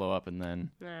started to blow up, and then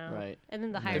No. Right. And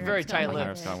then the They're higher very ups got tight-lipped. wind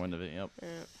Pirates of got it. wind of it. Yep. Yeah.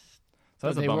 So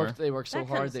that's a they bummer. worked so That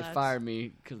kinda hard they sucks. fired me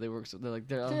because they worked. They're like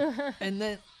And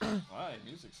then Why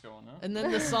music's going on? and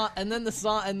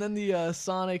then the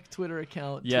Sonic Twitter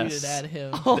account Yes. tweeted at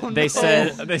him.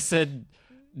 They said,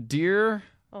 "Dear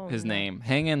Oh, his no. name,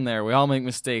 hang in there. We all make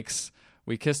mistakes.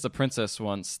 We kissed a princess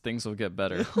once. Things will get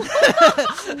better."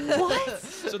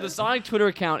 So the Sonic Twitter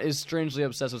account is strangely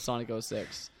obsessed with Sonic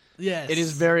 06. Yes, It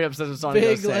is very obsessed with Sonic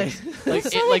Big, 06. The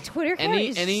Sonic Twitter account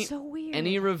is so weird.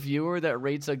 Any reviewer that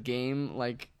rates a game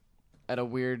like at a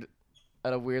weird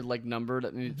like number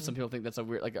that maybe some people think that's a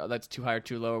weird like that's too high or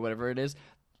too low or whatever it is.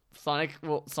 Sonic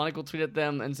will tweet at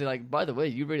them and say like, by the way,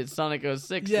 you rated Sonic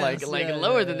 06 Yes, like yeah,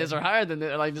 lower yeah, than yeah. this or higher than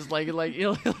this, or like just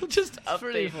he'll just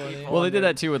pretty update funny. people Well, on they did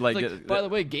there. that too with like, Like, by the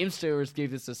way, GameStarers gave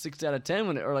this a 6 out of 10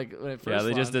 when it first yeah,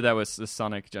 they just launched. did that with the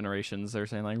Sonic Generations. They're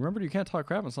saying like, remember, you can't talk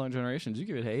crap on Sonic Generations. You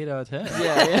give it an 8 out of 10.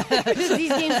 Yeah, Because these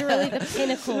games are really the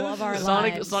pinnacle of our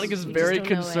lives. Sonic is We very just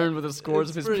don't know concerned it. with the scores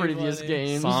It's of his pretty previous funny.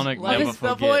 games. Sonic Like, never the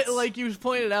forgets. point, like you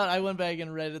pointed out, I went back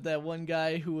and read it. That one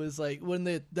guy who was like, when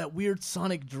that weird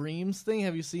Sonic Dreams thing.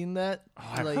 Have you seen that?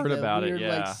 I've like, heard that about it, weird,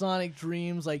 yeah. Like Sonic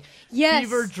Dreams, like Yes.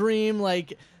 Fever Dream,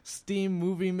 like Steam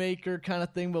Movie Maker kind of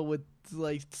thing, but with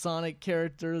like Sonic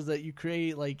characters that you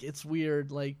create. Like it's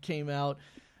weird. Like came out.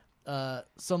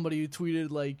 Somebody who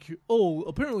tweeted like, "Oh,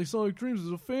 apparently Sonic Dreams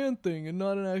is a fan thing and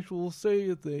not an actual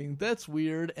Sega thing. That's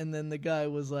weird." And then the guy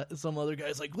was like, some other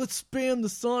guy's like, "Let's spam the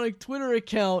Sonic Twitter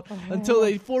account until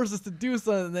they force us to do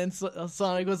something." And then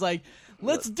Sonic was like,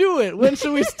 "Let's do it. When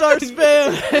should we start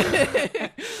spam?"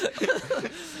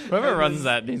 Whoever runs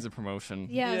that needs a promotion.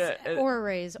 Yes, Yeah, or a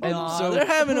raise. and or so- they're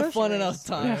having a fun promotion enough raise.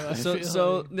 time. I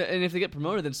feel like. And if they get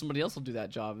promoted, then somebody else will do that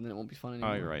job, and then it won't be fun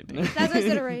anymore. Oh, you're right, Dan. That's why I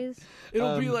said a raise.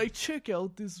 It'll be Um, like, check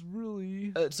out this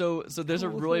really. So there's a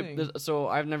Cool really thing. so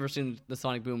I've never seen the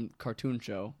Sonic Boom cartoon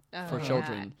show for Oh,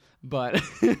 children, but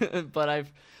but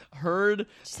I've heard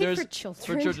say there's for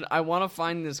children? I want to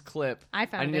find this clip. I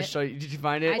found need it. to show you. Did you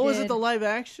find it? I Oh, is did. it the live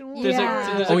action one? There's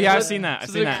Yeah. there's Oh, yeah, I've clip- seen that. I've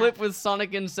so seen there's a that. clip with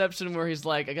Sonic Inception where he's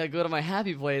like, I gotta go to my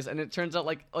happy place, and it turns out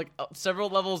like several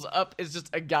levels up is just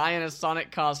a guy in a Sonic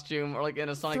costume or like in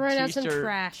a Sonic Throwing out t-shirt some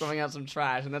trash. throwing out some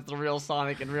trash, and that's the real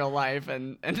Sonic in real life.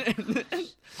 And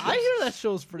I hear that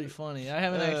show's pretty funny. I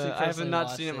haven't actually. I have personally not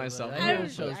watched seen it but myself. I I hear haven't-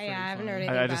 the show's yeah, pretty I haven't funny. heard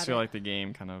anything I just about feel it. like the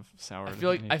game kind of soured. I feel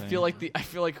like anything. I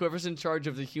feel like whoever's in charge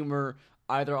of the humor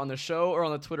either on the show or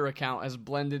on the Twitter account has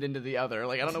blended into the other.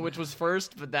 Like I don't know which was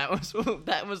first, but that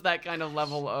was that kind of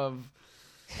level of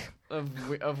I'm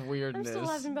weirdness. still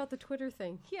laughing about the Twitter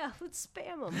thing. Yeah, let's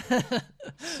spam them.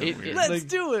 Let's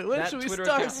do it. When that should we Twitter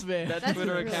start account- spam? That That's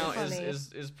Twitter really account funny.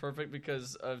 is perfect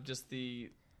because of just the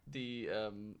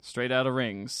Straight out of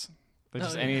Rings. They're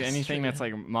just Oh, yeah, anything straight that's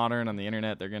like modern on the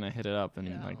internet, they're gonna hit it up and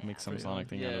Yeah. like make some Pretty Sonic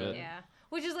thing out of Yeah. it. Yeah,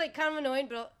 which is like kind of annoying,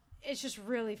 but it's just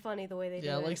really funny the way they do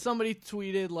Yeah, it. like somebody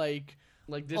tweeted like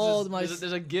Like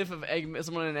there's a gif of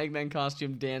someone in an Eggman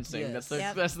costume dancing. Yes.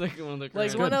 That's one of the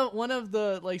Like great- one of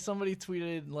the like somebody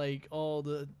tweeted like all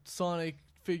the Sonic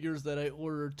figures that I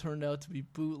ordered turned out to be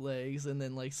bootlegs, and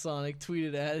then like Sonic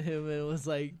tweeted at him and was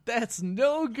like, "That's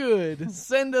no good.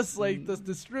 Send us like the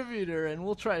distributor, and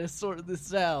we'll try to sort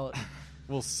this out."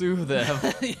 We'll sue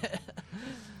them. Yeah.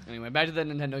 Anyway, back to the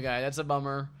Nintendo guy. That's a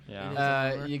bummer.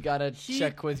 Yeah. You gotta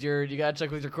check with your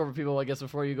corporate people, I guess,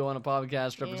 before you go on a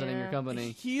podcast representing your Yeah.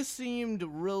 company. He seemed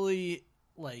really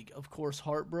like, of course,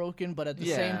 heartbroken, but at the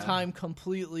same time,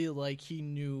 completely like he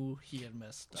knew he had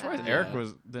messed up. Surprised Eric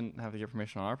didn't have the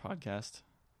information on our podcast.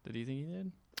 Did he think he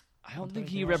did? I don't think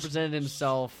he represented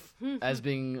himself as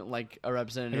being like a I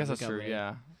representative guess of the that's true. company.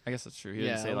 Yeah, I guess that's true. He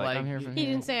Yeah, didn't say like, I'm here from He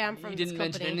here. didn't say I'm from He this didn't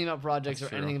mention company. anything about projects That's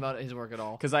or true. anything about his work at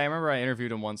all. Because I remember I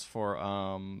interviewed him once for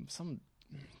some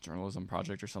journalism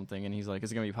project or something, and he's like,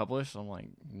 "Is it gonna be published?" I'm like,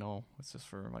 "No, it's just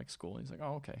for like school." He's like,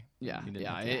 "Oh, okay." Yeah, He didn't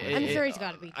yeah. have to- I'm sure he's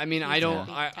got to be. I mean, he's I don't,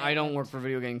 gotta be I don't tight. work for a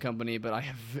video game company, but I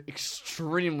have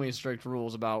extremely strict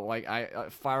rules about like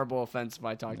fireable offense if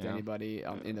I talk to Yeah. anybody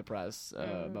in the press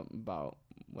about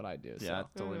what I do. Yeah, So. it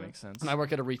totally makes sense. And I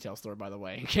work at a retail store, by the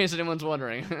way, in case anyone's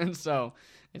wondering. And so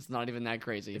it's not even that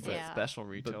crazy. It's But Yeah. a special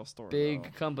retail store. big though.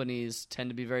 companies tend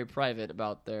to be very private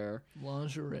about their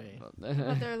Lingerie.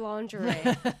 About their lingerie.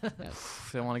 If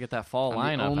they want to get that fall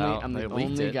lineup out. I'm they the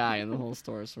leaked only it. guy in the whole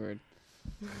store, Sword.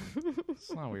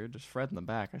 It's not weird. Just Fred in the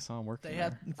back. I saw him working They there.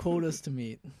 had quotas to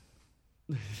meet.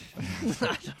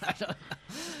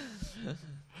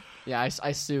 Yeah,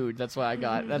 I sued. That's why I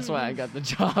got the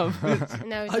job. And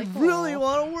now he's I like, really "Aw."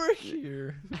 want to work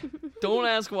here. Don't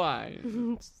ask why.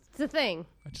 It's the thing.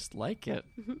 I just like it.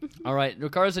 All right,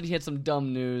 Ricardo said he had some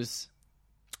dumb news.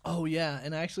 Oh yeah,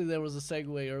 and actually there was a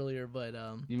segue earlier, but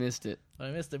You missed it. I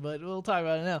missed it. But we'll talk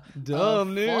about it now.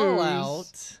 Dumb news.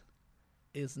 Fallout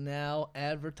is now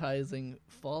advertising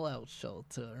Fallout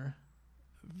Shelter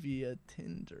via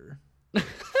Tinder.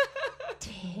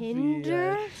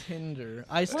 Tinder? Via Tinder.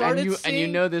 I started And you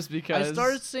know this because I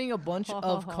started seeing a bunch Ha, ha,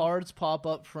 of ha. cards pop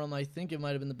up from, I think it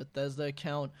might have been the Bethesda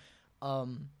account,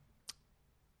 on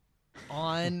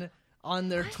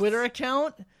their Twitter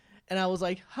account, and I was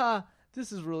like, "Ha,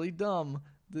 this is really dumb."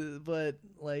 But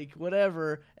like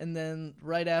whatever, and then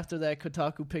right after that,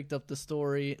 Kotaku picked up the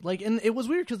story. Like, and it was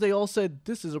weird because they all said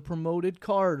this is a promoted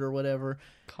card or whatever,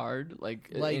 card a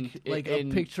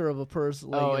picture of a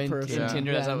person. Like a in person.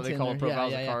 Tinder, Yeah, is that in what they call Tinder.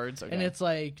 profiles Yeah, of yeah, yeah. cards? Okay. And it's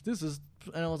like, this is,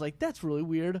 and I was like, that's really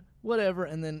weird, whatever.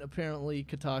 And then apparently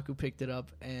Kotaku picked it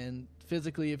up, and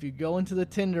physically, if you go into the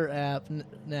Tinder app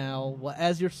now,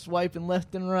 as you're swiping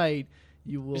left and right,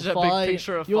 you will Is that a big find,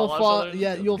 picture of you'll Fallout find,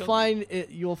 Shelter? yeah, you'll find it.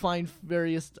 You'll find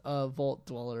various vault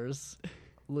dwellers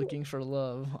looking for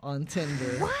love on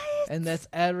Tinder, What? and that's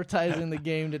advertising the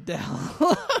game to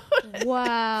download.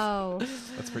 Wow.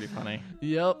 That's pretty funny.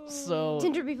 Yep. So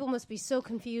Tinder people must be so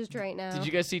confused right now. Did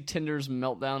you guys see Tinder's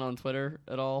meltdown on Twitter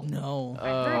at all? no. heard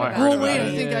Oh, about Oh it. wait, about I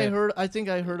it. think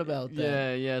Yeah. I heard about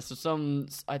that. Yeah. So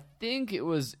I think it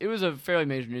was a fairly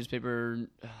major newspaper,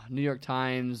 New York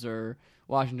Times or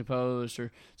Washington Post or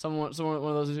someone one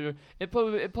of those.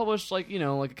 It published like a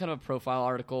kind of a profile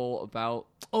article about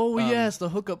Oh yes, the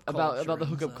hookup about culture the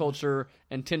hookup and culture,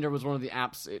 and Tinder was one of the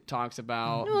apps it talks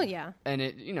about. Oh, yeah. And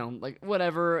it like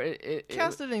whatever it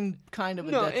cast it in kind of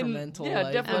a no, and- detrimental yeah,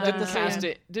 light. definitely but at didn't the cast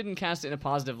same- it. Didn't cast it in a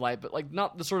positive light, but like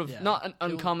not the sort of Yeah. not an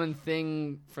uncommon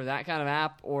thing for that kind of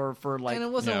app or for like. and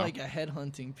it wasn't Yeah. like a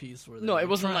headhunting piece where No, they it were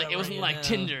wasn't trying like to it wasn't bring like out.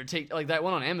 Tinder. Take like that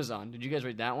one on Amazon. Did you guys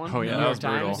read that one? Oh yeah, New that York was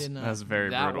brutal. Times? Did not. That was very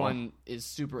That brutal. one is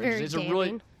super. Very It's a damning.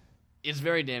 really. It's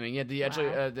very damning. Yeah,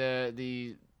 Wow.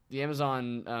 the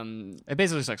Amazon It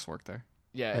basically just likes work there.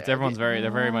 yeah. It's everyone's they're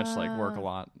very much like work a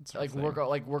lot. sort of thing.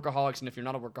 Workaholics, and if you're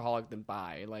not a workaholic, then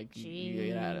bye. Like you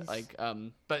get at it. Jeez.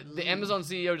 Like but the Amazon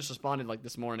CEO just responded like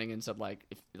this morning and said like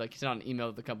if like he sent out an email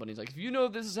to the company. He's like, if you know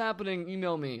this is happening,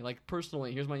 email me like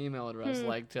personally. Here's my email address.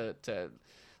 Like to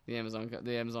the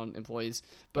Amazon employees.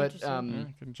 But Interesting. Yeah,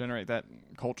 you can generate that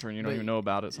culture and you don't but- even know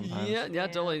about it sometimes. yeah, Yeah.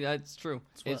 totally. That's true.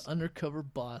 It's what undercover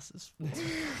boss is for.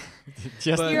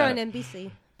 Just But- You're that. on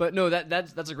NBC. But no,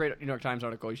 that's a great New York Times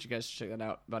article. You should guys check that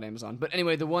out about Amazon. But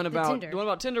anyway, the one about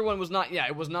Tinder one was not. Yeah,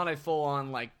 it was not a full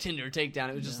on like Tinder takedown.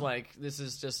 It was just like this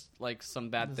is just like some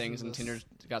bad This things, is and a Tinder's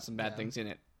got some bad yeah. things in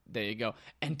it. There you go.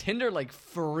 And Tinder like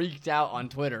freaked out on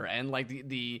Twitter, and like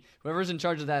the whoever's in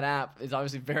charge of that app is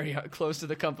obviously very close to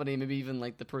the company, maybe even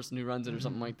like the person who runs it or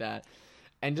something like that.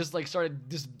 and just like started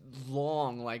this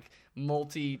long like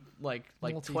 20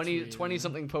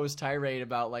 something post tirade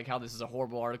about like how this is a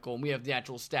horrible article and we have the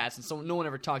actual stats and so no one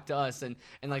ever talked to us and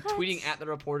like tweeting at the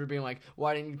reporter being like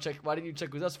why didn't you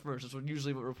check with us first? That's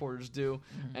usually what reporters do.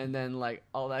 And then like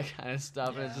all that kind of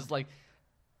stuff. And it's just like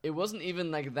it wasn't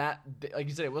even like that like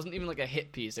you said, it wasn't even like a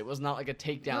hit piece. It was not like a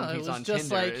takedown piece on Tinder. It was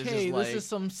just like, hey, just this is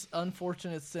some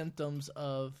unfortunate symptoms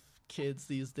of kids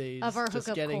these days of our just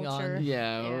hookup getting culture.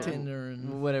 on Tinder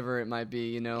and whatever it might be,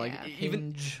 you know, like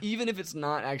even if it's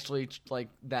not actually like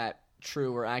that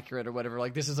true or accurate or whatever,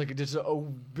 like this is like just a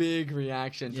big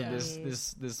reaction to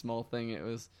this small thing. It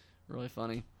was really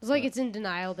funny. It's like it's in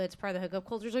denial that it's part of the hookup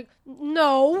culture. It's like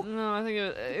no, I think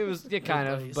it was kind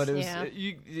of, but it was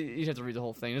you have to read the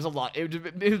whole thing. There's a lot. It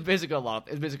was basically a lot.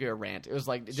 It was basically a rant. It was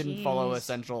like it didn't follow a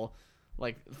central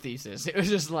like thesis. It was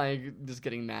just like just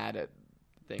getting mad at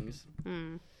things.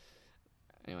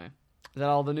 Anyway, is that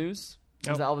all the news?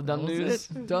 Nope. Is that all the dumb news?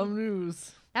 Dumb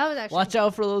news. that was actually. Watch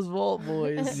out for those Vault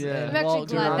Boys. Yeah. I'm actually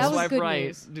glad that was good right.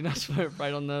 news. Do not swipe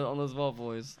right on those Vault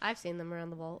Boys. I've seen them around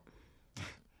the vault.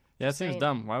 Yeah, it seems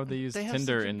dumb. Why would they use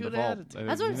Tinder in the vault? That's what I'm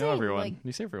you know saying, everyone. like-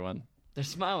 You see everyone. They're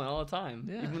smiling all the time,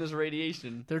 even when there's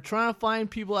radiation. They're trying to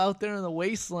find people out there in the I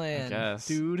wasteland, guess.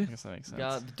 dude. I guess that makes sense.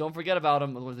 God, don't forget about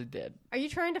them, otherwise they're dead. Are you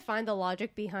trying to find the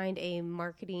logic behind a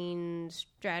marketing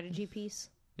strategy piece?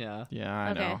 Yeah. Yeah,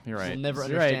 I Okay. know. You're right. You'll never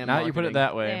You're right. understand Now that you put it marketing.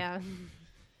 that way. Yeah.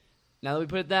 Now that we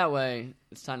put it that way,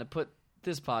 it's time to put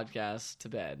this podcast to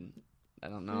bed. I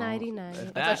don't know. Nighty-night.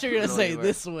 if I thought you were going to really say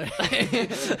works. this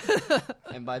way.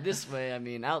 And by this way, I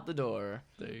mean out the door.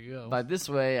 There you go. By this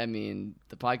way, I mean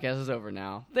the podcast is over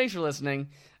now. Thanks for listening.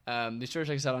 Be sure to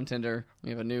check us out on Tinder. We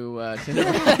have a new Tinder.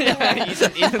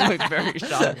 Ethan looked very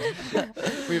shocked.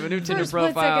 We have a new Tinder For a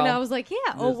split profile. second, I was like, yeah.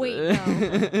 Oh wait,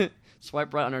 no.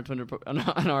 Swipe right on our Tinder on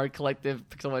our collective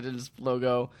Pixel Legends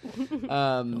logo. Take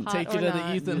Hot you or to the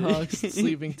not. Ethan Hawke's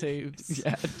sleeping tapes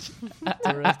Yeah.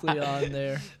 directly on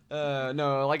there.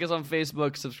 No, like us on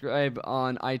Facebook, subscribe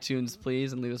on iTunes,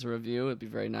 please, and leave us a review. It'd be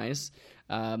very nice.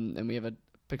 And we have a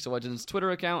Pixel Legends Twitter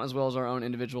account as well as our own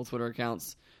individual Twitter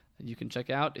accounts that you can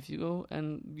check out if you go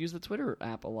and use the Twitter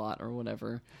app a lot or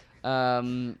whatever.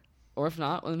 Or if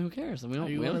not, then who cares? We Are don't,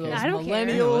 you we one of don't those care. I don't care.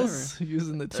 millennials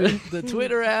using the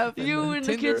Twitter app? And You the and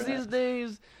the Tinder kids app? these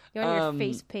days. You're on your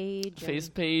face page. Face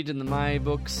page and the My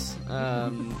Books.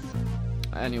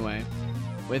 Anyway,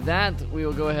 with that, we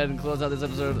will go ahead and close out this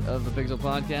episode of the Pixel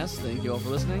Podcast. Thank you all for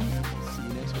listening. See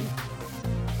you next week.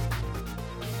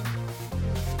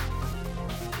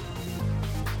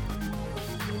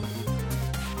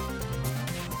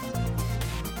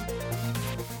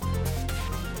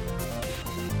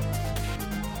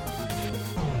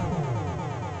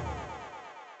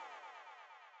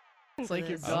 It's like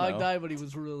your I don't dog know. died, but he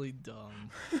was really dumb.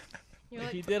 You're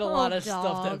like, He did a "Oh, lot of stuff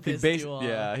dog." that pissed you off.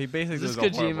 Yeah, he basically This is was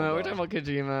a horrible Kojima. We're dog.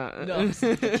 talking about Kojima. No.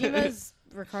 Kojima's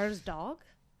Ricardo's dog.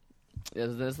 Yeah,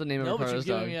 that's the name No, of but you're Ricardo's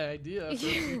giving dog. me an idea for a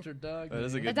future dog. That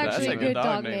is a name. good. That's actually a good dog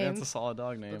dog name. name. That's a solid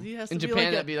dog name. But he has In to be Japan,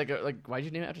 like that'd be like, why'd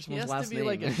you name it after he someone's has to last be name?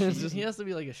 like a It's just- he has to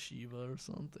be like a Shiba or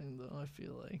something, though. I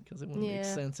feel like because it wouldn't make Yeah.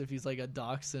 sense if he's like a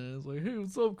dachshund and it's like, hey,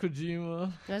 what's up,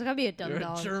 Kojima? There's gotta be a dumb You're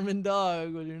dog. a German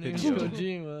dog, but your name's Kojima.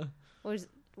 Kojima.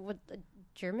 What a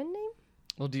German name?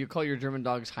 Well, do you call your German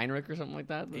dogs Heinrich or something like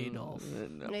that? Adolf.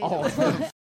 No. Adolf. Oh.